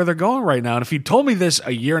faith in where they're going right now. And if you told me this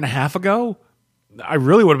a year and a half ago, I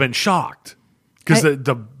really would have been shocked. Because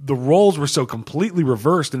the roles were so completely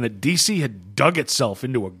reversed and that DC had dug itself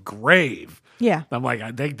into a grave. Yeah. I'm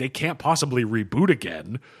like, they can't possibly reboot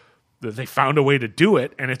again. They found a way to do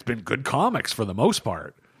it, and it's been good comics for the most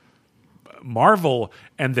part. Marvel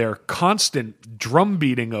and their constant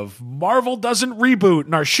drumbeating of Marvel doesn't reboot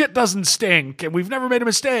and our shit doesn't stink and we've never made a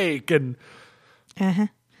mistake, and I'm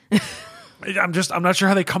not sure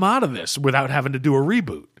how they come out of this without having to do a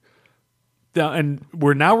reboot. And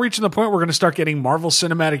we're now reaching the point where we're going to start getting Marvel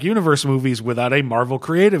Cinematic Universe movies without a Marvel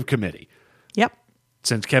Creative Committee. Yep.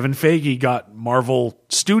 Since Kevin Feige got Marvel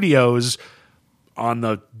Studios on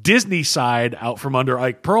the Disney side out from under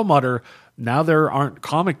Ike Perlmutter, now there aren't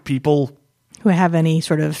comic people who have any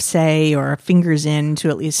sort of say or fingers in to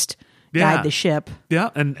at least Yeah. guide the ship. Yeah,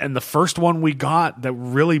 and the first one we got that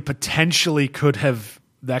really potentially could have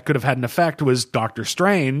had an effect was Doctor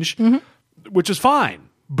Strange, which is fine,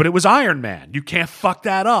 but it was Iron Man. You can't fuck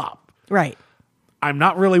that up. Right. I'm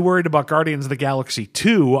not really worried about Guardians of the Galaxy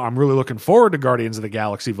 2. I'm really looking forward to Guardians of the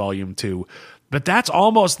Galaxy Volume 2, but that's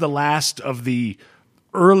almost the last of the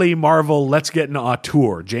early Marvel let's get an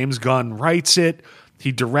auteur. James Gunn writes it,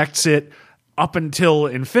 he directs it. Up until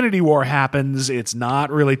Infinity War happens, it's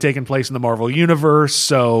not really taking place in the Marvel Universe,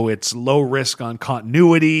 so it's low risk on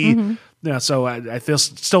continuity. Yeah, so I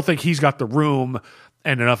still think he's got the room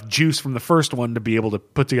and enough juice from the first one to be able to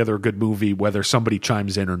put together a good movie, whether somebody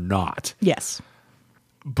chimes in or not. Yes.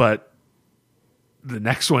 But the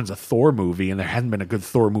next one's a Thor movie, and there hasn't been a good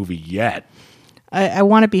Thor movie yet. I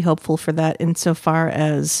want to be hopeful for that insofar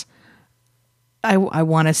as I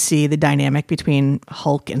want to see the dynamic between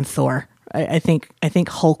Hulk and Thor. I think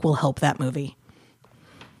Hulk will help that movie.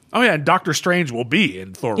 Oh yeah, and Doctor Strange will be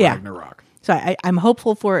in Thor Ragnarok. So I'm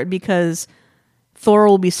hopeful for it because Thor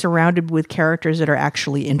will be surrounded with characters that are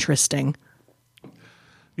actually interesting.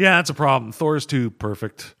 Yeah, that's a problem. Thor's too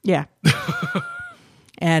perfect. Yeah.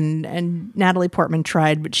 and Natalie Portman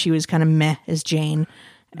tried, but she was kind of meh as Jane.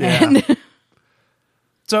 Yeah. And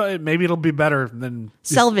so maybe it'll be better than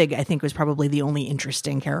Selvig, I think, was probably the only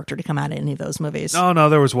interesting character to come out of any of those movies. Oh no,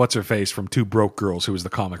 there was what's her face from Two Broke Girls, who was the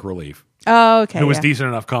comic relief. Oh, okay. It was yeah. decent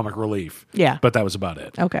enough comic relief. Yeah. But that was about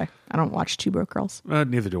it. Okay. I don't watch Two Broke Girls.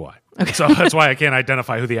 Neither do I. Okay. So that's why I can't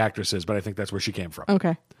identify who the actress is, but I think that's where she came from.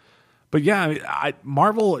 Okay. But yeah, I mean,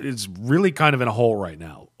 Marvel is really kind of in a hole right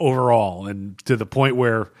now, overall, and to the point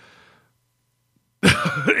where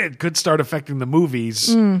it could start affecting the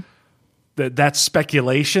movies. That's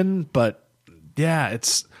speculation, but yeah,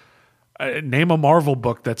 it's name a Marvel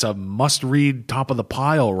book that's a must-read, top of the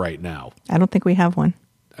pile right now. I don't think we have one.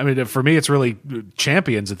 I mean, for me, it's really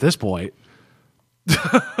Champions at this point.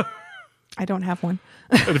 I don't have one.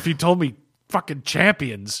 And if you told me fucking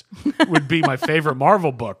Champions would be my favorite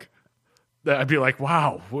Marvel book, I'd be like,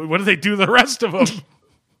 wow, what do they do the rest of them?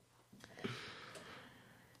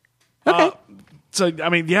 Okay. So, I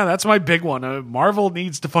mean, yeah, that's my big one. Marvel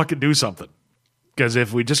needs to fucking do something. Because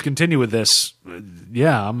if we just continue with this,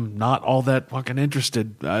 yeah, I'm not all that fucking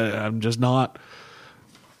interested. I'm just not.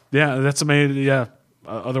 Yeah, that's amazing. Yeah.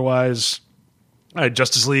 Otherwise,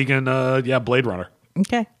 Justice League and, Blade Runner.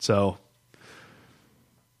 Okay. So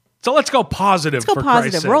let's go positive. Let's go for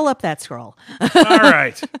positive. Christ's sake. Roll up that scroll. All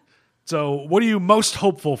right. So what are you most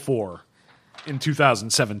hopeful for in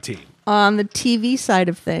 2017? On the TV side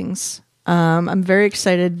of things, I'm very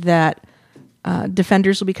excited that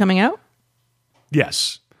Defenders will be coming out.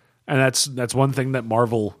 Yes. And that's one thing that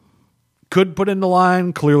Marvel could put in the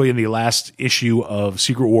line. Clearly in the last issue of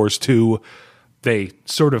Secret Wars 2, they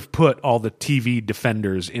sort of put all the TV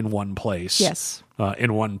Defenders in one place. Yes.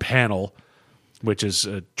 In one panel, which is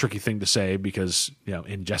a tricky thing to say because,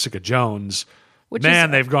 in Jessica Jones,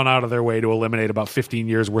 they've gone out of their way to eliminate about 15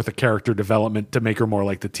 years worth of character development to make her more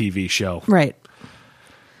like the TV show. Right.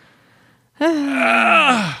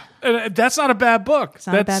 And that's not a bad book. It's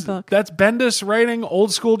not a bad book. That's Bendis writing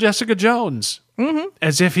old school Jessica Jones. Mm-hmm.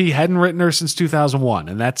 As if he hadn't written her since 2001.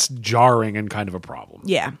 And that's jarring and kind of a problem.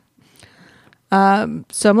 Yeah.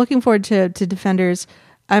 So I'm looking forward to Defenders.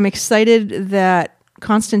 I'm excited that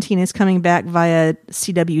Constantine is coming back via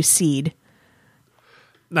CW Seed.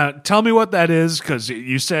 Now, tell me what that is, because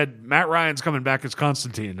you said Matt Ryan's coming back as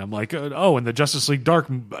Constantine. I'm like, in the Justice League Dark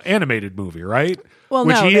animated movie, right? Well,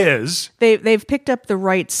 Which no, he is. They've picked up the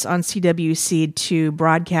rights on CW Seed to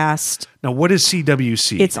broadcast. Now, what is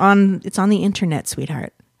CWC? It's on the internet,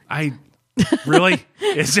 sweetheart. Really?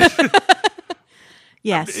 Is it?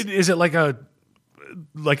 Yes. Is it like a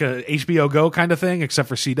HBO Go kind of thing, except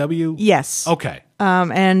for CW? Yes. Okay.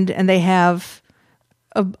 And they have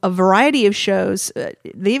a variety of shows.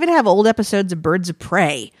 They even have old episodes of Birds of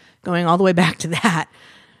Prey going all the way back to that.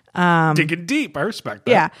 Digging deep. I respect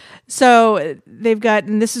that. Yeah. So they've got,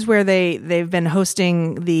 and this is where they've been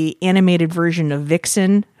hosting the animated version of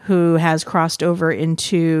Vixen, who has crossed over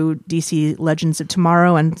into DC Legends of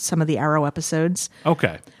Tomorrow and some of the Arrow episodes.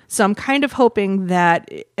 Okay. So I'm kind of hoping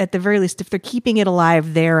that at the very least, if they're keeping it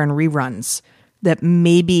alive there and reruns, that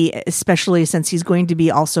maybe, especially since he's going to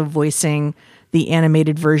be also voicing the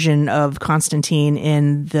animated version of Constantine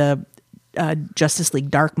in the Justice League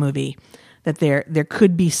Dark movie, that there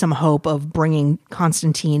could be some hope of bringing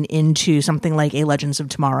Constantine into something like a Legends of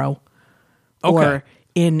Tomorrow, or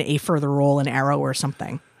in a further role in Arrow or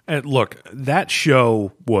something. And look, that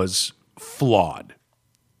show was flawed.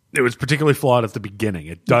 It was particularly flawed at the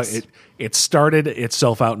beginning. It started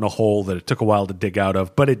itself out in a hole that it took a while to dig out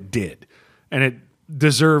of, but it did. And it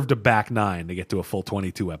deserved a back 9 to get to a full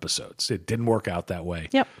 22 episodes. It didn't work out that way.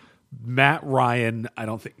 Yep. Matt Ryan, I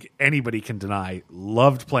don't think anybody can deny,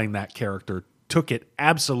 loved playing that character, took it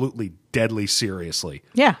absolutely deadly seriously.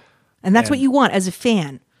 Yeah. And that's what you want as a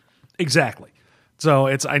fan. Exactly. So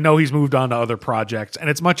I know he's moved on to other projects, and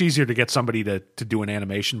it's much easier to get somebody to do an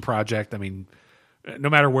animation project. I mean, no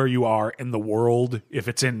matter where you are in the world, if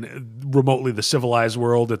it's in remotely the civilized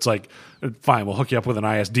world, it's like, fine, we'll hook you up with an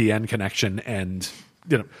ISDN connection, and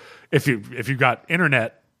if you've got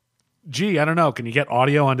internet, gee, I don't know, can you get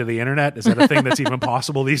audio onto the internet? Is that a thing that's even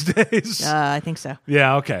possible these days? I think so.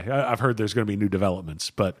 Yeah, okay. I've heard there's going to be new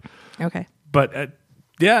developments, but okay. But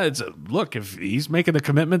yeah, look, if he's making a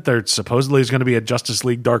commitment, there supposedly is going to be a Justice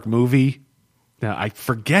League Dark movie. Now, I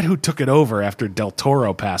forget who took it over after Del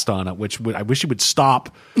Toro passed on it, I wish he would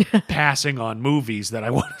stop passing on movies that I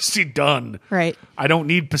want to see done. Right. I don't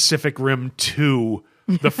need Pacific Rim 2.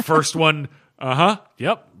 The first one,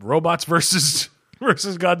 yep, robots versus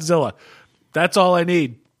Godzilla. That's all I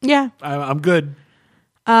need. Yeah. I'm good.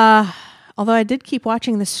 Although I did keep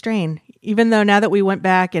watching The Strain, even though now that we went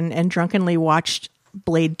back and drunkenly watched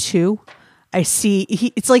Blade 2, I see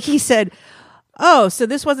it's like he said, oh, so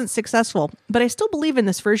this wasn't successful, but I still believe in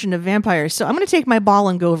this version of vampires, so I'm going to take my ball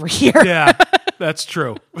and go over here. Yeah, that's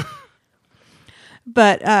true.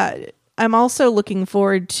 But I'm also looking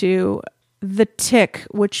forward to The Tick,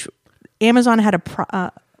 which Amazon had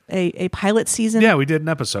a pilot season. Yeah, we did an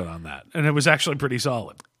episode on that, and it was actually pretty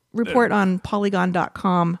solid. Report on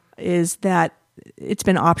Polygon.com is that it's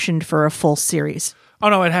been optioned for a full series. Oh,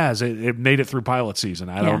 no, it has. It made it through pilot season.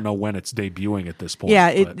 I don't know when it's debuting at this point. Yeah,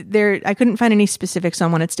 I couldn't find any specifics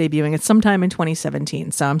on when it's debuting. It's sometime in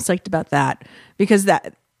 2017, so I'm psyched about that because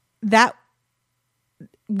that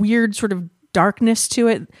weird sort of darkness to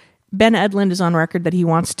it. Ben Edlund is on record that he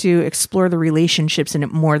wants to explore the relationships in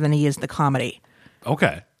it more than he is the comedy.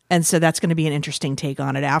 Okay. And so that's going to be an interesting take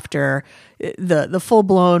on it after the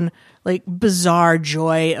full-blown, like, bizarre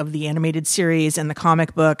joy of the animated series and the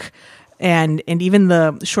comic book and even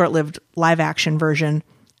the short-lived live-action version.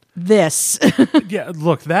 This. Yeah,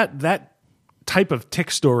 look, that type of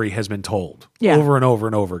Tick story has been told over and over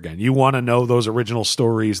and over again. You want to know those original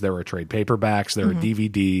stories, there are trade paperbacks, there are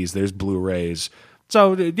DVDs, there's Blu-rays.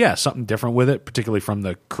 So, yeah, something different with it, particularly from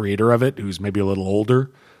the creator of it, who's maybe a little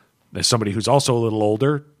older. As somebody who's also a little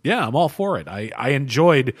older, yeah, I'm all for it. I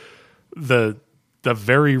enjoyed the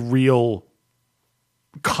very real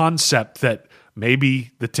concept that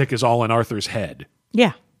maybe the Tick is all in Arthur's head.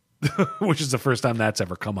 Yeah. Which is the first time that's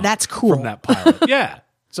ever come up. That's cool. From that pilot. Yeah.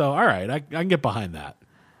 So, all right, I can get behind that.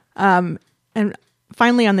 And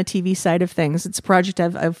finally, on the TV side of things, it's a project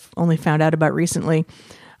I've only found out about recently.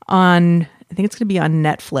 I think it's going to be on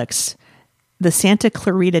Netflix. The Santa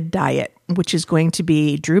Clarita Diet, which is going to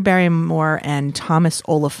be Drew Barrymore and Thomas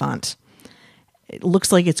Oliphant. It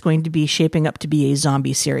looks like it's going to be shaping up to be a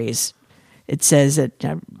zombie series. It says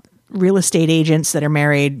that real estate agents that are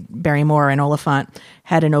married, Barrymore and Oliphant,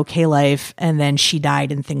 had an okay life, and then she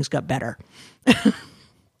died and things got better.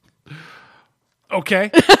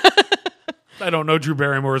 Okay. I don't know Drew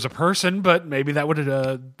Barrymore as a person, but maybe that would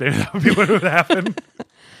be what would happen.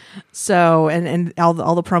 So, and all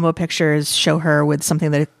the promo pictures show her with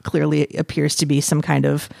something that clearly appears to be some kind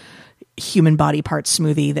of human body part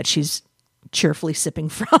smoothie that she's cheerfully sipping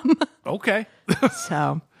from. Okay.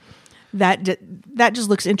 So that just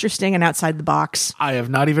looks interesting and outside the box. I have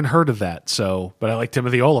not even heard of that. But I like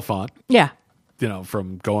Timothy Oliphant. Yeah.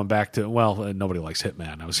 From going back to, nobody likes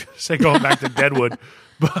Hitman. I was going to say going back to Deadwood,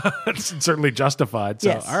 but it's certainly justified. So,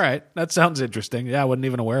 yes. All right. That sounds interesting. Yeah, I wasn't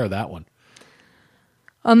even aware of that one.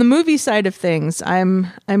 On the movie side of things,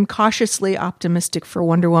 I'm cautiously optimistic for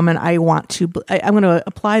Wonder Woman. I'm going to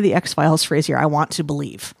apply the X-Files phrase here. I want to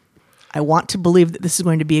believe. I want to believe that this is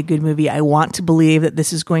going to be a good movie. I want to believe that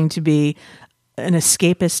this is going to be an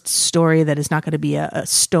escapist story that is not going to be a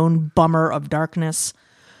stone bummer of darkness.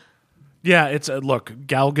 Yeah, it's look,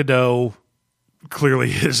 Gal Gadot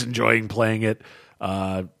clearly is enjoying playing it.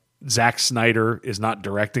 Zack Snyder is not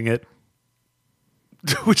directing it,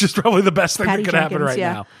 which is probably the best thing Patty that could Jenkins, happen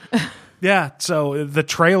right now. Yeah, so the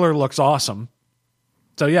trailer looks awesome.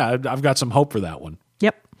 So yeah, I've got some hope for that one.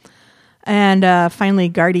 Yep. And finally,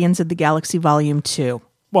 Guardians of the Galaxy Volume 2.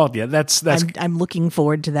 Well, yeah, that's. I'm looking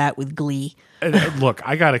forward to that with glee. Look,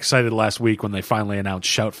 I got excited last week when they finally announced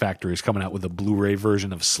Shout Factory is coming out with a Blu-ray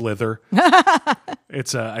version of Slither.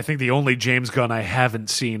 It's I think the only James Gunn I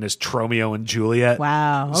haven't seen is Tromeo and Juliet.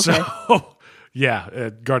 Wow. Okay. So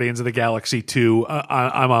Guardians of the Galaxy 2.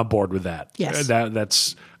 I'm on board with that. Yes.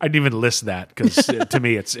 That's I didn't even list that because to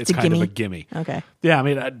me it's kind of a gimme. Okay. Yeah, I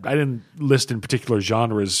mean I didn't list in particular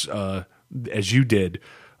genres as you did.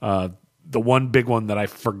 The one big one that I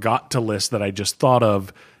forgot to list that I just thought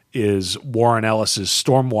of is Warren Ellis's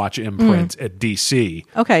Stormwatch imprint at DC.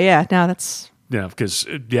 Okay, yeah. Now that's Because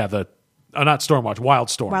the not Stormwatch,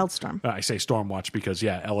 Wildstorm. Wildstorm. I say Stormwatch because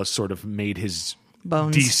Ellis sort of made his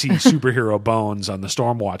Bones. DC superhero bones on the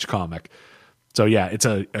Stormwatch comic. So it's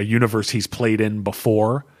a universe he's played in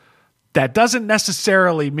before. That doesn't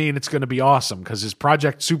necessarily mean it's going to be awesome because his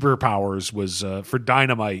Project Superpowers was for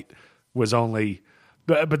Dynamite was only,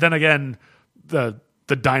 but then again the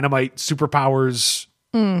Dynamite superpowers,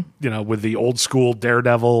 with the old school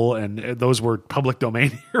Daredevil and those were public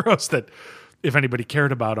domain heroes that. If anybody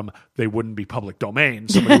cared about them, they wouldn't be public domain.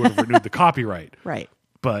 Somebody would have renewed the copyright. right.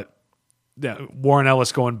 But Warren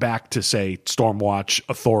Ellis going back to, say, Stormwatch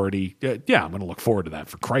Authority, I'm going to look forward to that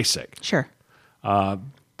for Christ's sake. Sure.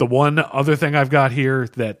 The one other thing I've got here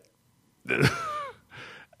that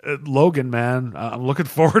Logan, man, I'm looking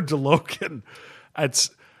forward to Logan.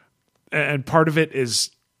 And part of it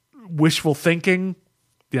is wishful thinking.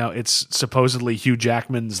 It's supposedly Hugh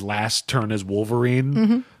Jackman's last turn as Wolverine.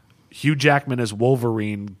 Mm-hmm. Hugh Jackman as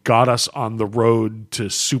Wolverine got us on the road to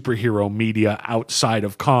superhero media outside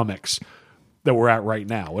of comics that we're at right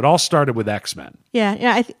now. It all started with X-Men.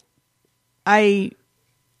 Yeah. I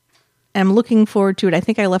am looking forward to it. I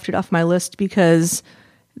think I left it off my list because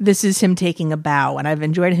this is him taking a bow, and I've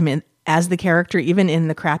enjoyed him as the character, even in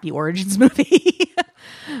the crappy Origins movie.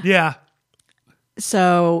 Yeah.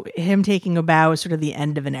 So him taking a bow is sort of the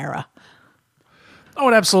end of an era. Oh,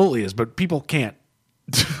 it absolutely is, but people can't.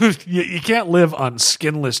 You can't live on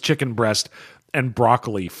skinless chicken breast and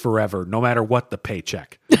broccoli forever, no matter what the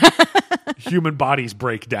paycheck. Human bodies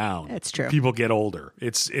break down. That's true. People get older.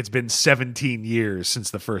 It's been 17 years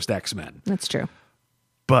since the first X-Men. That's true.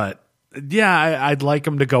 But I'd like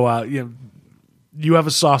him to go out. You have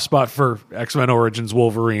a soft spot for X-Men Origins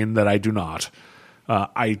Wolverine that I do not.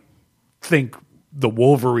 I think the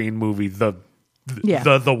Wolverine movie, the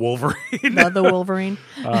Wolverine. The Wolverine.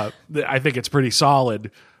 I think it's pretty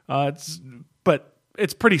solid. But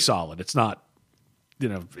it's pretty solid. It's not,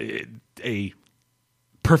 a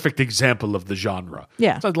perfect example of the genre.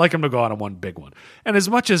 Yeah. So I'd like him to go out on one big one. And as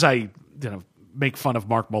much as I, make fun of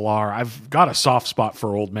Mark Millar, I've got a soft spot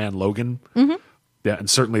for Old Man Logan. Mm-hmm. Yeah, and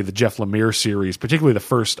certainly the Jeff Lemire series, particularly the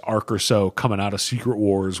first arc or so coming out of Secret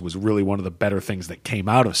Wars, was really one of the better things that came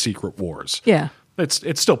out of Secret Wars. Yeah.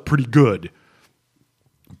 It's still pretty good.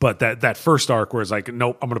 But that first arc where it's like,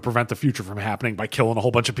 nope, I'm going to prevent the future from happening by killing a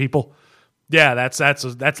whole bunch of people. Yeah,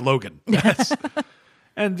 that's Logan.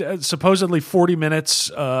 And supposedly 40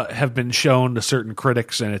 minutes have been shown to certain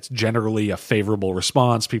critics, and it's generally a favorable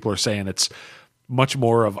response. People are saying it's much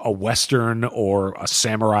more of a Western or a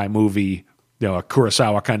samurai movie, a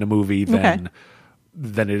Kurosawa kind of movie than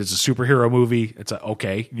it is a superhero movie. It's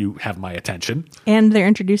okay, you have my attention. And they're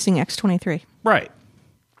introducing X-23. Right.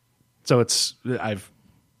 So I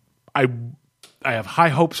have high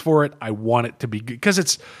hopes for it. I want it to be good because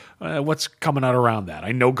it's what's coming out around that.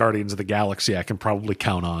 I know Guardians of the Galaxy I can probably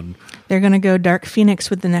count on. They're going to go Dark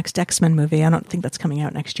Phoenix with the next X-Men movie. I don't think that's coming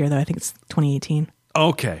out next year, though. I think it's 2018.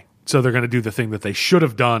 Okay. So they're going to do the thing that they should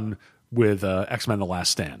have done with X-Men The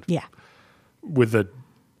Last Stand. Yeah. With the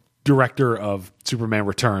director of Superman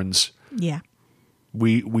Returns. Yeah.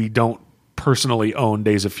 We don't personally own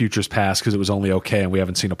Days of Futures Past because it was only okay and we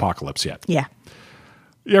haven't seen Apocalypse yet. Yeah.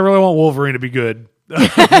 Yeah, I really want Wolverine to be good.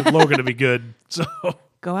 Logan to be good. So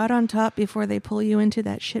go out on top before they pull you into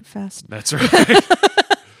that shit fest. That's right.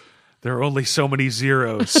 There are only so many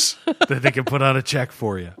zeros that they can put on a check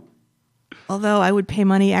for you. Although I would pay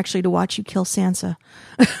money actually to watch you kill Sansa.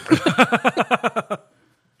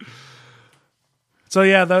 So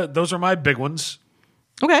yeah, those are my big ones.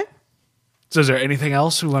 Okay. So is there anything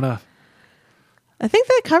else we want to... I think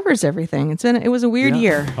that covers everything. It was a weird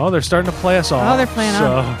year. Oh, they're starting to play us off. Oh, they're playing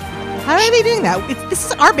off. How are they doing that? This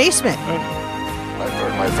is our basement. I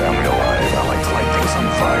burn my family alive. I like to light things on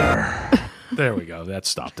fire. There we go. That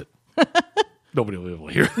stopped it. Nobody will be able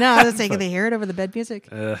to hear it. No, I was saying, can they hear it over the bed music?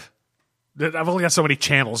 I've only got so many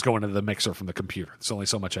channels going into the mixer from the computer. There's only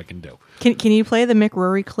so much I can do. Can you play the Mick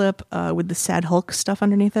Rory clip with the Sad Hulk stuff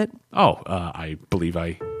underneath it? Oh, I believe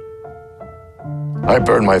I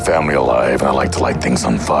burn my family alive, and I like to light things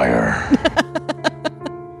on fire.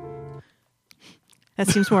 That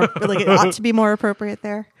seems more like it ought to be more appropriate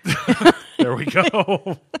there. There we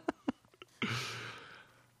go.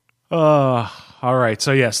 All right.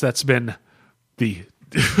 So yes, that's been the.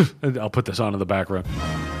 I'll put this on in the background.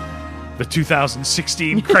 the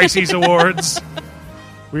 2016 Crises Awards.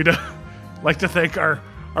 We'd like to thank our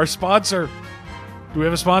sponsor. Do we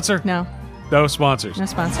have a sponsor? No. No sponsors. No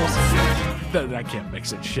sponsors. I can't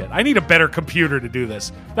mix it. Shit. I need a better computer to do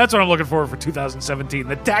this. That's what I'm looking for 2017.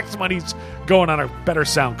 The tax money's going on a better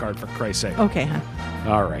sound card, for Christ's sake. Okay, hon.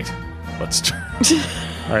 All right. Let's...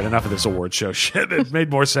 All right, enough of this award show shit. It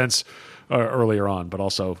made more sense earlier on, but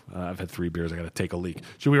also I've had 3 beers. I got to take a leak.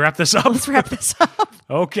 Should we wrap this up? Let's wrap this up.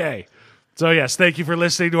 Okay. So, yes, thank you for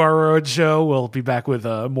listening to our road show. We'll be back with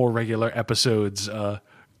more regular episodes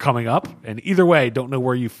coming up. And either way, don't know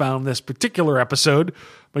where you found this particular episode,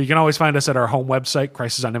 but you can always find us at our home website,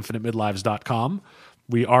 crisisoninfiniteMidlives.com.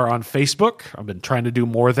 We are on Facebook. I've been trying to do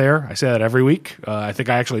more there. I say that every week. I think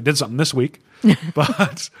I actually did something this week.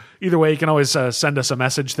 But either way, you can always send us a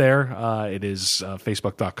message there. It is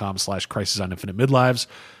facebook.com/crisisoninfinitemidlives.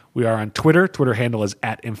 We are on Twitter. Twitter handle is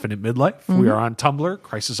 @InfiniteMidlife. Mm-hmm. We are on Tumblr,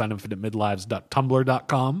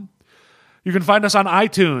 crisisoninfinitemidlives.tumblr.com. You can find us on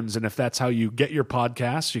iTunes, and if that's how you get your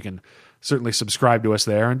podcasts, you can certainly subscribe to us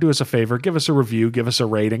there. And do us a favor, give us a review, give us a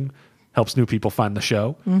rating. Helps new people find the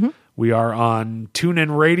show. Mm-hmm. We are on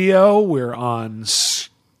TuneIn Radio. We're on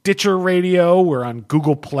Stitcher Radio. We're on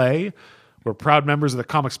Google Play. We're proud members of the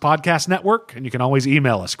Comics Podcast Network, and you can always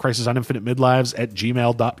email us,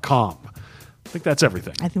 crisisoninfinitemidlives@gmail.com. I think that's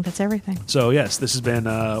everything. I think that's everything. So, yes, this has been,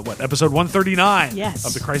 episode 139 yes.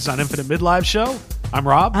 of the Crisis on Infinite Midlives show. I'm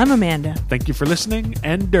Rob. I'm Amanda. Thank you for listening,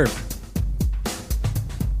 and derp.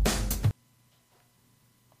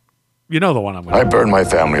 You know the one I'm going to... I burn my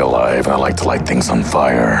family alive, and I like to light things on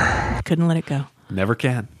fire. Couldn't let it go. Never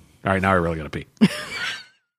can. All right, now I really got to pee.